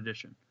in 3rd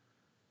edition.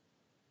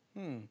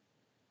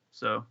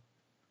 So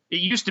it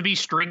used to be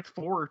strength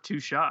 4, 2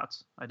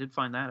 shots. I did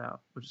find that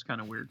out, which is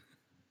kind of weird,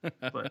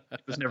 but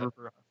it was never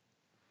barrage.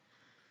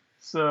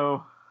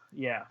 So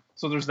yeah,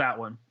 so there's that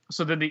one.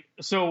 So then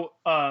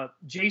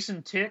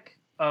Jason Tick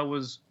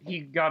he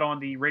got on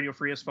the Radio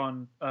Free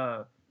Istvan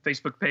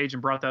Facebook page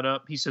and brought that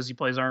up. He says he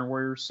plays Iron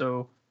Warriors,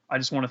 so I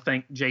just want to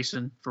thank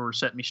Jason for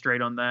setting me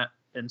straight on that,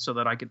 and so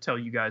that I could tell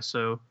you guys,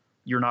 so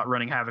you're not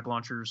running Havoc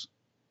launchers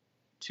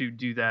to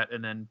do that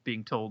and then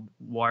being told,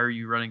 why are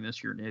you running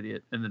this? You're an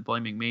idiot, and then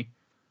blaming me.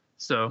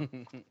 So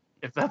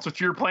if that's what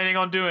you're planning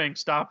on doing,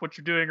 stop what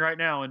you're doing right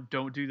now and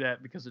don't do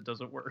that, because it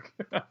doesn't work.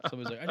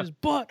 Somebody's like, I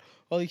just bought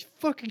all these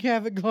fucking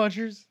Havoc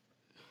launchers.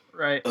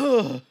 Right.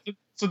 Ugh.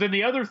 So then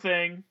the other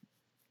thing,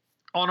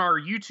 on our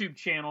YouTube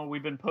channel,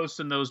 we've been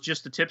posting those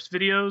Just the Tips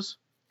videos.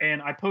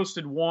 And I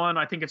posted one,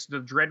 I think it's the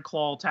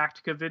Dreadclaw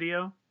Tactica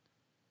video,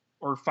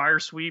 or Fire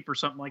Sweep or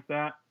something like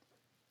that.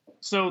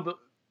 So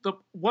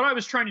what I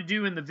was trying to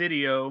do in the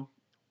video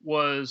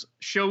was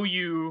show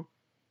you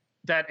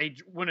that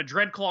when a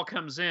Dreadclaw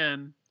comes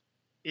in,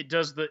 it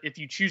does if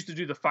you choose to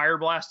do the Fire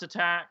Blast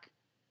attack,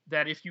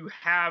 that if you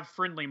have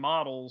friendly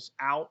models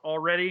out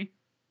already,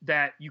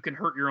 that you can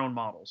hurt your own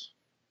models.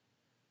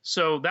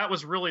 So that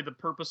was really the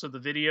purpose of the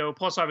video.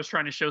 Plus, I was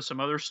trying to show some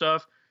other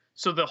stuff.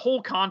 So the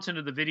whole content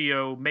of the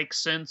video makes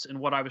sense in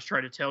what I was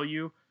trying to tell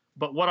you.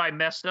 But what I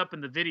messed up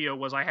in the video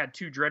was I had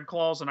 2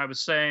 Dreadclaws, and I was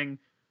saying,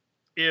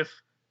 if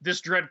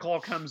this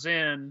Dreadclaw comes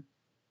in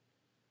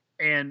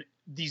and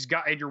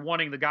you're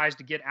wanting the guys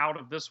to get out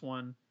of this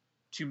one,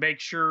 to make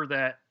sure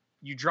that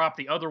you drop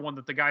the other one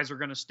that the guys are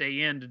going to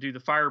stay in to do the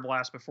fire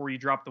blast before you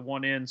drop the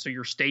one in. So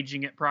you're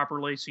staging it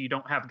properly. So you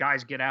don't have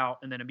guys get out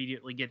and then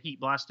immediately get heat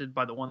blasted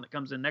by the one that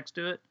comes in next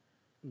to it.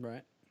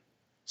 Right.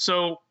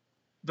 So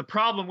the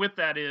problem with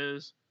that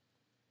is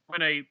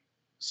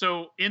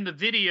so in the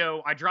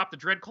video, I drop the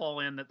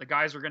Dreadclaw in that the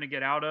guys are going to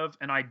get out of,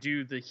 and I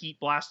do the heat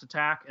blast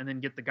attack and then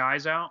get the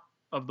guys out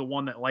of the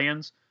one that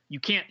lands.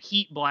 You can't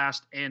heat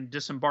blast and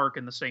disembark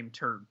in the same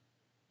turn.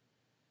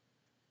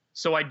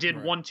 So I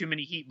did one too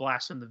many heat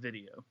blasts in the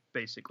video,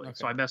 basically. Okay.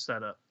 So I messed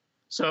that up.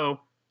 So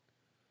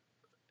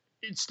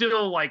it's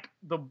still like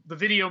the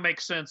video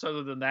makes sense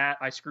other than that.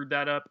 I screwed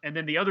that up. And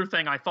then the other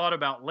thing I thought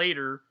about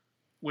later,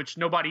 which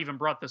nobody even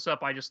brought this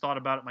up, I just thought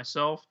about it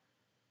myself.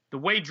 The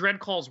way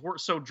Dreadclaws work,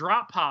 so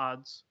drop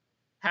pods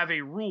have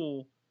a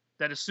rule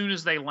that as soon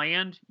as they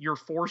land, you're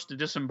forced to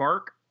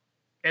disembark.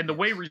 And the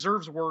way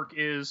reserves work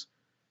is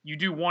you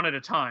do one at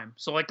a time.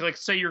 So like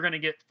say you're going to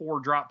get 4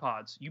 drop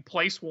pods. You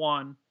place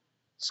one,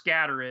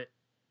 scatter it,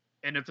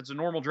 and if it's a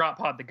normal drop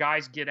pod, the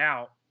guys get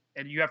out,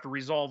 and you have to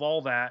resolve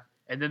all that,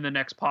 and then the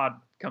next pod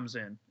comes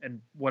in, and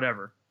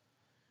whatever.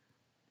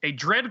 A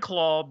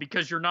Dreadclaw,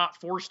 because you're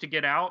not forced to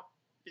get out,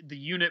 the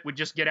unit would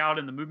just get out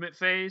in the movement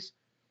phase.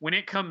 When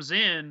it comes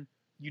in,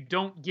 you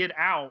don't get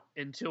out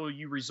until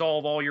you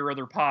resolve all your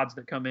other pods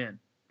that come in.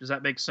 Does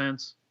that make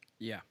sense?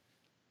 Yeah.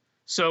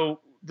 So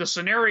the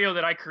scenario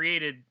that I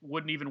created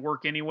wouldn't even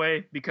work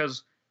anyway,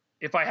 because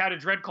if I had a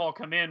Dreadclaw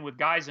come in with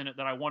guys in it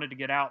that I wanted to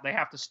get out, they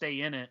have to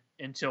stay in it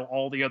until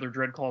all the other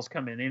Dreadclaws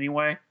come in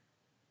anyway.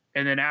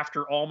 And then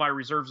after all my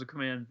reserves have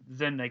come in,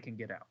 then they can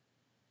get out.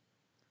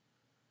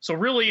 So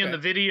really in the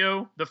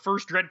video, the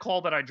first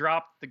Dreadclaw that I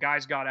dropped, the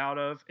guys got out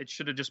of, it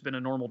should have just been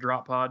a normal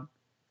drop pod.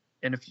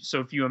 And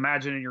if you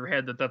imagine in your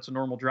head that that's a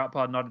normal drop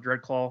pod, not a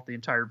Dreadclaw, the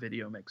entire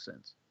video makes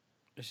sense.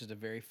 It's just a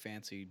very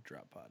fancy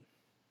drop pod.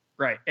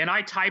 Right. And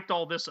I typed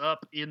all this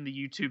up in the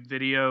YouTube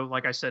video.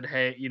 Like I said,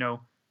 hey,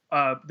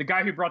 the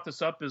guy who brought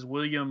this up is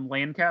William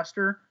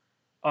Lancaster.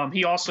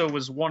 He also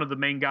was one of the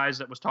main guys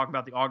that was talking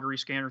about the augury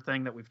scanner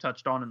thing that we've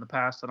touched on in the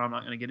past that I'm not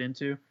going to get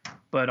into.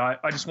 But I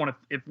just want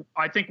to,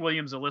 I think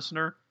William's a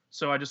listener,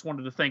 so I just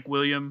wanted to thank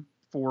William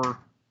for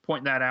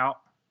pointing that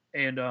out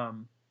and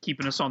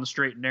keeping us on the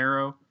straight and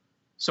narrow.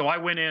 So I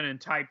went in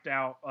and typed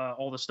out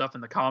all the stuff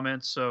in the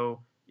comments. So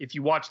if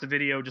you watch the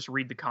video, just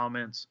read the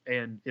comments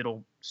and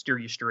it'll steer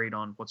you straight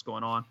on what's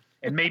going on.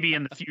 And maybe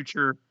in the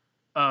future,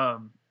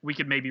 we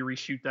could maybe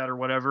reshoot that or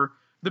whatever.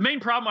 The main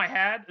problem I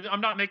had, I'm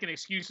not making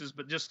excuses,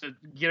 but just to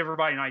get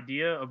everybody an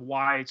idea of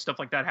why stuff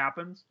like that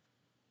happens.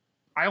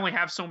 I only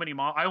have so many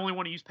I only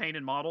want to use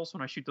painted models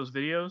when I shoot those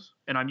videos,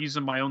 and I'm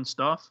using my own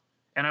stuff,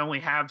 and I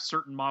only have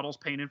certain models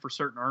painted for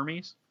certain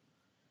armies.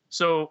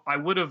 So I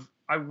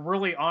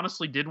really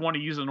honestly did want to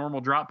use a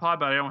normal drop pod,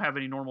 but I don't have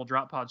any normal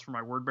drop pods for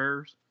my word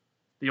bearers.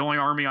 The only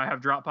army I have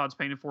drop pods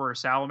painted for are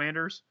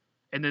salamanders,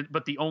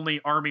 but the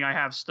only army I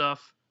have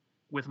stuff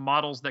with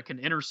models that can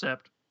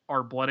intercept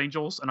are blood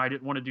angels, and I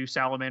didn't want to do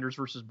salamanders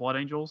versus blood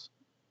angels.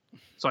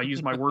 So I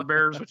used my word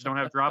bearers, which don't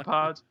have drop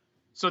pods.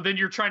 So then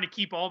you're trying to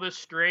keep all this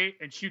straight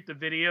and shoot the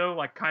video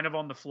like kind of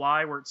on the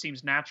fly where it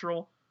seems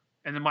natural.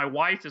 And then my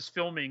wife is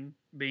filming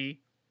me,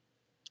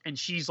 and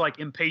she's like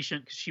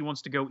impatient because she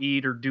wants to go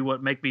eat or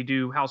make me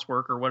do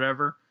housework or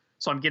whatever.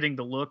 So I'm getting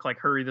the look like,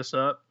 hurry this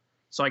up.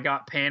 So I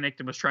got panicked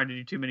and was trying to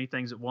do too many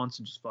things at once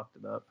and just fucked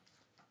it up.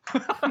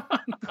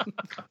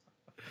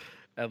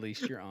 At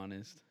least you're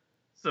honest.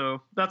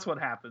 So that's what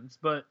happens.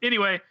 But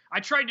anyway,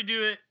 I tried to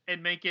do it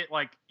and make it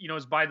like,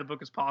 as by the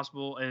book as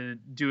possible and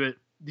do it.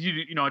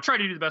 I try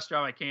to do the best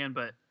job I can,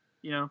 but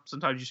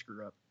sometimes you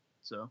screw up.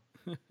 So,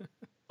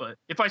 but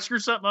if I screw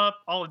something up,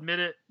 I'll admit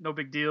it. No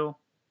big deal.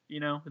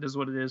 It is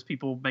what it is.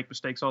 People make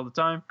mistakes all the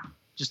time.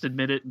 Just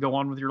admit it and go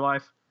on with your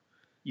life.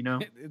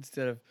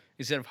 Instead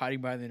of hiding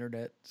behind the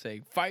internet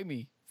saying, "Fight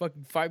me,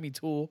 fucking fight me,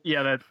 tool."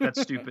 Yeah,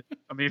 that's stupid.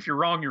 I mean, if you're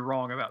wrong, you're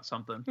wrong about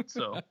something.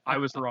 So I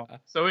was wrong.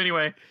 So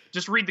anyway,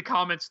 just read the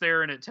comments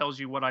there, and it tells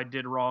you what I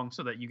did wrong,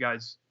 so that you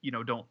guys,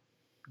 don't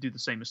do the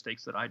same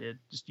mistakes that I did.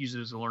 Just use it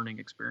as a learning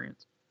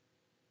experience.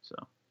 So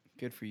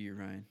good for you,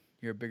 Ryan.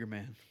 You're a bigger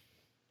man.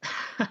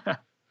 I'm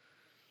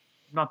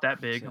not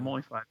that big. So. I'm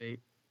only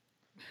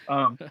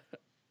 5'8".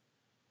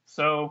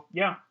 So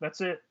yeah, that's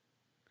it.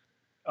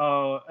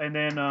 And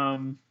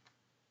then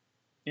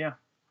yeah.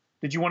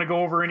 Did you want to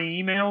go over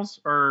any emails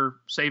or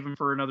save them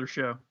for another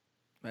show?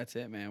 That's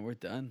it, man. We're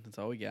done. That's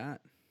all we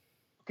got.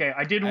 Okay,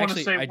 I did want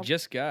to say... I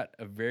just got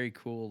a very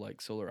cool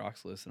Solar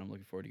Oxalis, and I'm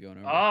looking forward to going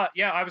over.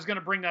 Yeah, I was going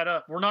to bring that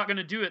up. We're not going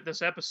to do it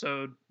this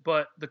episode,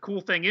 but the cool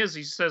thing is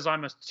he says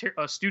I'm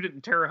a student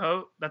in Terre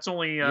Haute. That's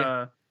only,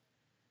 I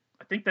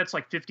think that's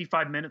like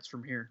 55 minutes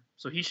from here.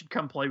 So he should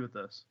come play with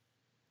us.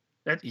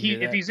 If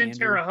he's in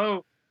Terre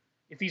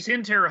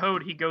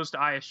Haute, he goes to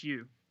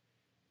ISU.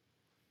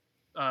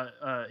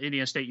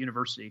 Indiana State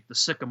University, the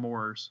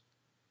Sycamores,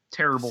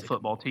 terrible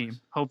football team.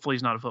 Hopefully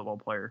he's not a football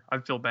player. I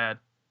feel bad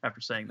after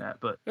saying that,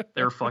 but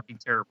they're fucking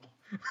terrible.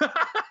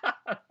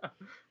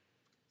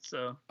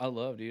 So I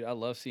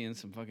love seeing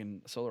some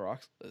fucking Solar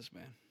Oxalis,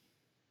 man.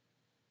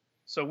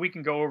 So we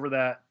can go over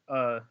that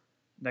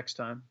next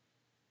time.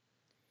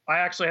 I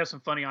actually have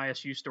some funny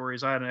ISU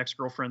stories. I had an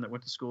ex-girlfriend that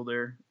went to school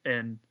there,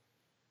 and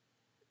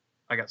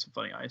I got some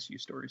funny ISU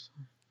stories.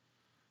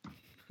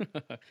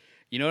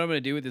 You know what I'm going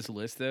to do with this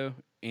list, though,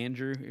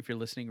 Andrew, if you're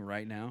listening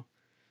right now?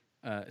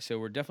 So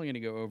we're definitely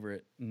going to go over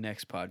it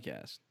next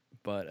podcast.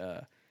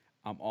 But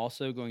I'm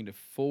also going to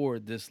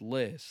forward this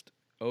list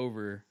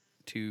over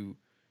to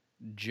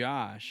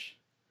Josh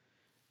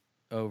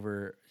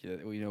over,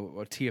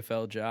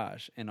 TFL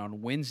Josh. And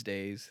on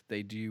Wednesdays,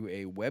 they do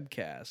a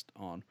webcast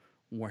on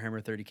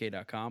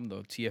Warhammer30k.com,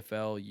 the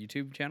TFL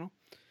YouTube channel.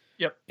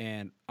 Yep.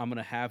 And I'm going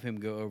to have him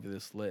go over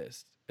this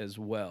list as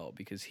well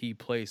because he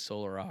plays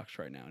Solar Ox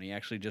right now. And he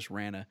actually just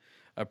ran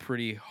a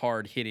pretty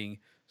hard-hitting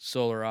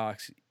Solar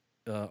Ox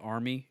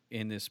army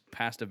in this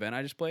past event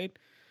I just played.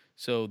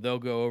 So they'll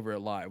go over it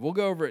live. We'll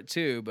go over it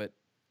too, but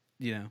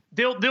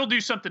they'll do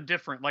something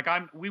different. Like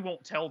we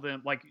won't tell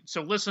them. Like,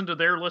 so listen to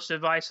their list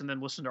advice and then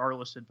listen to our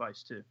list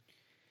advice too.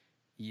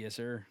 Yes,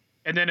 sir.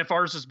 And then if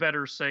ours is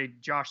better, say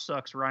Josh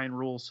sucks, Ryan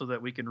rules, so that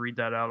we can read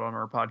that out on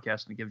our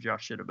podcast and give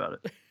Josh shit about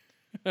it.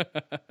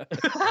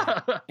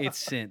 It's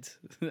sent.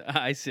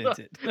 I sent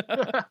it.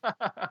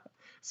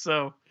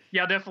 So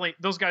yeah, definitely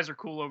those guys are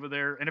cool over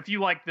there. And if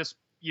you like this,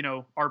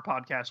 our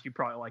podcast, you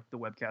probably like the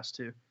webcast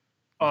too.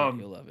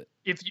 You'll love it.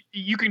 If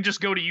you can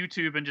just go to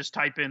YouTube and just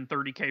type in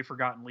 30K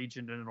Forgotten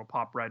Legion and it'll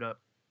pop right up.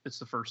 It's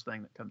the first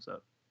thing that comes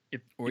up.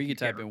 Or you can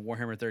type in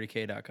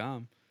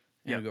Warhammer30k.com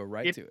and it'll go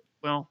right to it.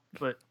 Well,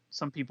 but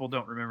some people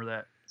don't remember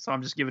that. So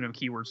I'm just giving them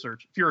keyword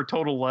search. If you're a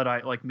total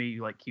Luddite like me,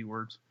 you like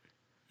keywords.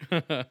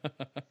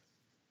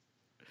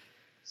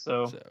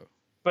 So,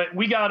 but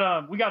we got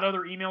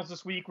other emails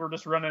this week. We're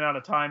just running out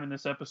of time in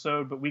this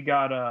episode, but we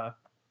got a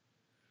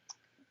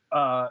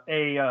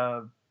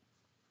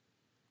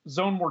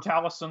Zone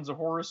Mortalis Sons of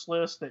Horus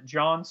list that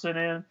John sent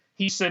in.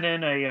 He sent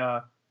in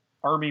a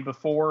army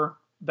before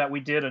that we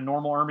did, a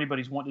normal army, but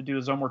he's wanting to do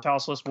a Zone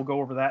Mortalis list. We'll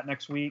go over that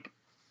next week.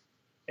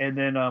 And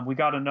then we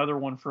got another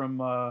one from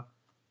an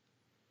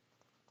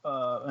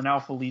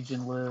Alpha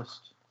Legion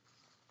list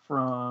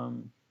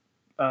from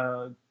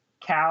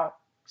Cal,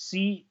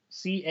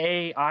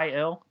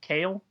 C-A-I-L,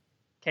 Kale?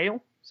 Kale?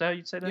 Is that how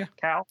you'd say that? Yeah.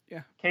 Cal?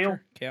 Yeah. Kale?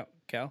 Sure.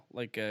 Cal.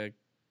 Like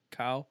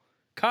Kyle.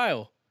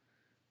 Kyle.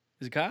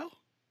 Is it Kyle?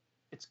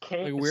 It's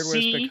K. Like a weird way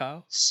to spell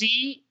Kyle?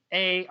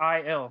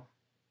 C-A-I-L.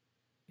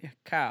 Yeah,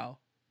 Kyle.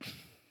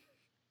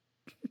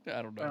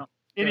 I don't know. Well,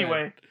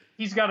 anyway,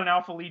 he's got an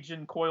Alpha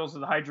Legion Coils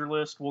of the Hydra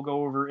list. We'll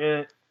go over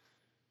it.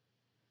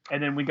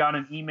 And then we got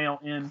an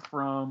email in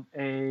from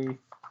where's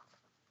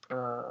the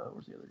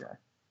other guy?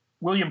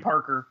 William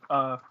Parker,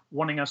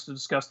 wanting us to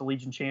discuss the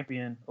Legion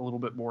Champion a little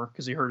bit more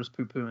because he heard us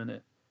poo-pooing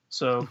it.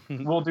 So we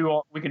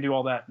can do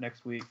all that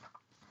next week.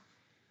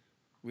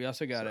 We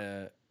also got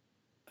a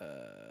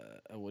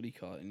what do you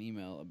call it? An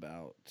email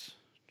about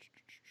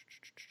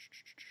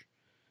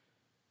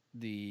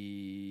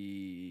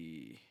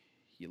the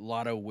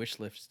lotto wish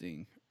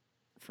listing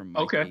from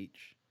Mike H.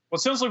 Well, it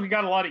sounds like we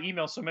got a lot of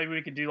emails, so maybe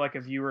we could do like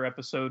a viewer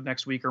episode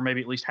next week, or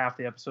maybe at least half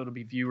the episode will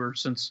be viewer,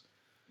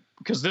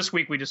 because this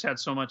week we just had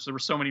so much. There were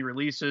so many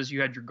releases. You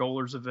had your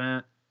Goalers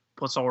event,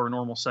 plus all our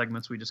normal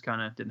segments. We just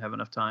kind of didn't have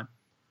enough time.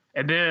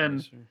 And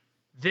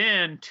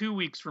then 2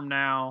 weeks from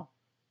now,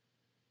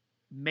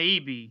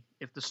 maybe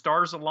if the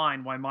stars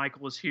align, while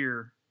Michael is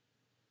here,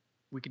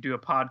 we could do a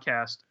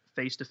podcast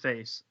face to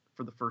face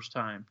for the first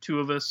time. Two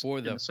of us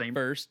for the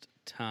first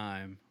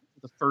time.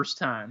 The first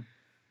time.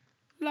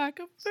 Like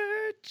a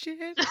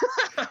virgin.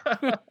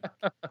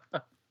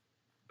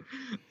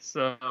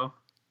 So,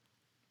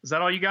 is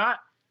that all you got?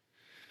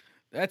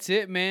 That's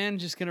it, man.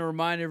 Just going to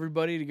remind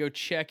everybody to go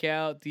check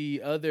out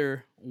the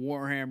other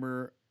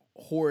Warhammer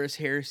Horus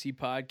Heresy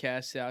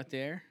podcasts out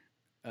there.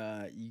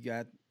 You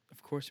got,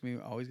 of course,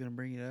 always going to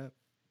bring it up.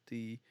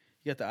 You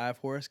got the Eye of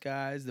Horus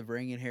guys, the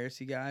Varangian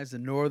Heresy guys, the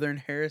Northern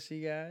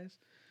Heresy guys.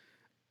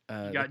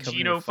 You got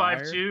Geno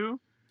 5-2.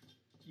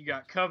 You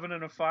got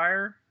Covenant of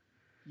Fire.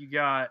 You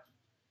got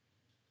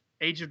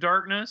Age of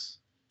Darkness.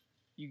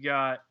 You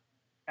got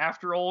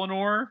After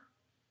Olenor.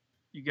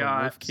 You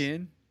got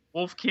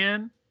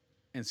Wolfkin.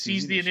 And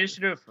Seize the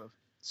Initiative.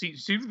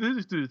 Seize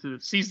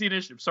the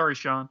Initiative. Sorry,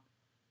 Sean.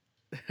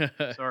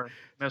 Sorry.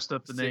 Messed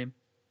up the name.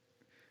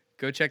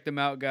 Go check them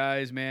out,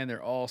 guys, man.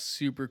 They're all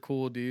super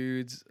cool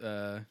dudes.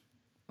 Like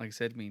I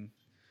said,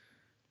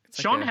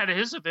 Sean had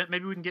his event.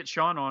 Maybe we can get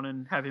Sean on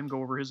and have him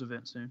go over his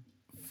event soon.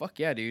 Fuck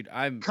yeah, dude.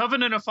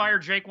 Covenant of Fire.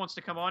 Jake wants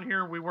to come on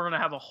here. We were going to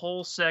have a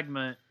whole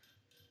segment.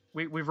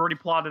 We've already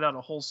plotted out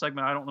a whole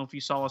segment. I don't know if you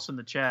saw us in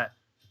the chat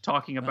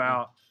talking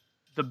about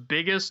the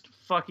biggest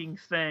fucking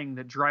thing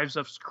that drives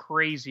us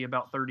crazy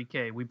about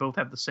 30K. We both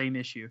have the same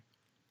issue.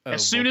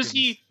 As soon as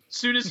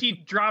he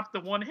dropped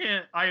the one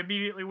hint, I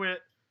immediately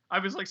I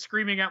was like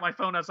screaming at my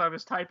phone as I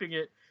was typing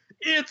it.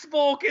 It's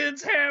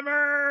Vulcan's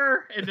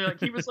hammer! And then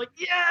he was like,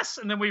 yes!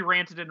 And then we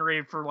ranted and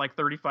raved for like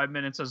 35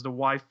 minutes as to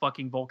why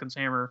fucking Vulcan's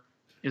hammer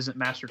isn't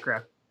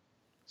Mastercraft.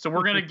 So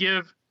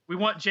we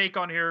want Jake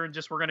on here and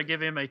we're going to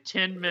give him a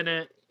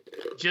 10-minute,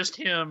 just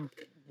him,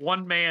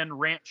 one-man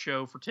rant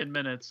show for 10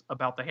 minutes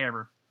about the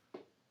hammer.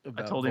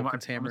 About told him I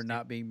Vulcan's hammer promised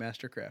not being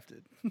master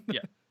crafted.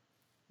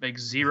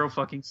 Makes zero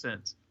fucking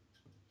sense.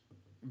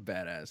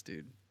 Badass,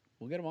 dude.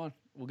 We'll get him on.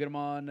 We'll get him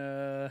on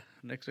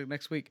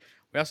next week.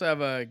 We also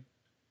have a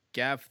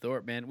Gav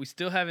Thorpe, man. We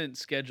still haven't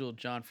scheduled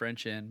John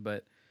French in,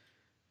 but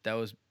that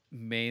was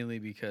mainly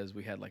because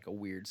we had like a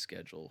weird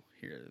schedule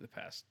here the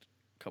past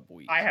couple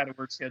weeks. I had a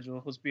work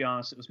schedule. Let's be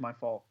honest, it was my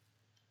fault.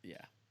 Yeah.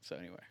 So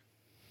anyway.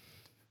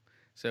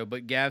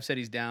 But Gav said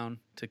he's down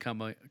to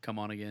come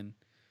on again.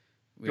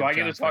 Do I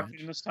get to talk to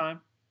him this time?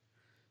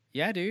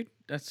 Yeah, dude.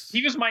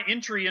 He was my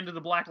entry into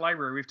the Black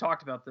Library. We've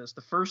talked about this.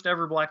 The first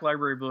ever Black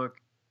Library book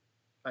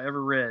I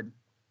ever read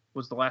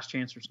was the Last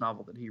Chancellor's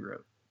novel that he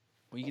wrote.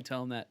 Well, you can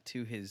tell him that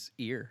to his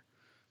ear.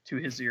 To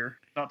his ear,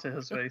 not to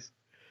his face.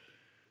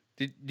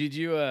 Did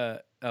you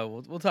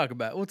we'll talk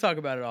about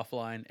it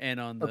offline and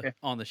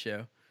on the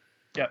show.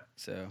 Yep.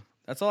 So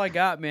that's all I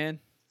got, man.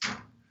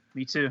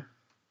 Me too.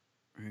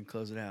 We're gonna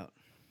close it out.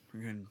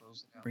 We're gonna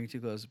bring it to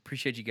close.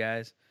 Appreciate you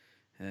guys.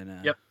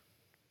 And yep.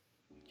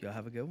 Y'all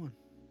have a good one.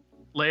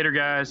 Later,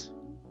 guys.